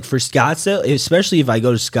why, like, for Scottsdale, especially if I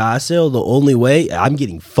go to Scottsdale, the only way I'm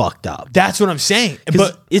getting fucked up. That's what I'm saying.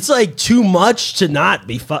 But it's like too much to not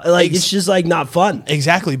be fun. Like, it's just like not fun.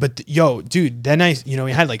 Exactly. But yo, dude, then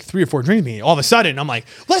we had like 3 or 4 drinks. All of a sudden, I'm like,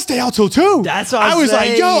 let's stay out till 2. That's what I was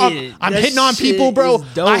saying. like, yo, I'm That hitting on people, shit bro.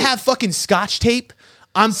 is dope. I have fucking Scotch tape.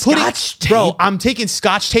 Scotch tape? Bro, I'm taking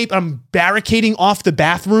Scotch tape. I'm barricading off the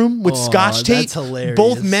bathroom with Scotch tape. That's hilarious.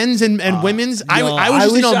 Both men's and women's. I was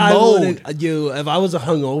just wish in a I mode. would've- if I was a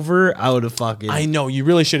hungover, I would have fucking. I know, you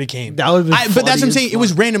really should have came. That would've been But that's what funny I'm as saying. It fuck.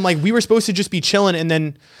 was random. Like, we were supposed to just be chilling, and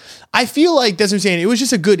then I feel like that's what I'm saying. It was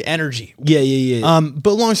just a good energy. Yeah.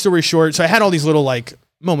 But long story short, so I had all these little like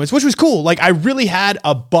moments, which was cool. Like, I really had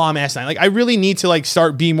a bomb ass night. Like, I really need to like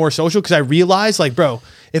start being more social, because I realized, like, bro,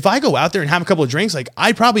 if I go out there and have a couple of drinks, like,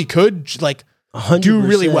 I probably could like 100%. do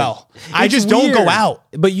really well. I It's just don't go weird. out.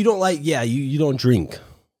 But you don't like, you don't drink.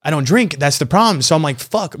 I don't drink. That's the problem. So I'm like,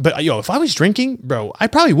 fuck. But yo, if I was drinking, bro, I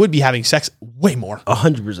probably would be having sex way more.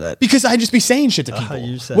 100%. Because I'd just be saying shit to people.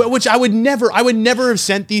 100%. Which I would never have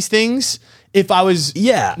sent these things if I was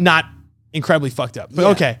not incredibly fucked up. But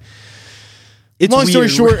okay. It's Long story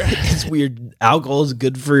weird. short- It's weird. Alcohol is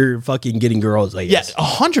good for fucking getting girls, I Yes,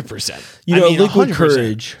 guess. 100%. You know, liquid 100%.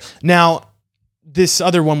 courage. Now, this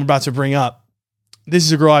other one we're about to bring up, this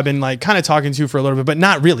is a girl I've been like kind of talking to for a little bit, but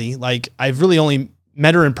not really. Like, I've really only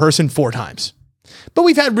met her in person 4 times. But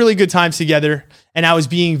we've had really good times together. And I was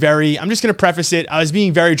being I'm just going to preface it. I was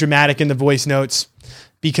being very dramatic in the voice notes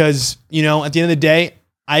because, you know, at the end of the day,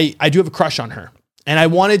 I do have a crush on her. And I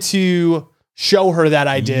wanted to show her that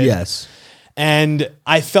I did. Yes. And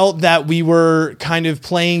I felt that we were kind of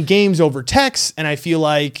playing games over text. And I feel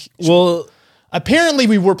like, Well, apparently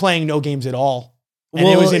we were playing no games at all. And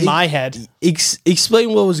it was in my head.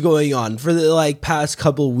 Explain what was going on for the like past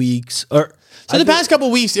couple weeks. So the past couple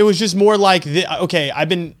of weeks, it was just more like, okay, I've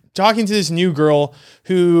been talking to this new girl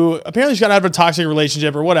who apparently she got out of a toxic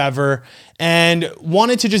relationship or whatever and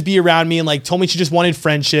wanted to just be around me and like told me she just wanted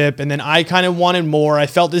friendship. And then I kind of wanted more. I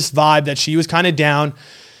felt this vibe that she was kind of down.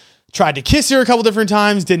 Tried to kiss her a couple different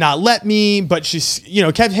times, did not let me, but she's, you know,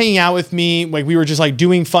 kept hanging out with me. Like, we were just like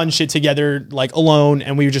doing fun shit together, like alone,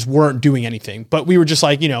 and we just weren't doing anything. But we were just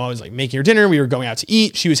like, you know, I was like making her dinner. We were going out to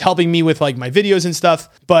eat. She was helping me with like my videos and stuff.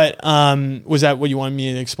 But was that what you wanted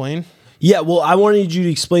me to explain? Yeah, well, I wanted you to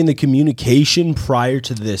explain the communication prior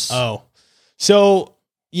to this. Oh, so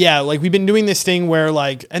yeah, like we've been doing this thing where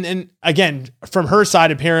like, and again, from her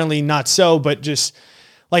side, apparently not so, but just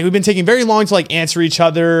like we've been taking very long to like answer each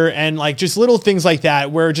other and like just little things like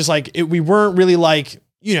that where just like we weren't really like,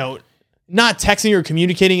 you know, not texting or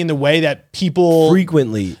communicating in the way that people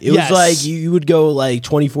frequently. It Yes. was like you would go like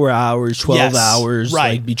 24 hours, 12 Yes, hours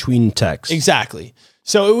right. like between texts. Exactly.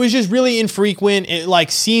 So it was just really infrequent. It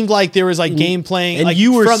like seemed like there was like game playing. And like,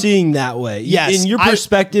 you were from- seeing that way. Yes, And your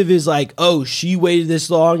perspective is like, oh, she waited this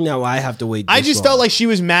long. Now I have to wait this I just long. felt like she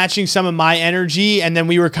was matching some of my energy, and then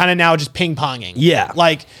we were kind of now just ping ponging. Yeah.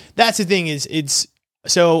 like that's the thing is it's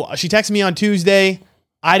so she texted me on Tuesday.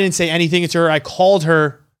 I didn't say anything to her. I called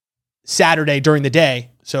her Saturday during the day,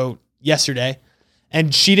 so yesterday,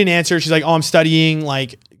 and she didn't answer. She's like, "Oh, I'm studying.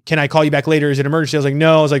 Like, can I call you back later? Is it an emergency?" I was like,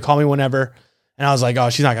 "No." I was like, "Call me whenever." And I was like, "Oh,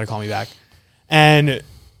 she's not gonna call me back." And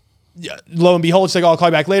lo and behold, she's like, "Oh, I'll call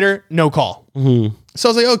you back later." No call. Mm-hmm. So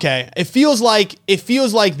I was like, okay. It feels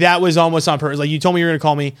like that was almost on purpose. Like, you told me you were going to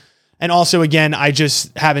call me. And also, again, I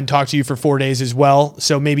just haven't talked to you for 4 days as well.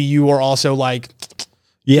 So maybe you were also like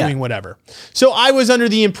doing whatever. So I was under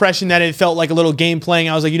the impression that it felt like a little game playing.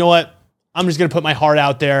 I was like, you know what? I'm just going to put my heart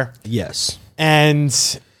out there. Yes. And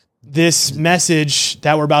this message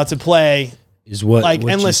that we're about to play Is what like,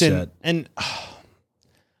 what and you listen, said. and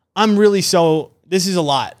I'm really this is a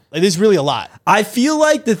lot. Like, this is really a lot. I feel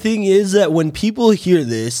like the thing is that when people hear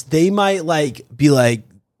this, they might like be like,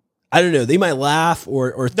 I don't know, they might laugh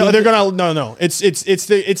or think No, they're gonna no. It's the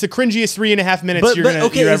cringiest 3.5 minutes you're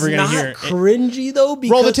ever gonna it's hear. not cringy though.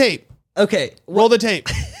 Because, Roll the tape. Okay, Roll the tape.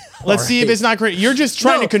 Let's see if it's not cringy. You're just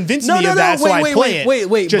trying to convince me of that, so I play it.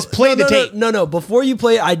 Wait. Just play the tape. No. Before you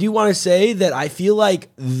play it, I do want to say that I feel like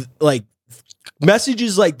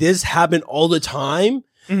messages like this happen all the time,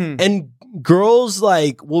 and girls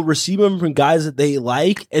like will receive them from guys that they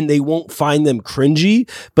like, and they won't find them cringy.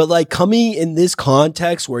 But like coming in this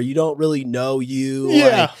context where you don't really know you,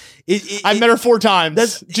 Yeah. like, I've met her 4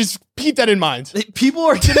 times. Just keep that in mind. people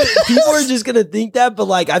are just gonna think that, but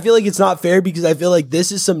like I feel like it's not fair because I feel like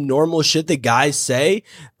this is some normal shit that guys say,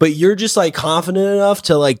 but you're just like confident enough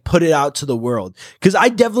to like put it out to the world. Because I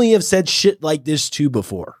definitely have said shit like this too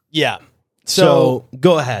before. Yeah. So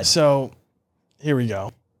go ahead. So here we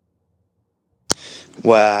go.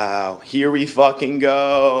 Wow, here we fucking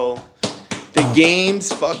go. The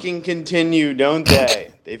games fucking continue, don't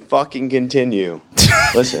they? They fucking continue.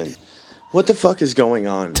 Listen, what the fuck is going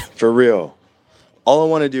on? For real. All I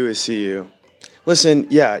want to do is see you. Listen,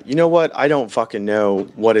 yeah, you know what? I don't fucking know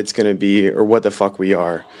what it's going to be or what the fuck we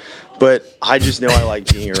are. But I just know I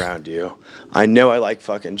like being around you. I know I like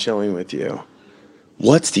fucking chilling with you.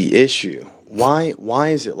 What's the issue? Why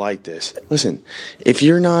is it like this? Listen, if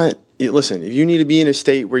you need to be in a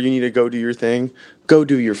state where you need to go do your thing, go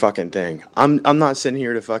do your fucking thing. I'm not sitting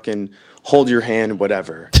here to fucking hold your hand,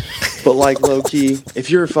 whatever. But like low key, if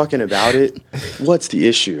you're fucking about it, what's the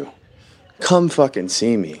issue? Come fucking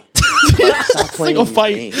see me. Like, stop playing like a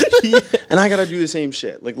fight. games. And I gotta do the same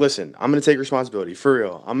shit. Like, listen, I'm gonna take responsibility for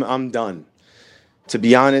real. I'm done. To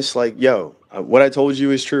be honest, like, yo, what I told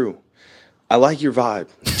you is true. I like your vibe.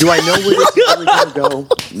 Do I know where this is really gonna go?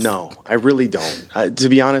 No, I really don't. To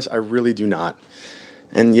be honest, I really do not.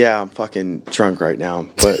 And yeah, I'm fucking drunk right now,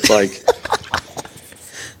 but like,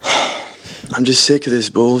 I'm just sick of this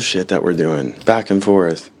bullshit that we're doing back and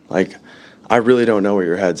forth. Like, I really don't know where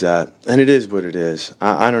your head's at, and it is what it is.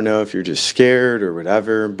 I don't know if you're just scared or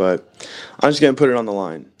whatever, but I'm just gonna put it on the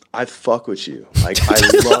line. I fuck with you. Like, I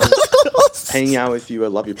love hanging out with you. I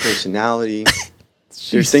love your personality.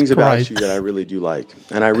 There's things about you that I really do like,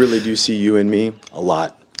 and I really do see you and me a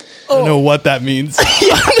lot. I don't know what that means.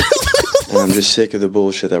 And I'm just sick of the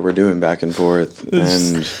bullshit that we're doing back and forth,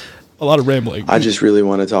 and a lot of rambling. I just really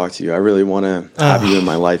want to talk to you. I really want to have you in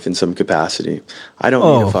my life in some capacity. I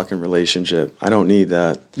don't need a fucking relationship. I don't need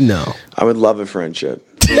that. No. I would love a friendship.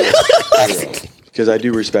 Because I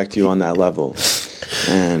do respect you on that level.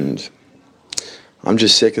 And I'm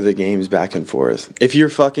just sick of the games back and forth. If you're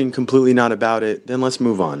fucking completely not about it, then let's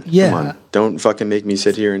move on. Yeah. Come on. Don't fucking make me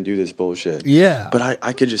sit here and do this bullshit. Yeah. But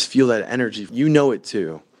I could just feel that energy. You know it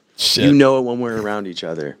too. Shit. You know it when we're around each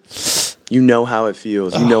other. You know how it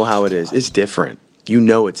feels. You know how it is. It's different. You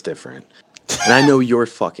know it's different. And I know you're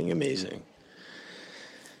fucking amazing.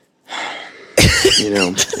 You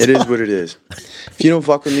know, it is what it is. If you don't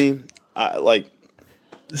fuck with me,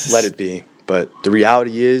 let it be. But the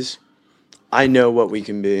reality is, I know what we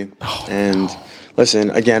can be. And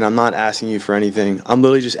listen, again, I'm not asking you for anything. I'm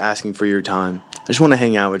literally just asking for your time. I just want to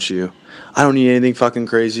hang out with you. I don't need anything fucking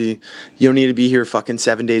crazy. You don't need to be here fucking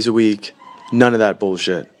 7 days a week. None of that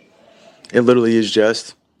bullshit. It literally is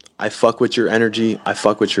just, I fuck with your energy. I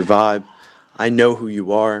fuck with your vibe. I know who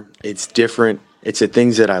you are. It's different. It's the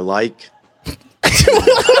things that I like. I hope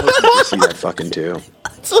you can see that fucking too.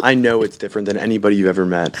 I know it's different than anybody you've ever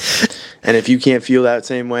met. And if you can't feel that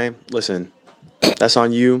same way, listen, that's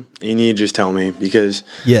on you. You need to just tell me, because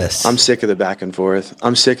Yes. I'm sick of the back and forth.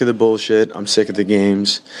 I'm sick of the bullshit. I'm sick of the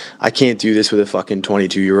games. I can't do this with a fucking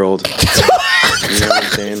 22-year-old. You know what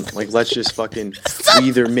I'm saying? Like, let's just fucking, we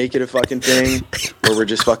either make it a fucking thing, or we're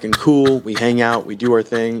just fucking cool. We hang out. We do our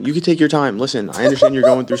thing. You can take your time. Listen, I understand you're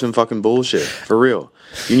going through some fucking bullshit. For real.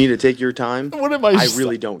 You need to take your time. What am I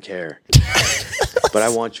really don't care. But I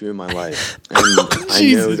want you in my life. And I know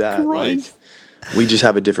Jesus that, Christ. like, we just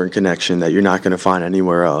have a different connection that you're not going to find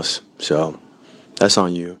anywhere else. So, that's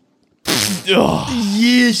on you.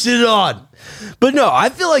 Yeah, shit on. But no, I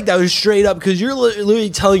feel like that was straight up, because you're literally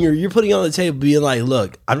telling her, you're putting on the table, being like,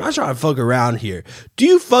 look, I'm not trying to fuck around here. Do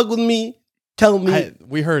you fuck with me? Tell me.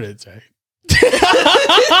 We heard it, Jay.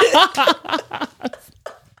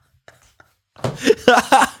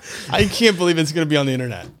 I can't believe it's going to be on the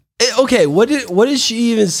internet. Okay, what did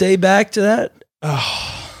she even say back to that?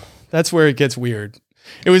 That's where it gets weird.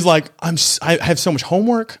 It was like, I have so much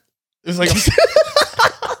homework. It was like,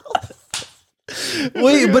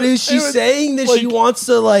 Wait, but is she saying that she wants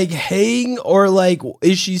to like hang, or like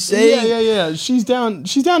is she saying? Yeah. She's down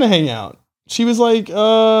to hang out. She was like,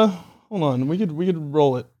 hold on, we could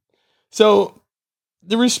roll it. So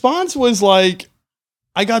the response was like,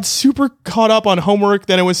 I got super caught up on homework,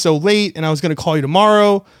 then it was so late, and I was gonna call you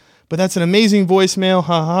tomorrow. But that's an amazing voicemail.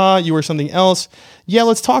 Ha ha. You were something else. Yeah,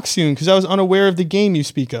 let's talk soon, because I was unaware of the game you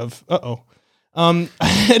speak of. I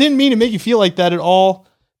didn't mean to make you feel like that at all.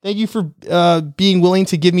 Thank you for being willing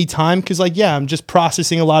to give me time, because, like, yeah, I'm just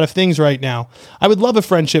processing a lot of things right now. I would love a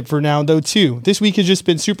friendship for now, though, too. This week has just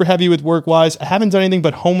been super heavy with work-wise. I haven't done anything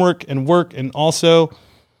but homework, and also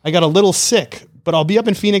I got a little sick, but I'll be up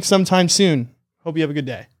in Phoenix sometime soon. Hope you have a good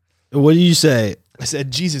day. What do you say? I said,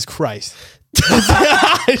 Jesus Christ.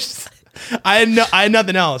 I had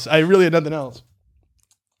nothing else. I really had nothing else.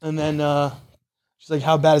 And then she's like,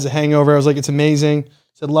 how bad is a hangover? I was like, it's amazing. I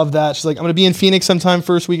said, love that. She's like, I'm going to be in Phoenix sometime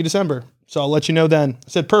first week of December, so I'll let you know then. I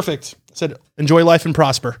said, perfect. I said, enjoy life and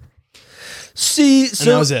prosper. See, And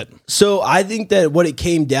that was it. So I think that what it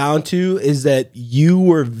came down to is that you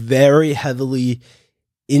were very heavily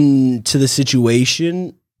into the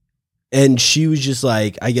situation, and she was just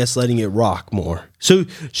like, I guess, letting it rock more. So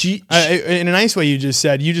she In a nice way, you just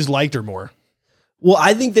said you just liked her more. well,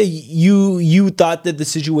 I think that you thought that the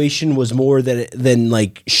situation was more than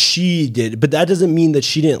like she did, but that doesn't mean that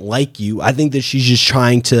she didn't like you. I think that she's just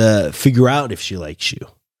trying to figure out if she likes you.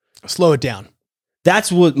 Slow it down.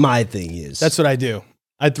 That's what my thing is. That's what I do.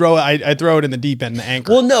 I throw it in the deep end, the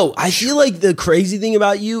anchor. Well, no, I feel like the crazy thing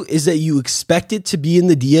about you is that you expect it to be in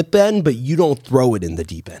the deep end, but you don't throw it in the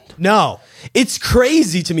deep end. No. It's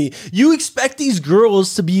crazy to me. You expect these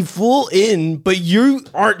girls to be full in, but you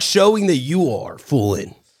aren't showing that you are full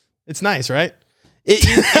in. It's nice, right?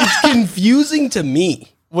 It's confusing to me.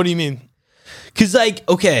 What do you mean? Because, like,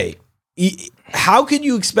 okay, how could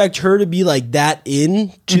you expect her to be like that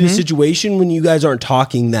in to the situation when you guys aren't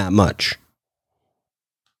talking that much?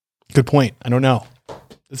 Good point. I don't know.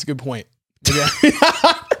 That's a good point. Yeah.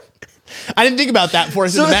 I didn't think about that before I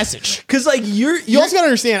said the message. Because, like, you also got to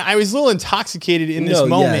understand, I was a little intoxicated in this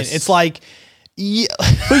moment. Yes. It's like, yeah.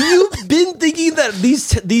 But you've been thinking that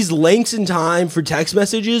these lengths in time for text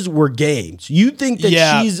messages were games. You think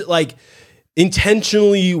that she's like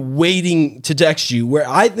intentionally waiting to text you, where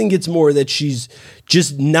I think it's more that she's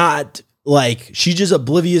just not like, she's just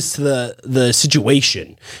oblivious to the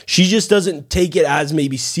situation. She just doesn't take it as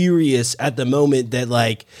maybe serious at the moment that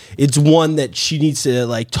like it's one that she needs to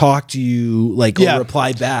like talk to you like or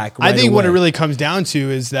reply back. I think what it really comes down to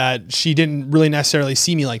is that she didn't really necessarily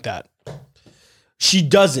see me like that. She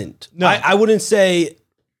doesn't. No. I wouldn't say.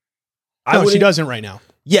 No, she doesn't right now.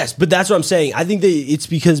 Yes, but that's what I'm saying. I think that it's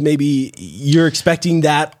because maybe you're expecting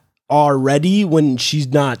that already when she's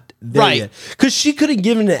not there yet. Because she could have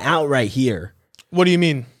given it out right here. What do you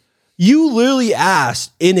mean? You literally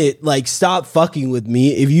asked in it, like, stop fucking with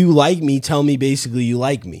me. If you like me, tell me basically you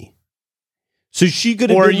like me. So she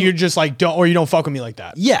could have Or you're just like, or you don't fuck with me like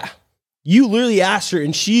that. Yeah. You literally asked her,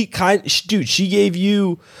 and she gave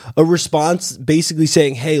you a response basically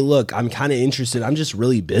saying, hey, look, I'm kind of interested. I'm just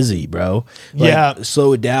really busy, bro. Like,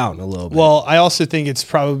 slow it down a little bit. Well, I also think it's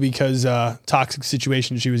probably because toxic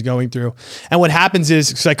situation she was going through. And what happens is,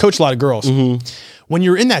 because I coach a lot of girls, when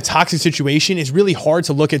you're in that toxic situation, it's really hard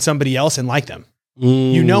to look at somebody else and like them.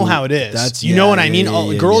 You know how it is. You know what I mean?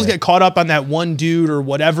 Girls get caught up on that one dude or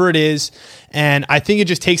whatever it is. And I think it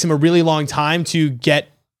just takes them a really long time to get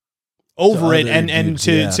over it and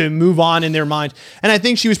to move on in their mind. And I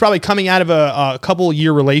think she was probably coming out of a couple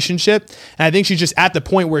year relationship. And I think she's just at the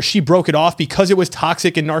point where she broke it off because it was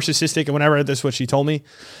toxic and narcissistic and whatever. That's what she told me.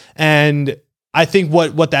 And I think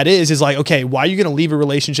what that is like, okay, why are you going to leave a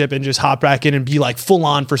relationship and just hop back in and be like full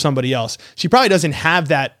on for somebody else? She probably doesn't have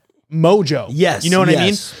that mojo. Yes. You know what I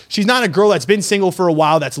mean? She's not a girl that's been single for a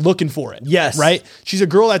while that's looking for it. Yes. Right? She's a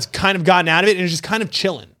girl that's kind of gotten out of it and is just kind of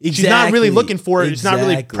chilling. Exactly. She's not really looking for it. She's not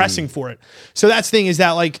really pressing for it. So that's the thing is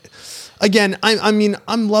that, like, again,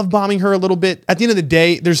 I'm love bombing her a little bit. At the end of the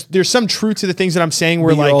day, there's some truth to the things that I'm saying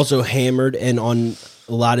where, but like, you're also hammered and on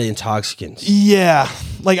a lot of intoxicants. Yeah.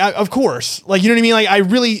 Like, of course. Like, you know what I mean? Like,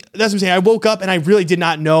 that's what I'm saying. I woke up and I really did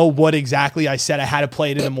not know what exactly I said. I had to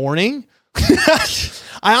play it in the morning.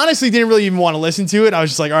 I honestly didn't really even want to listen to it. I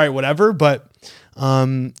was just like, all right, whatever. But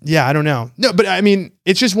yeah, I don't know. No, but I mean,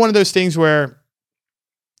 it's just one of those things where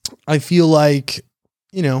I feel like,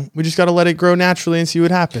 you know, we just got to let it grow naturally and see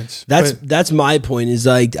what happens. That's my point is,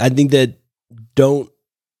 like, I think that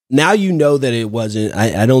now you know that it wasn't,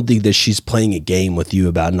 I don't think that she's playing a game with you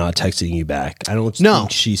about not texting you back. I don't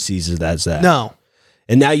think she sees it as that. No.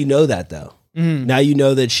 And now you know that, though. Now you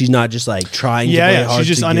know that she's not just like trying to play hard. She's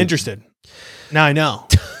just uninterested. Now I know.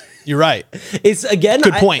 You're right. It's, again,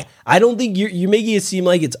 good point. I don't think you're making it seem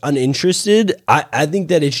like it's uninterested. I think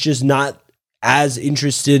that it's just not as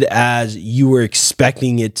interested as you were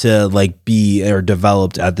expecting it to like be or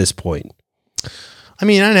developed at this point. I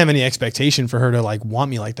mean, I didn't have any expectation for her to like want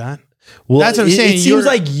me like that. Well, that's what I'm saying. It seems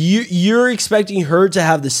like you're expecting her to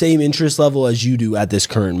have the same interest level as you do at this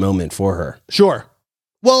current moment for her. Sure.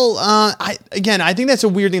 Well, I think that's a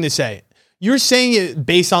weird thing to say. You're saying it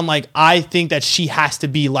based on like, I think that she has to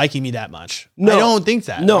be liking me that much. No, I don't think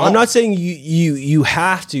that. No, I'm not saying you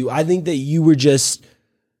have to. I think that you were just.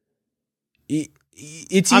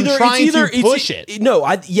 I'm trying to push it. No,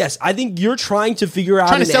 I think you're trying to figure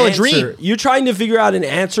out an answer. A dream. You're trying to figure out an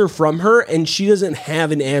answer from her, and she doesn't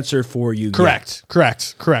have an answer for you. Correct.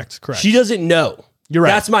 She doesn't know. You're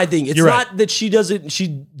right. That's my thing. It's not that she's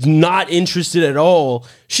not interested at all.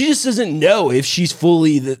 She just doesn't know if she's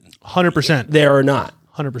fully 100% there or not.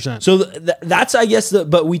 100%. So that's, I guess,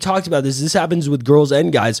 but we talked about this. This happens with girls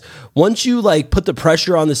and guys. Once you like put the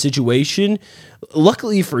pressure on the situation,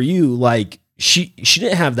 luckily for you, like she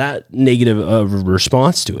didn't have that negative of a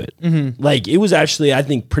response to it. Like it was actually, I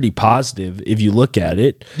think, pretty positive if you look at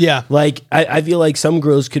it. Yeah. Like I feel like some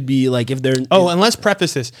girls could be like, if they're and let's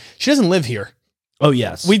preface this. She doesn't live here. oh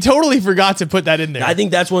yes, We totally forgot to put that in there. I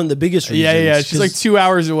think that's one of the biggest reasons. yeah. She's like 2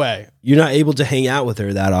 hours away. you're not able to hang out with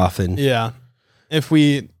her that often. Yeah. If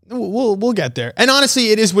we'll get there. And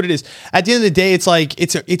honestly, it is what it is. At the end of the day, it's like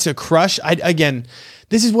it's a crush. Again,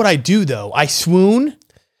 this is what I do though. I swoon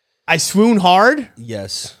hard,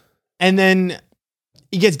 Yes. and then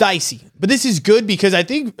it gets dicey. But this is good because I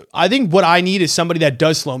think what I need is somebody that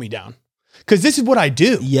does slow me down. Because this is what I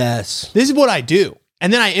do. Yes. This is what I do.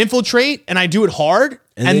 And then I infiltrate and I do it hard.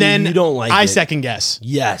 And then you don't like I it. second guess.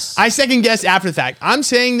 Yes. I second guess after the fact. I'm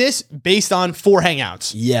saying this based on 4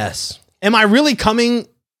 hangouts. yes. Am I really coming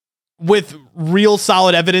with real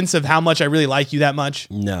solid evidence of how much I really like you that much?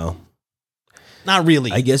 No. Not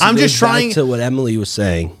really. I guess I'm it just goes back trying to what Emily was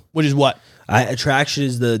saying. which is what? Attraction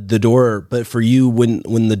is the door, but for you,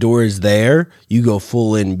 when the door is there, you go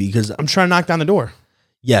full in because I'm trying to knock down the door.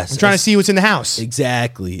 yes, I'm trying to see what's in the house.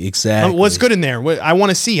 exactly. What's good in there? I want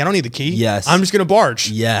to see. I don't need the key. Yes. I'm just going to barge.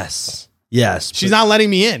 Yes. She's not letting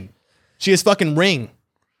me in. She has fucking Ring.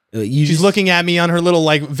 She's looking at me on her little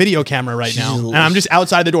like video camera right now, and I'm just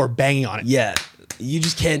outside the door banging on it. Yeah, you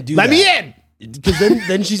just can't do. Let that. me in. Because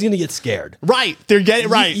then she's gonna get scared. Right, they're getting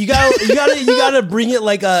right. You gotta bring it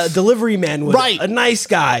like a delivery man would. Right. A nice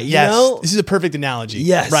guy. Yes, You know? this is a perfect analogy.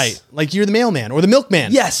 Yes. Right, like you're the mailman or the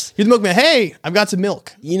milkman. Yes. You're the milkman. Hey, I've got some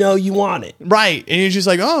milk. You know you want it. Right, and you're just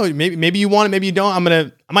like, oh, maybe you want it, maybe you don't.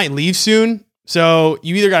 I might leave soon, so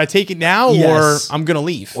you either got to take it now Yes. or I'm gonna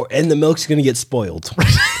leave. And the milk's gonna get spoiled.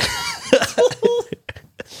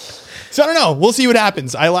 So I don't know. We'll see what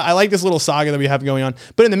happens. I like this little saga that we have going on.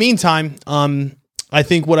 But in the meantime, I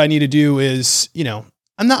think what I need to do is,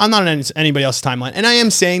 I'm not on anybody else's timeline, and I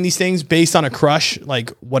am saying these things based on a crush, like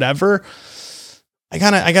whatever. I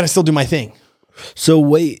gotta still do my thing. So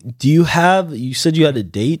wait, you said you had a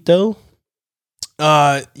date though?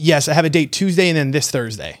 Yes, I have a date Tuesday and then this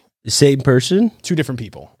Thursday. The same person? 2 different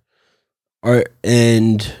people.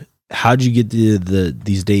 And how'd you get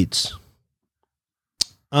these dates?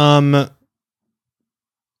 DMs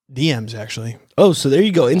actually. Oh, so there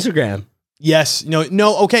you go. Instagram. Yes.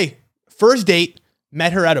 No. Okay. First date,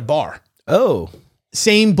 met her at a bar. Oh,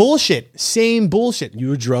 Same bullshit. you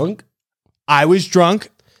were drunk? I was drunk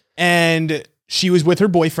and she was with her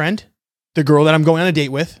boyfriend, the girl that I'm going on a date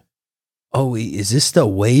with. Oh, wait, is this the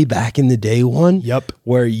way back in the day one? Yep.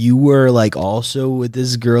 Where you were like also with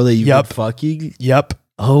this girl that you were fucking? Yep.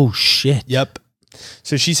 Oh, shit. Yep.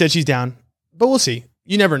 So she said she's down, but we'll see.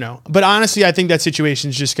 You never know. But honestly, I think that situation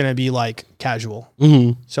is just going to be like casual.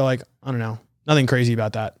 Mm-hmm. So like, I don't know. Nothing crazy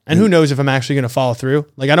about that. And who knows if I'm actually going to follow through.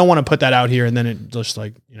 Like, I don't want to put that out here and then it just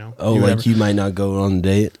like, Oh, do like whatever. you might not go on a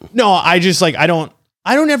date? No, I just like, I don't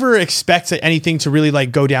ever expect anything to really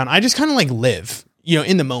like go down. I just kind of like live,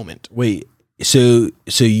 in the moment. Wait, so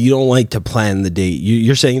you don't like to plan the date?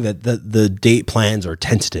 You're saying that the date plans are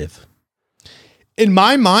tentative? In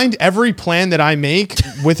my mind, every plan that I make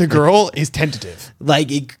with a girl is tentative.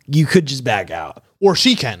 Like you could just back out. Or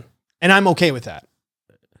she can. And I'm okay with that.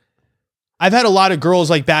 I've had a lot of girls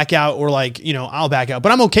like back out or like, I'll back out,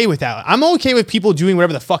 but I'm okay with that. I'm okay with people doing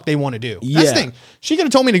whatever the fuck they want to do. That's the Yeah. thing. She could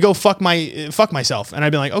have told me to go fuck myself. And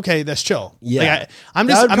I'd be like, okay, that's chill. Yeah. Like I'm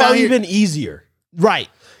That just, would I'm out probably here. been easier. Right.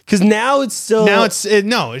 Because now it's still... Now it's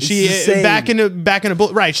no, she the same. back in a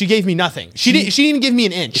bullet. Right. She gave me nothing. She didn't give me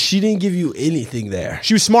an inch. She didn't give you anything there.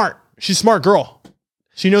 She was smart. She's a smart girl.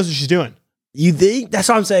 She knows what she's doing. You think? That's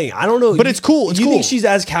what I'm saying. I don't know. But it's cool. It's you cool. think she's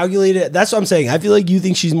as calculated? That's what I'm saying. I feel like you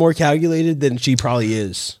think she's more calculated than she probably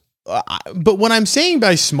is. But what I'm saying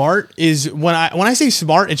by smart is when I say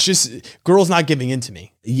smart, it's just girls not giving in to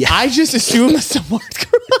me. Yeah. I just assume a smart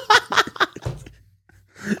girl.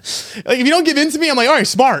 Like if you don't give in to me, I'm like, all right,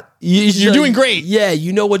 smart. You're doing great. Yeah,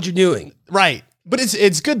 you know what you're doing. Right. But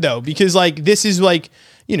it's good though, because like this is like,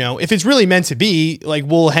 if it's really meant to be, like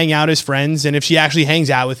we'll hang out as friends, and if she actually hangs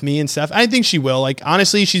out with me and stuff, I think she will. Like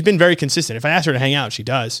honestly, she's been very consistent. If I ask her to hang out, she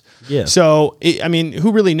does. Yeah. So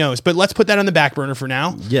who really knows? But let's put that on the back burner for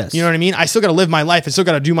now. Yes. You know what I mean? I still got to live my life. I still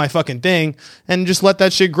got to do my fucking thing, and just let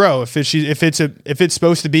that shit grow. If it's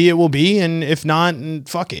supposed to be, it will be, and if not,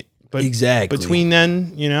 fuck it. But Exactly. between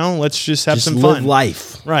then, let's just have Just some live fun.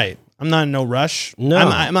 life. Right. I'm not in no rush. No.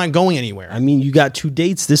 I'm not going anywhere. I mean, you got 2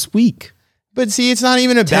 dates this week. But see, it's not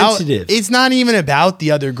even about Tentative. It's not even about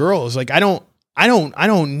the other girls. Like I don't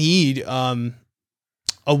need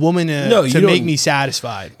a woman No, you to make don't- me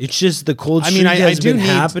satisfied. It's just the cold I streak mean, I has do been need-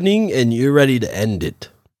 happening, and you're ready to end it.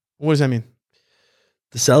 What does that mean?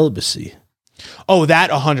 The celibacy. Oh,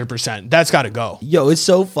 that 100%. That's got to go. Yo, it's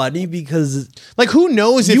so funny because Like, who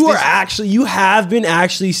knows if you are this- actually you have been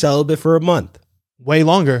actually celibate for a month. way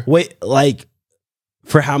longer? Wait, like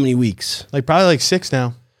for how many weeks? Like probably like 6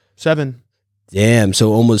 now, 7. Damn,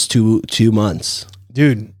 so almost two months.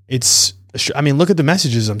 Dude, it's. I mean, look at the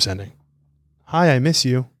messages I'm sending. Hi, I miss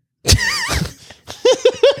you. It's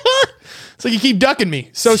like you keep ducking me.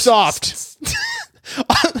 So soft.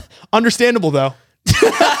 Understandable though.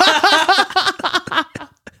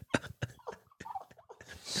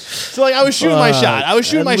 So like I was shooting my shot. I was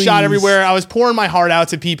shooting my shot everywhere. I was pouring my heart out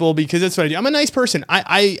to people because that's what I do. I'm a nice person.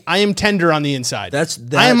 I am tender on the inside.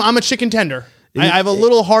 I'm a chicken tender. I have a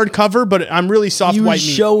little hard cover, but I'm really soft You were white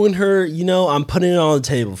meat. showing her, I'm putting it on the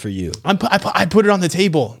table for you. I put it on the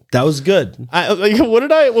table. That was good. What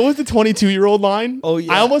was the 22-year-old line? Oh,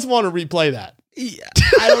 yeah. I almost want to replay that. Yeah.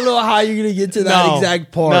 I don't know how you're gonna get to that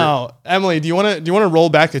exact part. No, Emily, do you want to roll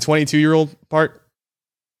back the 22-year-old part?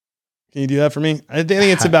 Can you do that for me? I think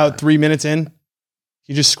it's about 3 minutes in.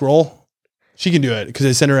 You just scroll. She can do it because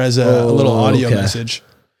I sent her as a little audio message.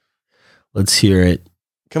 Let's hear it.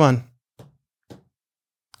 Come on.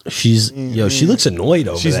 She looks annoyed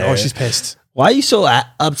over there. Oh, she's pissed. Why are you so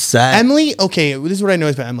upset? Emily, okay, this is what I know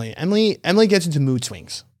about Emily. Emily gets into mood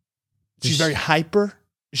swings. She's very hyper.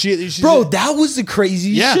 Bro, that was the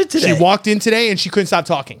craziest shit today. She walked in today and she couldn't stop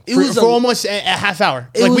talking. It was for almost a half hour.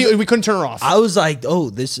 We couldn't turn her off. I was like, oh,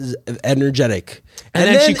 this is energetic. And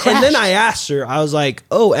then she crashed. And then I asked her, I was like,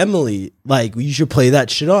 oh, Emily, like, you should play that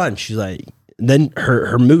shit on. She's like, then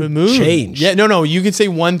her mood changed. Yeah, no, you can say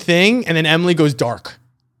one thing and then Emily goes dark.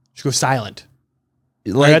 She goes silent.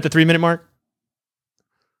 Like, Are you at the 3-minute mark?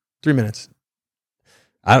 3 minutes.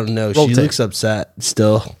 I don't know. Roll She tape. looks upset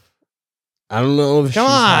still. I don't know if Come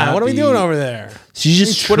she's on, what are we happy. doing over there? She's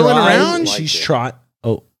just She's twiddling trying- around? She's Like it. trying.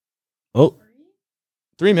 Oh.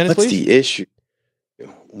 3 minutes, What's please. the issue?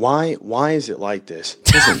 Why is it like this?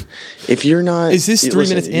 Listen, if you're not, Is this 3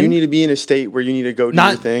 minutes in? You need to be in a state where you need to go do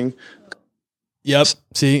Not- your thing. Yep.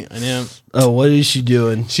 See, I know. Oh, what is she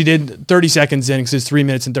doing? She did 30 seconds in because it's 3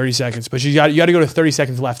 minutes and 30 seconds. But you got to go to 30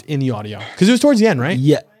 seconds left in the audio because it was towards the end, right?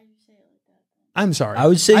 Yeah. I'm sorry. I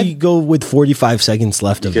would say you go with 45 seconds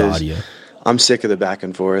left of the Because- audio. I'm sick of the back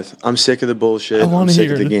and forth. I'm sick of the bullshit. I I'm wanna sick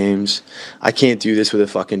hear of the it. games. I can't do this with a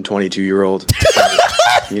fucking 22-year-old.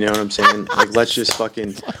 You know what I'm saying? Like, let's just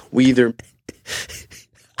fucking, we either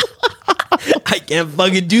I can't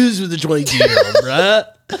fucking do this with a 22-year-old,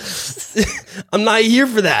 bruh. I'm not here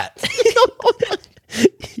for that.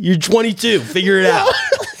 You're 22. Figure it out.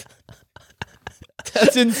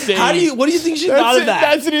 That's insane. What do you think she thought of that?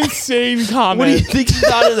 That's an insane comment. What do you think she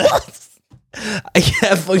thought of that? I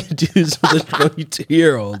can't fucking do this with a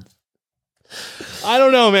 22-year-old. I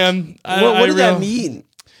don't know, man. What did that mean?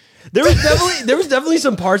 There was definitely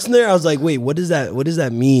some parts in there. I was like, wait, what does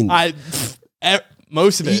that mean?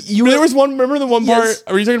 Most of it. You there were- was one. Remember the one Yes.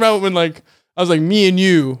 part? Are you talking about when like I was like me and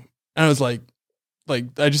you, and I was like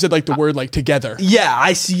I just said like the word like together. Yeah,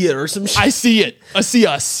 I see it or some shit. I see it. I see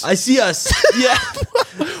us. I see us. Yeah.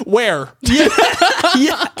 Where?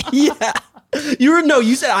 Yeah.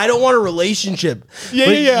 You said I don't want a relationship. Yeah,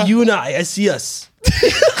 But yeah. You and I see us.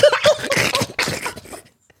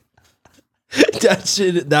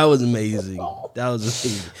 That was amazing. That was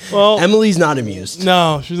amazing. Well, Emily's not amused.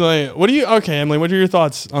 no, she's like, what do you? Okay, Emily, what are your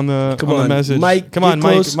thoughts on the Come on the on, message? Mike, Come on, get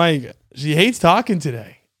close. Mike. She hates talking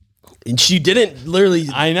today. And she didn't literally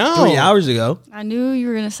I know. 3 hours ago. I knew you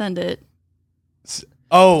were gonna send it.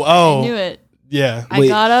 Oh, I knew it. yeah, I Wait.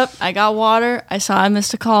 got up, I got water, I saw I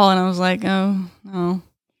missed a call, and I was like, oh no.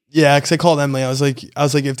 yeah. Because I called Emily. I was like,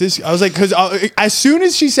 because as soon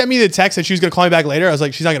as she sent me the text that she was gonna call me back later, I was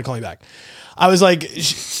like, she's not gonna call me back. I was like,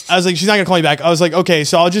 she's not gonna call me back. I was like, okay,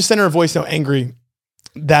 so I'll just send her a voice note angry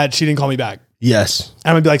that she didn't call me back. Yes.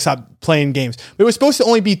 I'm gonna be like, stop playing games. But it was supposed to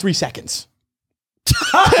only be 3 seconds.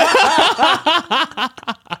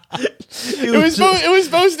 It was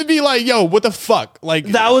supposed to be like, yo, what the fuck? Like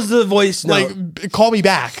That was the voice note. like call me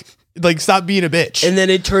back. Like stop being a bitch. And then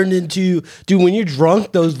it turned into, dude, when you're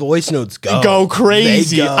drunk, those voice notes go. Go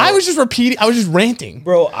crazy. They go. I was just repeating. I was just ranting.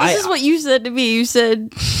 Bro, This is what you said to me. You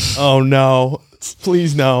said, Oh no.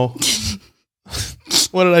 Please no.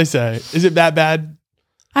 What did I say? Is it that bad?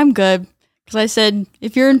 I'm good. Because I said,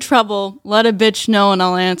 if you're in trouble, let a bitch know and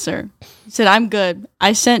I'll answer. You said, I'm good.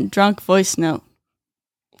 I sent drunk voice note.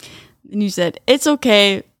 And you said, it's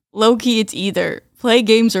okay. Low key, it's either. Play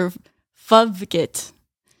games or fuck it.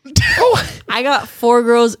 I got 4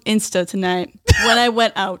 girls Insta tonight when I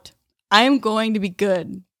went out. I am going to be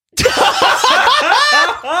good.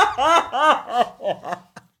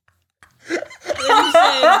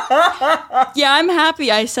 Yeah, I'm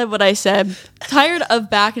happy I said what I said. Tired of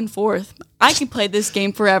back and forth. I can play this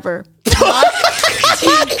game forever.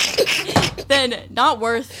 Then not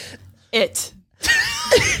worth it.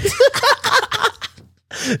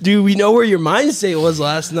 Dude, we know where your mind state was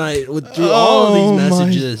last night through all of these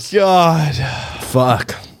messages. God.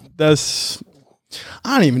 Fuck.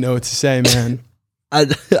 I don't even know what to say, man. I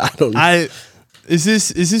don't know. Is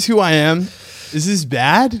this who I am? Is this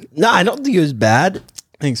bad? No, I don't think it was bad.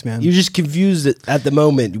 Thanks, man. You're just confused at the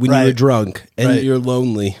moment when you were drunk and you're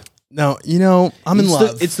lonely. No, I'm in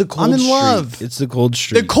love. It's the cold I'm in streak. love. It's the cold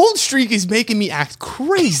streak. The cold streak is making me act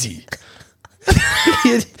crazy.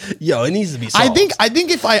 Yo, it needs to be solved. I think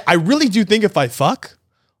I really do think if I fuck,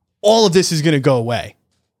 all of this is gonna go away.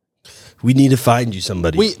 We need to find you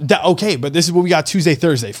somebody. Okay, but this is what we got Tuesday,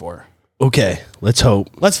 Thursday for. Okay, let's hope.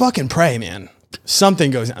 Let's fucking pray, man.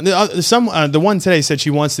 Something goes on. The one today said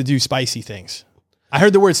she wants to do spicy things. I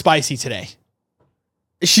heard the word spicy today.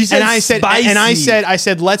 She said, and I said, spicy. and I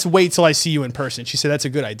said, let's wait till I see you in person. She said, that's a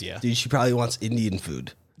good idea. Dude, she probably wants Indian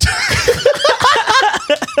food.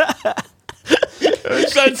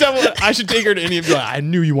 I should take her to India and be like, I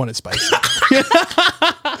knew you wanted spicy.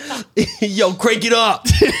 Yo, crank it up.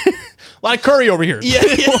 A lot of curry over here. Yeah.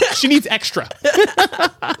 She needs extra.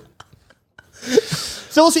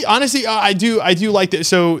 So we'll see. Honestly, I do like this.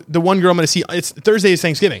 So the one girl I'm going to see, it's Thursday is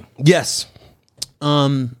Thanksgiving. Yes.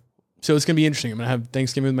 So it's going to be interesting. I'm going to have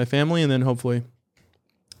Thanksgiving with my family and then hopefully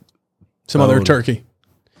some other turkey.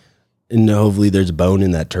 And hopefully there's a bone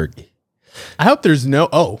in that turkey. I hope there's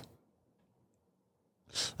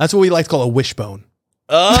that's what we like to call a wishbone.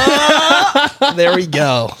 There we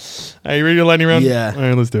go. Are you ready to lightning round? Yeah. All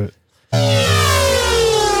right, let's do it.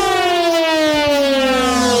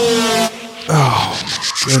 Oh,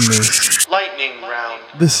 goodness. Lightning round.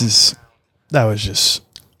 That was just,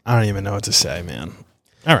 I don't even know what to say, man.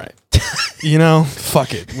 All right.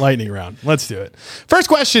 Fuck it. Lightning round. Let's do it. First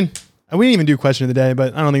question. We didn't even do question of the day,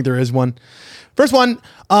 but I don't think there is one. First one.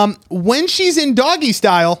 When she's in doggy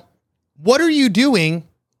style, what are you doing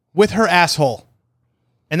with her asshole?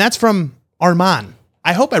 And that's from Arman.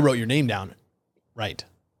 I hope I wrote your name down right.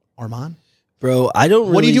 Arman? Bro,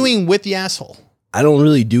 What are you doing with the asshole? I don't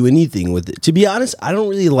really do anything with it. To be honest, I don't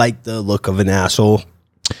really like the look of an asshole.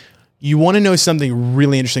 You want to know something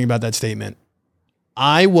really interesting about that statement?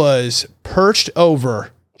 I was perched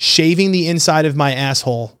over shaving the inside of my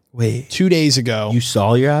asshole. Wait. 2 days ago. You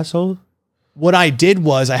saw your asshole? What I did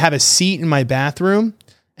was I have a seat in my bathroom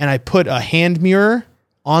and I put a hand mirror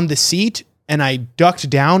on the seat and I ducked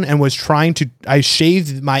down and I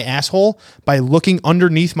shaved my asshole by looking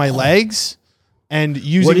underneath my legs and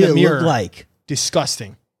using What did the it mirror. look like?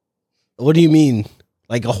 Disgusting. What do you mean?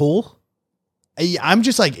 Like a hole? I'm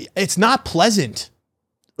just like, it's not pleasant.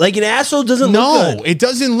 Like an asshole doesn't look good. It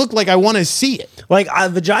doesn't look like I want to see it. Like a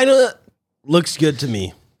vagina looks good to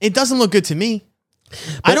me. It doesn't look good to me.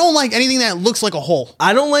 I don't like anything that looks like a hole.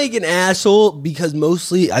 I don't like an asshole because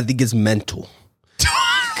mostly I think it's mental.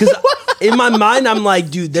 Because in my mind, I'm like,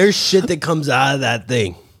 dude, there's shit that comes out of that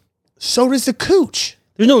thing. So does the cooch.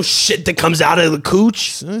 There's no shit that comes out of the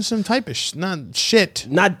cooch. There's some type of not shit.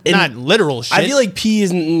 Not literal shit. I feel like pee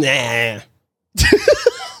is nah.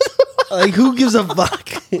 Like, who gives a fuck?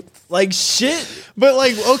 Like, shit. But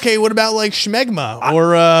like, okay, what about like schmegma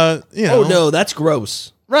or Oh no, that's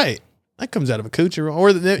gross. Right. That comes out of a cooch or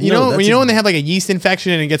when they have like a yeast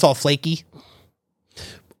infection and it gets all flaky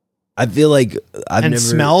I feel like I've and never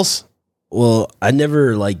smells. Well, I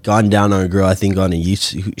never like gone down on a girl. I think on a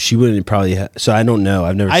yeast. She wouldn't probably. So I don't know.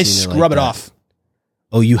 I've never. I seen scrub it it like off.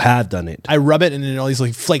 Oh, you have done it. I rub it and then all these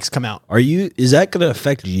like flakes come out. Are you? Is that going to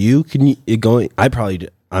affect you? Can you it going? I probably.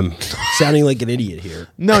 I'm sounding like an idiot here.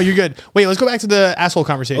 No, you're good. Wait, let's go back to the asshole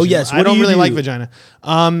conversation. Oh yes, I don't really like vagina.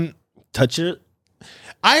 Touch it.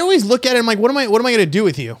 I always look at it. I'm like, what am I going to do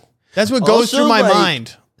with you? That's what goes Also, through my like,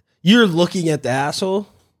 mind. You're looking at the asshole.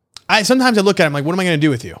 Sometimes I look at it. I'm like, what am I going to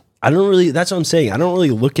do with you? I don't really. That's what I'm saying. I don't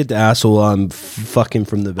really look at the asshole. I'm fucking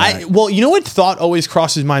from the back. Well, you know what thought always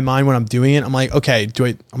crosses my mind when I'm doing it? I'm like, okay, do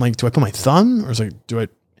I put my thumb or is like, do I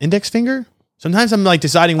index finger? Sometimes I'm like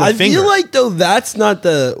deciding what finger. I feel like though that's not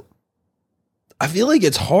the. I feel like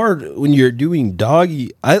it's hard when you're doing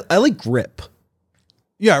doggy. I like grip.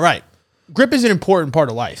 Yeah, right. Grip is an important part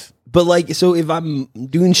of life. But like, so if I'm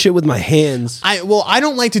doing shit with my hands, I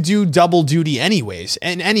don't like to do double duty anyways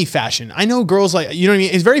in any fashion. I know girls like, you know what I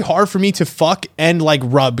mean? It's very hard for me to fuck and like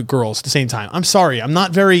rub girls at the same time. I'm sorry. I'm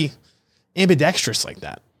not very ambidextrous like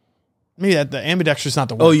that. Maybe the ambidextrous is not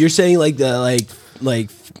the word. oh, you're saying like the like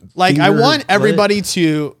Like I finger- want everybody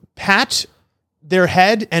to pat their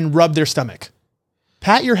head and rub their stomach.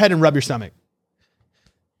 Pat your head and rub your stomach.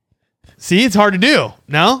 See, it's hard to do.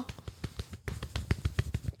 No?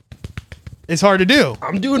 It's hard to do.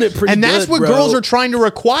 I'm doing it pretty And that's good, what bro. girls are trying to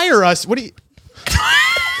require us. What do you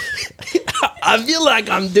I feel like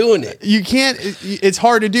I'm doing it. you can't it's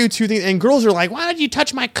hard to do two things, and girls are like, why did you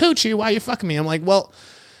touch my coochie while you fucking me? I'm like, well,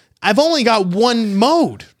 I've only got one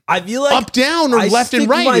mode. I feel like Up, down, or I left and stick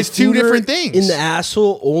right my is two finger different things. in the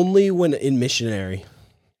asshole only when in missionary.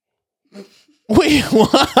 Wait, what?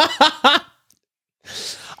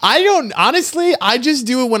 I don't, honestly, I just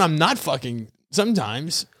do it when I'm not fucking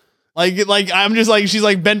sometimes. Like I'm just like, she's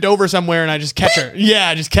like bent over somewhere and I just catch her. Yeah,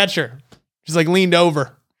 I just catch her. She's like leaned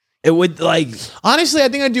over. It would like Honestly, I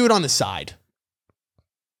think I do it on the side.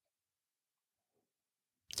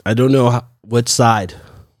 I don't know what side.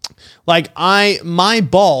 Like my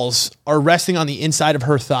balls are resting on the inside of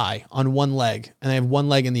her thigh on one leg, and I have one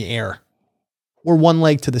leg in the air, or one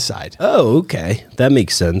leg to the side. Oh, okay, that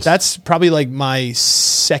makes sense. That's probably like my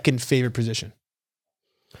second favorite position.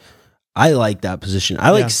 I like that position.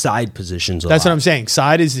 I like Yeah. side positions. That's what I'm saying.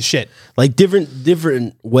 Side is the shit. like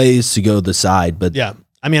different ways to go the side, but Yeah.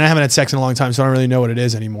 I mean, I haven't had sex in a long time, so I don't really know what it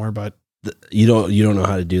is anymore, but you don't know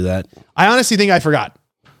how to do that. I honestly think I forgot.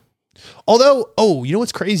 Although, you know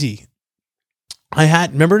what's crazy?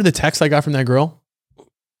 Remember the text I got from that girl?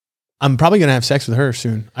 I'm probably going to have sex with her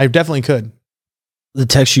soon. I definitely could. The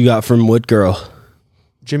text you got from what girl?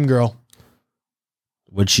 Gym girl.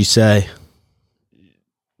 What'd she say?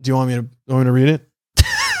 Do you want me to read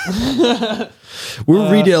it?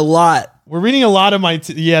 We're reading a lot. We're reading a lot of my, this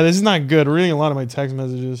is not good. We're reading a lot of my text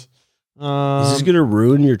messages. Is this gonna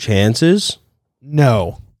ruin your chances?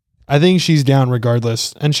 No. I think she's down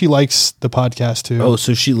regardless. And she likes the podcast too. Oh,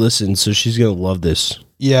 so she listens, so she's gonna love this.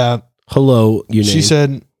 Yeah. Hello, your name. She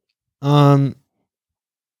said, one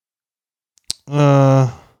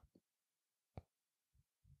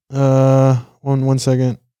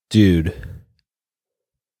second. Dude.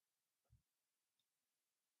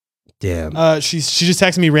 Damn. She just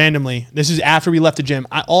texted me randomly. This is after we left the gym.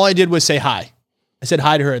 All I did was say hi. I said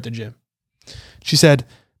hi to her at the gym. She said,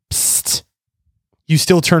 "Psst, you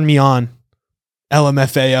still turn me on."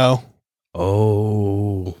 LMFAO.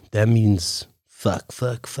 Oh, that means fuck.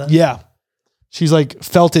 Yeah. She's like,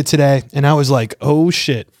 felt it today. And I was like, oh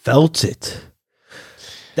shit. Felt it.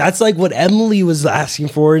 That's like what Emily was asking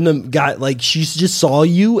for in the got like she just saw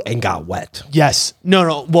you and got wet. Yes.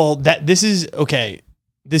 No. Well, this is okay.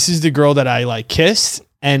 This is the girl that I like kissed.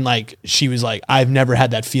 And like, she was like, I've never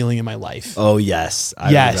had that feeling in my life. Oh yes.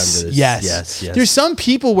 I yes. remember this. Yes. Yes. There's some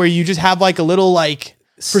people where you just have like a little, like,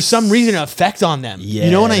 for some reason, an effect on them. Yeah,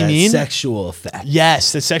 You know what I that mean? Sexual effect.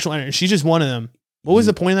 Yes. The sexual energy. She's just one of them. What was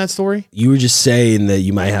the point of that story? You were just saying that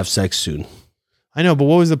you might have sex soon. I know, but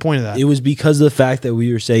what was the point of that? It was because of the fact that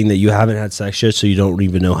we were saying that you haven't had sex yet, so you don't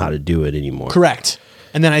even know how to do it anymore. Correct.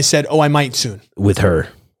 And then I said, I might soon. With her.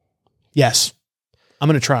 Yes. I'm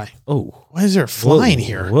going to try. Oh. Why is there a fly in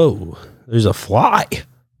here? Whoa. There's a fly. All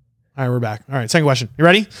right, we're back. All right, second question. You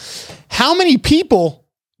ready? How many people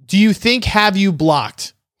do you think have you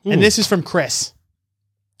blocked? And this is from Chris.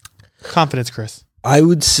 Confidence, Chris. I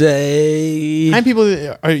would say How many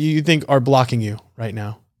people you think are blocking you right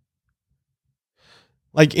now?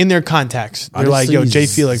 Like in their contacts. They're like, yo, Jay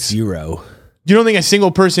Felix. 0. You don't think a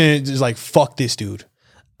single person is like, fuck this dude?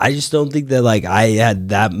 I just don't think that like I had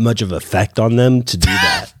that much of effect on them to do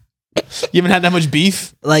that. You haven't had that much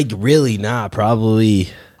beef? Like really, nah, probably.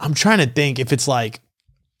 I'm trying to think if it's like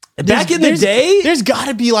Back in the day? there's got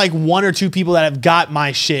to be like one or two people that have got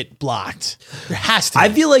my shit blocked. There has to be. I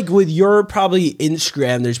feel like with your probably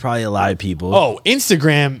Instagram, there's probably a lot of people. Oh,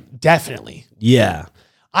 Instagram, definitely. Yeah.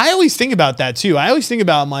 I always think about that too. I always think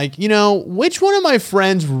about, I'm like, you know, which one of my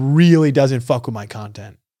friends really doesn't fuck with my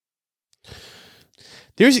content?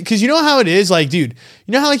 Because you know how it is, like, dude,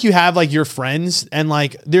 you know how like you have like your friends and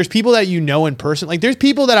like there's people that you know in person. Like there's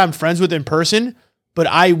people that I'm friends with in person, but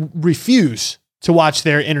I refuse to watch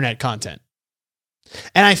their internet content.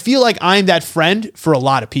 And I feel like I'm that friend for a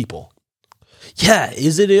lot of people. Yeah.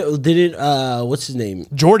 What's his name?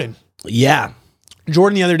 Jordan. Yeah.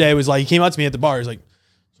 Jordan the other day was like, he came up to me at the bar. He's like,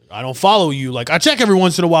 I don't follow you. Like I check every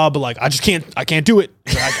once in a while, but like, I can't do it.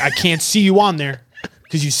 I can't see you on there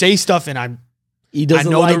because you say stuff and He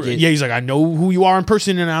doesn't like it. Yeah, he's like, I know who you are in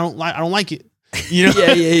person, and I don't like it. You know?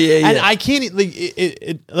 yeah. And I can't like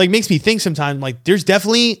it like makes me think sometimes like there's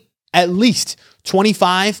definitely at least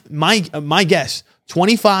 25. My guess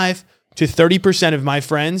 25 to 30% of my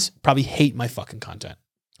friends probably hate my fucking content.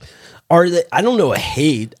 Are they? I don't know.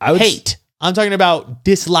 Hate. I would Hate. I'm talking about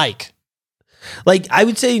dislike. Like I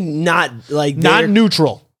would say not like Not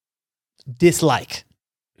neutral. Dislike.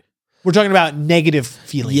 We're talking about negative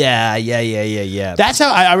feeling. Yeah. That's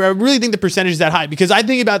how I really think the percentage is that high, because I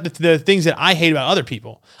think about the things that I hate about other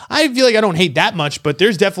people. I feel like I don't hate that much, but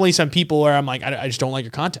there's definitely some people where I'm like, I just don't like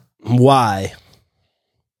your content. Why?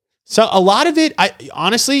 So a lot of it, I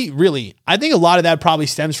honestly, really, I think a lot of that probably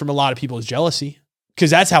stems from a lot of people's jealousy, because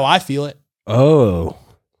that's how I feel it. Oh.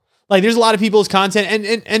 Like there's a lot of people's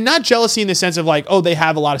content and not jealousy in the sense of like, oh, they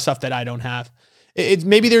have a lot of stuff that I don't have. It's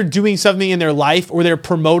maybe they're doing something in their life or they're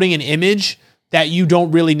promoting an image that you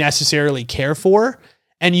don't really necessarily care for.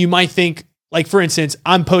 And you might think, like, for instance,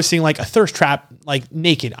 I'm posting like a thirst trap, like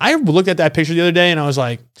naked. I looked at that picture the other day and I was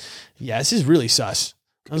like, yeah, this is really sus.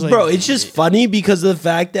 I was like, Bro, it's just funny because of the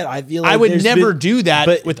fact that I feel like I would there's never been- do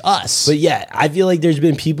that with us. But yeah, I feel like there's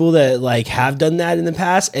been people that like have done that in the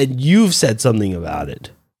past and you've said something about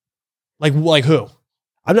it. Like who?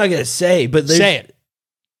 I'm not going to say, but Say it.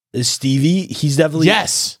 Stevie, he's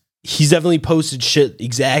definitely posted shit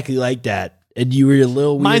exactly like that. And you were a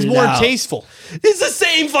little weirded Mine's more out. tasteful. It's the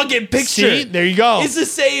same fucking picture. See? There you go. It's the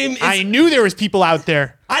same. I knew there was people out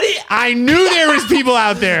there. I I knew there was people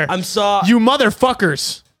out there. I'm sorry. You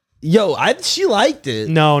motherfuckers. Yo, she liked it.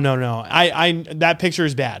 No. I that picture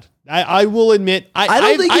is bad. I will admit,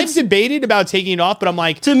 I've debated about taking it off, but I'm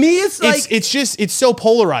like, To me, it's like it's so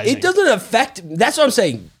polarizing. it doesn't affect. That's what I'm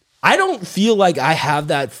saying. I don't feel like I have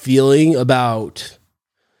that feeling about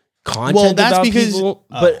content. Well, that's about because- people,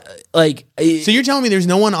 but like, So you're telling me there's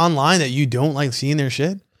no one online that you don't like seeing their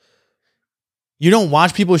shit? You don't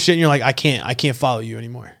watch people's shit and you're like, I can't follow you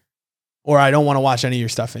anymore. Or I don't want to watch any of your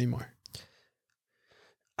stuff anymore.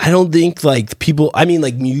 I don't think like people, I mean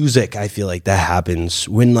like music, I feel like that happens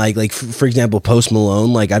when like for example, Post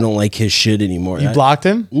Malone, like I don't like his shit anymore. You blocked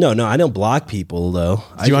him? No, I don't block people though.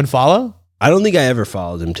 Did you unfollow? I don't think I ever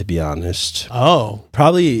followed him, to be honest. Oh.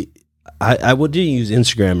 Probably, I didn't use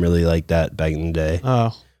Instagram really like that back in the day.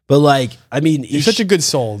 Oh. But like, I mean, You're such a good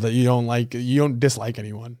soul that you don't dislike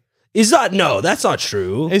anyone. it's not, no, that's not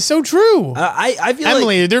true. It's so true. I feel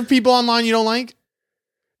Emily, are there people online you don't like?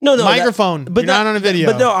 no, Microphone. You're not on a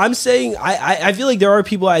video. But no, I'm saying, I feel like there are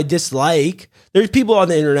people I dislike. There's people on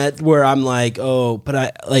the internet where I'm like, oh, but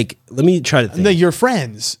I like, let me try to think. No, your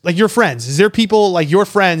friends. Like your friends. Is there people like your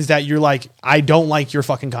friends that you're like, I don't like your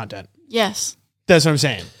fucking content? Yes. That's what I'm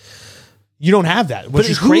saying. You don't have that, which But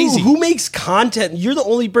is crazy. Who makes content? You're the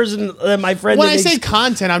only person that my friend. When that I makes, say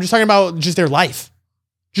content, I'm just talking about just their life,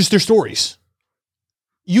 just their stories.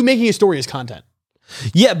 You making a story is content.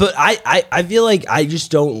 yeah, but I feel like I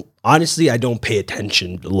just don't. Honestly, I don't pay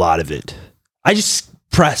attention to a lot of it. I just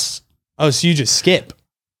press. Oh, so you just skip.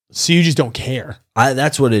 So you just don't care.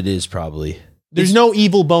 That's what it is, probably. There's no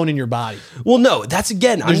evil bone in your body. Well, no, that's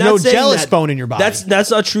again. There's I'm no not saying jealous that- bone in your body. That's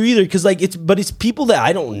not true either. Because like it's people that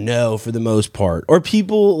I don't know for the most part, or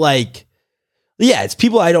people like, yeah, it's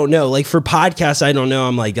people I don't know. Like for podcasts, I don't know.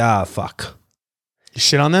 I'm like, fuck. You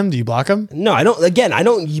shit on them? Do you block them? No, I don't. Again, I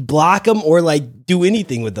don't block them or like do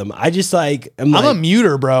anything with them. I just like I'm a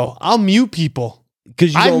muter, bro. I'll mute people.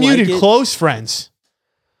 because I've muted close friends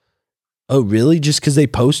Oh, really? Just because they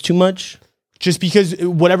post too much? just because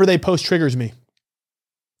whatever they post triggers me.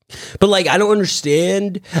 But like, I don't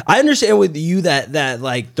understand. I understand with you that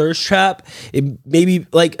like thirst trap. It maybe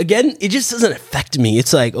like again, it just doesn't affect me.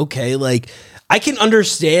 It's like okay, like I can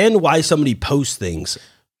understand why somebody posts things.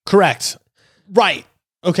 Correct. Right.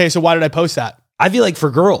 Okay, so why did I post that? I feel like for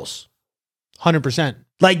girls, 100%.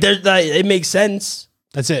 like it makes sense.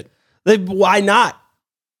 That's it. Like, why not?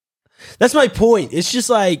 That's my point. It's just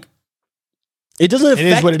like it doesn't affect.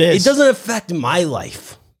 It is what it is. It doesn't affect my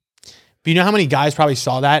life. But you know how many guys probably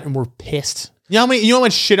saw that and were pissed? You know how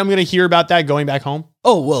much shit I'm going to hear about that going back home?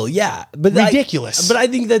 Oh well, yeah, but Ridiculous. but I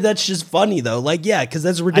think that's just funny though. Like, yeah, because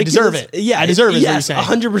that's ridiculous. deserve it. Yeah, I deserve it, is what you're Yes, saying.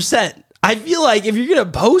 100%. I feel like if you're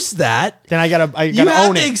gonna post that, Then I gotta you have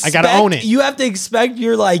own to it. expect, I gotta own it. You have to expect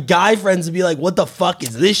your like guy friends to be like, "What the fuck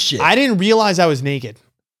is this shit?" I didn't realize I was naked.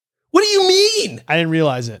 What do you mean? I didn't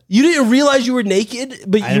realize it. You didn't realize you were naked,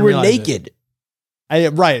 but I you didn't were realize it. naked. I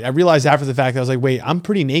realized after the fact, I was like, wait, I'm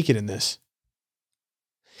pretty naked in this.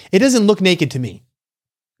 It doesn't look naked to me.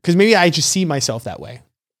 Because maybe I just see myself that way.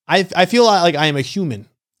 I feel like I am a human.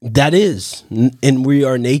 That is, and we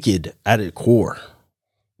are naked at its core.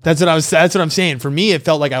 That's what I'm saying. For me, it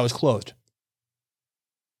felt like I was clothed.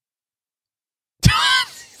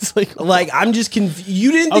 It's like I'm just confused.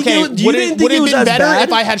 You didn't think okay, it, would didn't it think it have was been as better bad?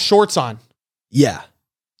 if I had shorts on? Yeah.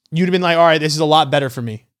 You'd have been like, all right, this is a lot better for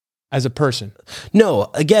me as a person. No,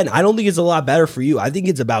 again, I don't think it's a lot better for you. I think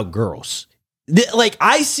it's about girls. Like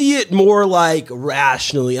I see it more like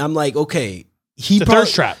rationally. I'm like, okay, It's a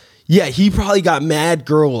thirst trap. Yeah, he probably got mad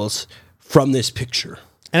girls from this picture.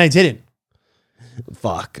 And I didn't.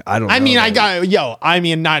 Fuck, I don't know. I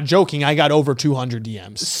mean, not joking. I got over 200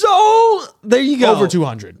 DMs. So there you go. Over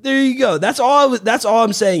 200. There you go. That's all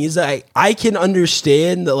I'm saying is that I can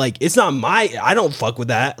understand that, like, it's not I don't fuck with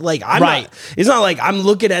that. Like, I'm Right. not, it's not like I'm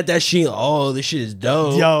looking at that shit, oh, this shit is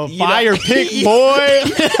dope. Yo, You know? fire pick, boy.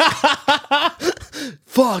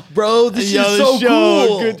 Fuck, bro. This Yo, is so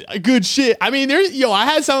cool. Good shit. I mean, I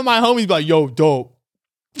had some of my homies be like, yo, dope.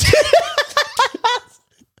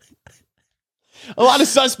 A lot of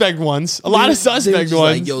suspect ones. They're just ones.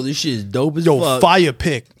 like, yo, this shit is dope as Yo, fuck. fire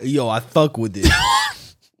pick. Yo, I fuck with it.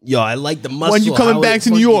 Yo, I like the muscle. When you coming how back it to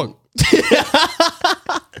New York? fucking-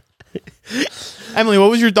 Emily, what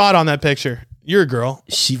was your thought on that picture? You're a girl.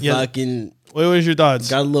 She Yeah. fucking What was your thoughts?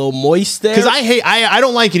 got a little moist there. Because I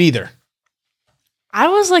don't like it either. I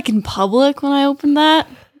was like in public when I opened that,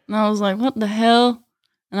 and I was like, "What the hell?"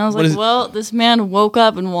 And I was What is like, it? "Well, this man woke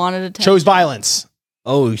up and wanted attention. Chose violence.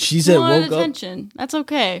 Oh, she He said wanted woke up. attention. That's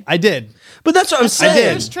okay. I did. But that's what I'm What saying.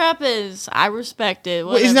 did. thirst trap is. I respect it.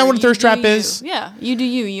 Well, isn't that what a Whatever. thirst You trap do you. is? Yeah, you do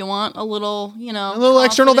you. You want a little, A little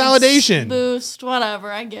external confidence validation. boost, whatever.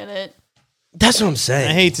 I get it. That's what I'm saying.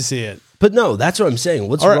 I hate to see it. But no, that's what I'm saying.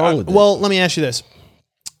 What's All right, wrong with it? well, let me ask you this.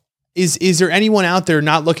 Is there anyone out there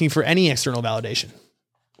not looking for any external validation?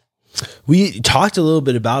 We talked a little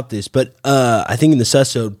bit about this, but I think in the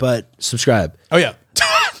sesode, but subscribe. Oh, yeah.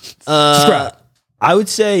 Subscribe. I would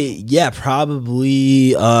say, yeah,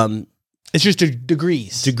 probably It's just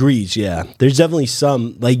degrees. degrees. Yeah, there's definitely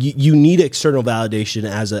some, like, you need external validation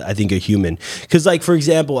as I think a human. Because, like, for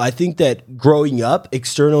example, I think that growing up,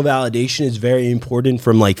 external validation is very important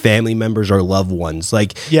from, like, family members or loved ones.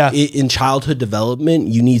 Like, Yeah. in childhood development,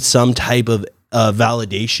 you need some type of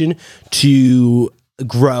validation to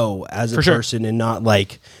grow as a For sure. person and not,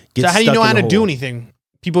 like, get So how do you stuck know in how a to do hole. anything?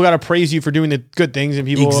 People got to praise you for doing the good things, and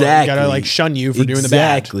people Exactly. got to like shun you for doing the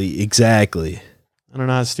bad. Exactly. I don't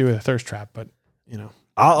know how to do with a thirst trap, but All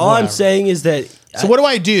I'm Whatever. saying is that So what do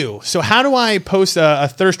I do? So how do I post a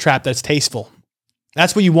thirst trap that's tasteful?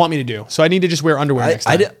 That's what you want me to do. So I need to just wear underwear next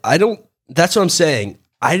time. I don't. That's what I'm saying.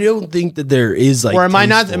 I don't think that there is like. Or am I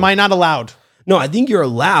not? tasteful- Am I not allowed? No, I think you're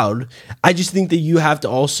allowed. I just think that you have to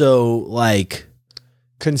also like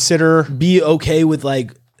Consider be okay with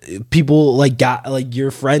like people like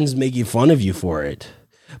your friends making fun of you for it.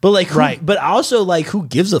 But like, Right. But also like, who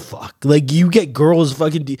gives a fuck? Like, you get girls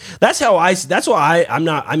fucking. That's how I. That's why I'm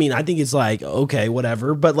not. I mean, I think it's like okay,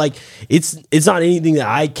 whatever. But like, it's not anything that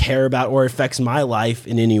I care about or affects my life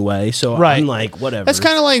in any way. So Right. I'm like, whatever. that's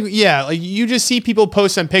kind of like like you just see people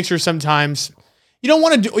post some pictures sometimes. You don't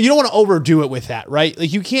want to overdo it with that, right?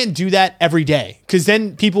 Like you can't do that every day because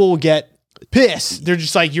then people will get pissed. They're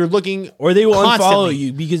just like you're looking, or they will unfollow constantly.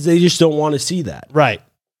 you because they just don't want to see that. right?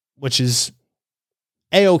 Which is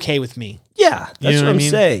a-okay with me. Yeah, that's know what what I I'm mean?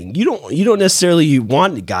 saying. You don't necessarily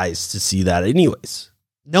want guys to see that, anyways.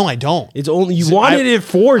 No, I don't. It's only you So wanted it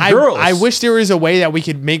for girls. I wish there was a way that we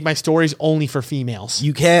could make my stories only for females.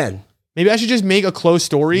 you can. Maybe I should just make a close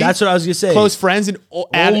story. That's what I was gonna say. close friends and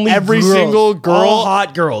add Only every girls. single girl All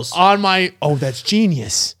hot girls. on my. Oh, that's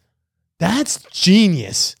genius. That's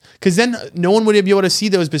genius. Because then no one would be able to see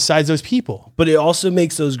those besides those people. But it also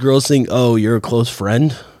makes those girls think, "Oh, you're a close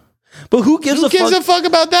friend." But who gives Who a gives fuck? a fuck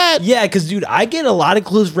about that? Yeah, because dude, I get a lot of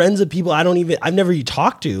close friends of people I've never even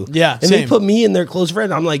talked to. Yeah, and they same. put me in their close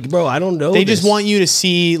friend. I'm like, bro, I don't know. They just this. want you to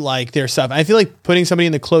see like their stuff. I feel like putting somebody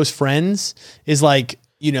in the close friends is like,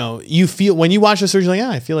 you feel when you watch the story, you're like, yeah,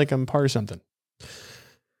 I feel like I'm part of something.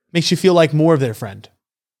 Makes you feel like more of their friend.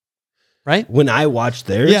 Right? When I watch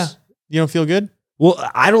theirs. Yeah. You don't feel good? Well,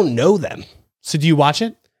 I don't know them. So do you watch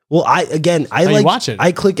it? Well, I you like watch it.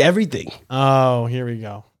 I click everything. Oh, here we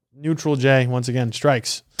go. Neutral J once again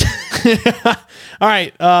strikes. All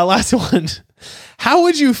right, last one. How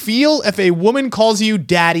would you feel if a woman calls you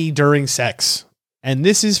daddy during sex? And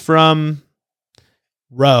this is from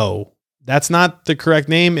Ro. That's not the correct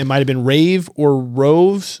name. It might have been Rave or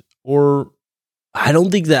Roves or I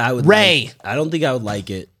don't think that I would. Ray. I don't think I would like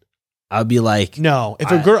it. I'd be like, no.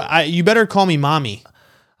 If a girl, you better call me mommy.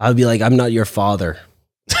 I'd be like, I'm not your father.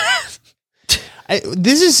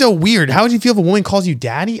 This is so weird. How would you feel if a woman calls you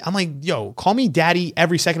daddy? I'm like, yo, call me daddy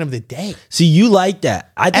every second of the day. See, you like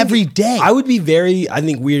that. I think Every day. I would be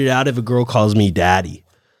weirded out if a girl calls me daddy.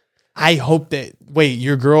 I hope that, wait,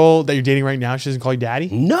 your girl that you're dating right now, she doesn't call you daddy?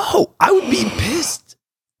 No, I would be pissed.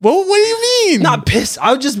 Well, what do you mean? Not pissed.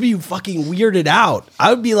 I would just be fucking weirded out. I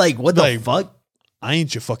would be like, what the Like, fuck? I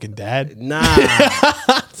ain't your fucking dad. Nah.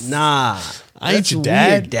 Nah. I ain't That's your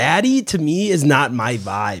dad. weird. Daddy to me is not my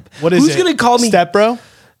vibe. What is Who's it? gonna call me step bro?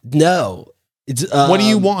 No. It's What do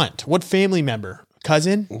you want? What family member?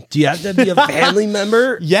 Cousin? Do you have to be a family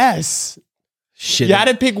member? Yes. Shit, You had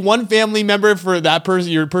to pick one family member for that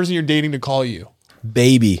person, your person you're dating, to call you.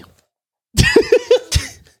 baby.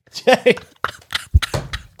 Jay.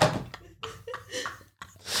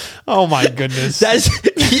 Oh my goodness. That's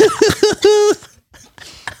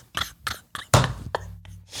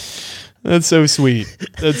That's so sweet.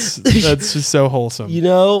 That's just so wholesome. you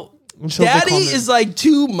know, So daddy they call me- is like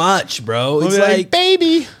too much, bro. We'll It's be like,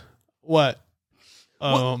 baby. What?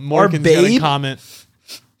 Oh, Morgan's got a babe? comment.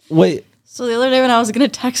 wait, So the other day when I was gonna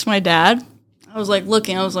text my dad, I was like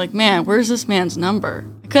looking. I was like, man, where's this man's number?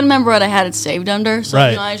 I couldn't remember what I had it saved under. So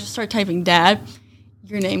Right. I just start typing dad.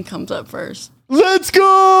 Your name comes up first. Let's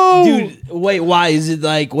go, dude, wait, why is it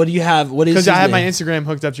like? What do you have? What is? Because his I have my name? Instagram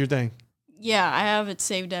hooked up to your thing. Yeah, I have it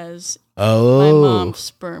saved as my Oh, mom's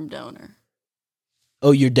sperm donor.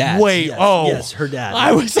 oh, your dad. Wait, yes, oh. yes, her dad.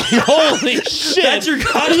 I was like, holy shit. That's your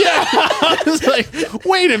contact. Yeah. I was like,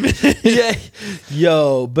 wait a minute. yeah,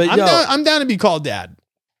 yo, but I'm down to be called dad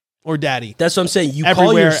or daddy. that's what I'm saying. You call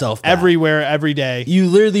Everywhere, yourself that. everywhere, every day. You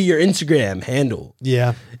literally your Instagram handle.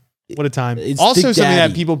 Yeah. What a time. It's Also Big something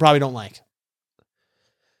Daddy. that people probably don't like.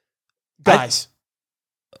 Guys.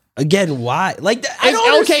 Again, why? Like, I It's-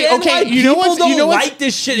 don't okay, understand okay, why you know people what's- don't you know what's- like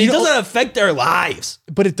this shit. you It know- doesn't affect their lives.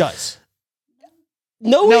 But it does.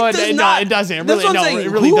 No, No, it does not. it doesn't. It That's really- what I'm no, saying.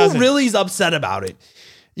 it really Who doesn't. really is upset about it?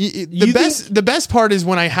 The best part is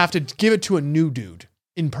when I have to give it to a new dude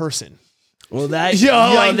in person. Well, that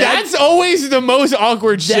That's always the most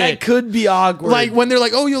awkward that shit. could be awkward. Like when they're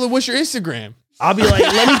like, "Oh, what's your Instagram?" I'll be like,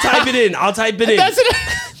 let me type it in. I'll type it in. That's it.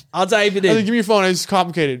 I'll type it I was like, in. give me your phone. It's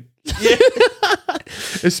complicated.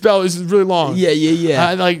 It's spelled. It's really long. Yeah.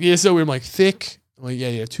 I like so weird. I'm like thick. I'm like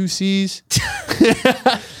yeah, 2 C's.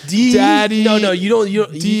 D. Daddy. No, you don't. You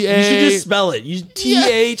should D-A. just spell it. You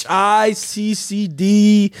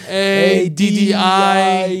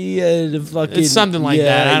THICCDADDI. Fucking. It's something like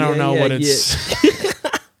that. I don't know what it's.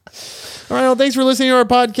 All right. Well, thanks for listening to our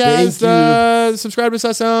podcast. Thank Subscribe to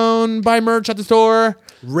Sussone. Buy merch at the store.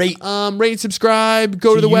 Rate. Rate, subscribe,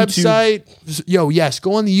 go to the YouTube. website. Yo, yes,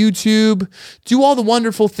 go on the YouTube. Do all the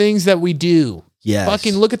wonderful things that we do. Yes.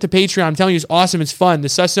 Fucking look at the Patreon. I'm telling you, it's awesome. It's fun. The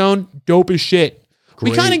Sussone, dope as shit.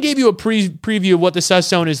 We Great. kind of gave you a preview of what the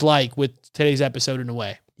Sussone is like with today's episode in a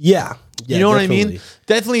way. Yeah. You know what I mean?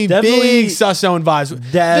 Definitely big Sussone vibes. The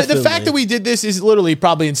Definitely. fact that we did this is literally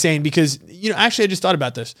probably insane because, actually I just thought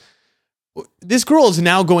about this. This girl is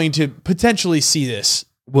now going to potentially see this.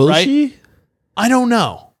 Will right? she? I don't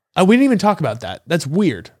know. We didn't even talk about that. That's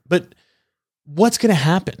weird. But what's going to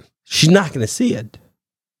happen? She's not going to see it.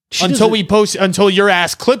 Until your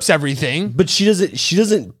ass clips everything. But she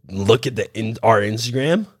doesn't look at our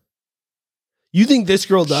Instagram. You think this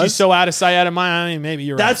girl does? She's so out of sight, out of mind. I mean, maybe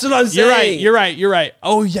you're That's right. what I'm saying. You're right.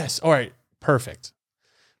 Oh, yes. All right. Perfect.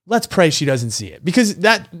 Let's pray she doesn't see it. Because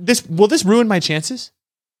will this ruin my chances?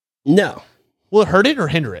 No. Will it hurt it or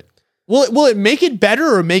hinder it? Will it make it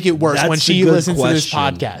better or make it worse That's when a she good listens to this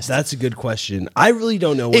question. podcast? That's a good question. I really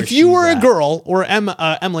don't know where If you she's were a at. girl or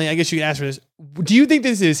Emily, I guess you could ask for this. Do you think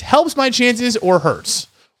this helps my chances or hurts?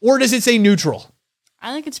 Or does it say neutral?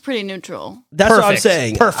 I think it's pretty neutral. That's what I'm Perfect.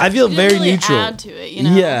 saying. Perfect. I feel You very didn't really neutral. add to it, you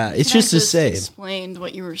know? Yeah, You it's kinda just the same. Explained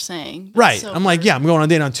what you were saying. But Right. so I'm like, far- yeah, I'm going on a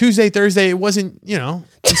date on Tuesday, Thursday. It wasn't, I'm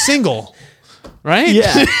single. Right?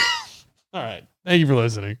 Yeah. All right. Thank you for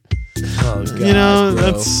listening. Oh, God, bro. bro.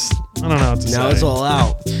 That's, I don't know what to say. Now it's all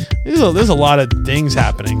out. There's a lot of things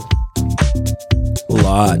happening. A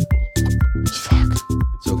lot. Fuck.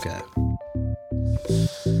 It's okay.